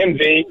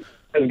 JMV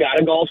has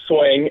got a golf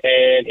swing,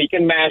 and he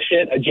can mash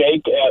it.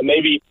 Jake,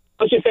 maybe,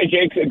 let's just say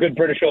Jake's a good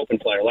British Open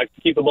player. Likes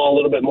to keep the ball a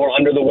little bit more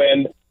under the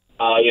wind.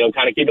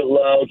 Kind of keep it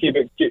low, keep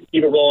it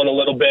rolling a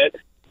little bit.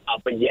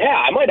 But yeah,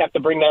 I might have to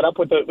bring that up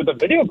with the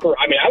video crew.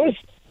 I mean,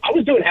 I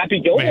was doing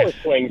Happy Gilmore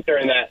swings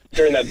during that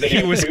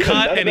video. He was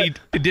cut and he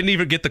didn't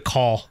even get the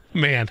call.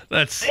 Man,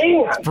 that's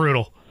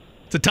brutal.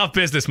 It's a tough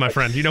business, my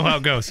friend. You know how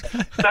it goes.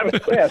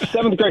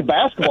 Seventh grade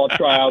basketball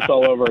tryouts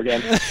all over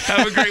again.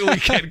 Have a great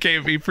weekend,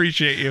 KB.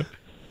 Appreciate you.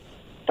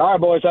 All right,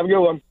 boys. Have a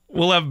good one.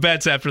 We'll have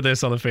bets after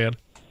this on the Fan.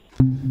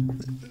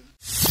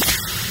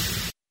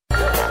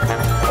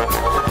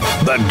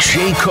 The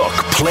Jay Cook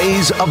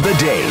Plays of the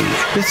Day.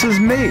 This is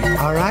me,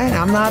 all right?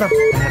 I'm not an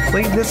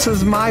athlete. This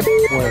is my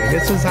way.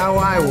 This is how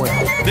I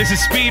win. This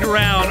is Speed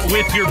Round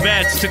with your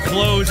bets to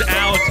close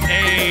out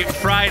a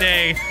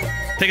Friday.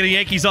 Taking the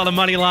Yankees on the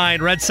money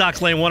line, Red Sox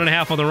laying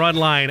 1.5 on the run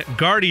line,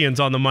 Guardians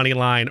on the money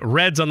line,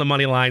 Reds on the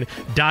money line,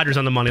 Dodgers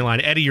on the money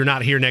line. Eddie, you're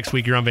not here next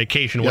week. You're on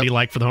vacation. What do you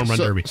like for the Home Run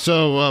Derby?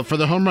 So for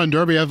the Home Run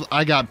Derby,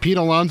 I got Pete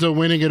Alonso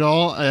winning it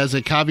all. As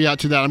a caveat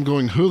to that, I'm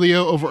going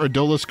Julio over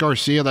Adolis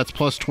Garcia. That's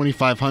plus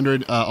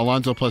 2,500.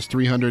 Alonso plus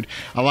 300.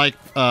 I like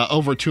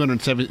over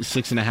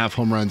 276.5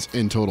 home runs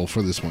in total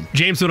for this one.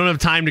 James, we don't have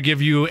time to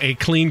give you a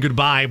clean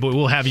goodbye, but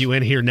we'll have you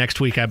in here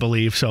next week, I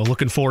believe. So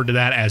looking forward to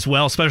that as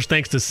well. Special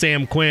thanks to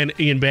Sam Quinn,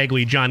 Ian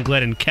Begley, John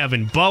Glennon,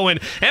 Kevin Bowen.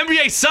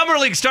 NBA Summer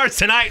League starts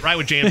tonight, right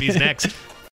with JMV's next.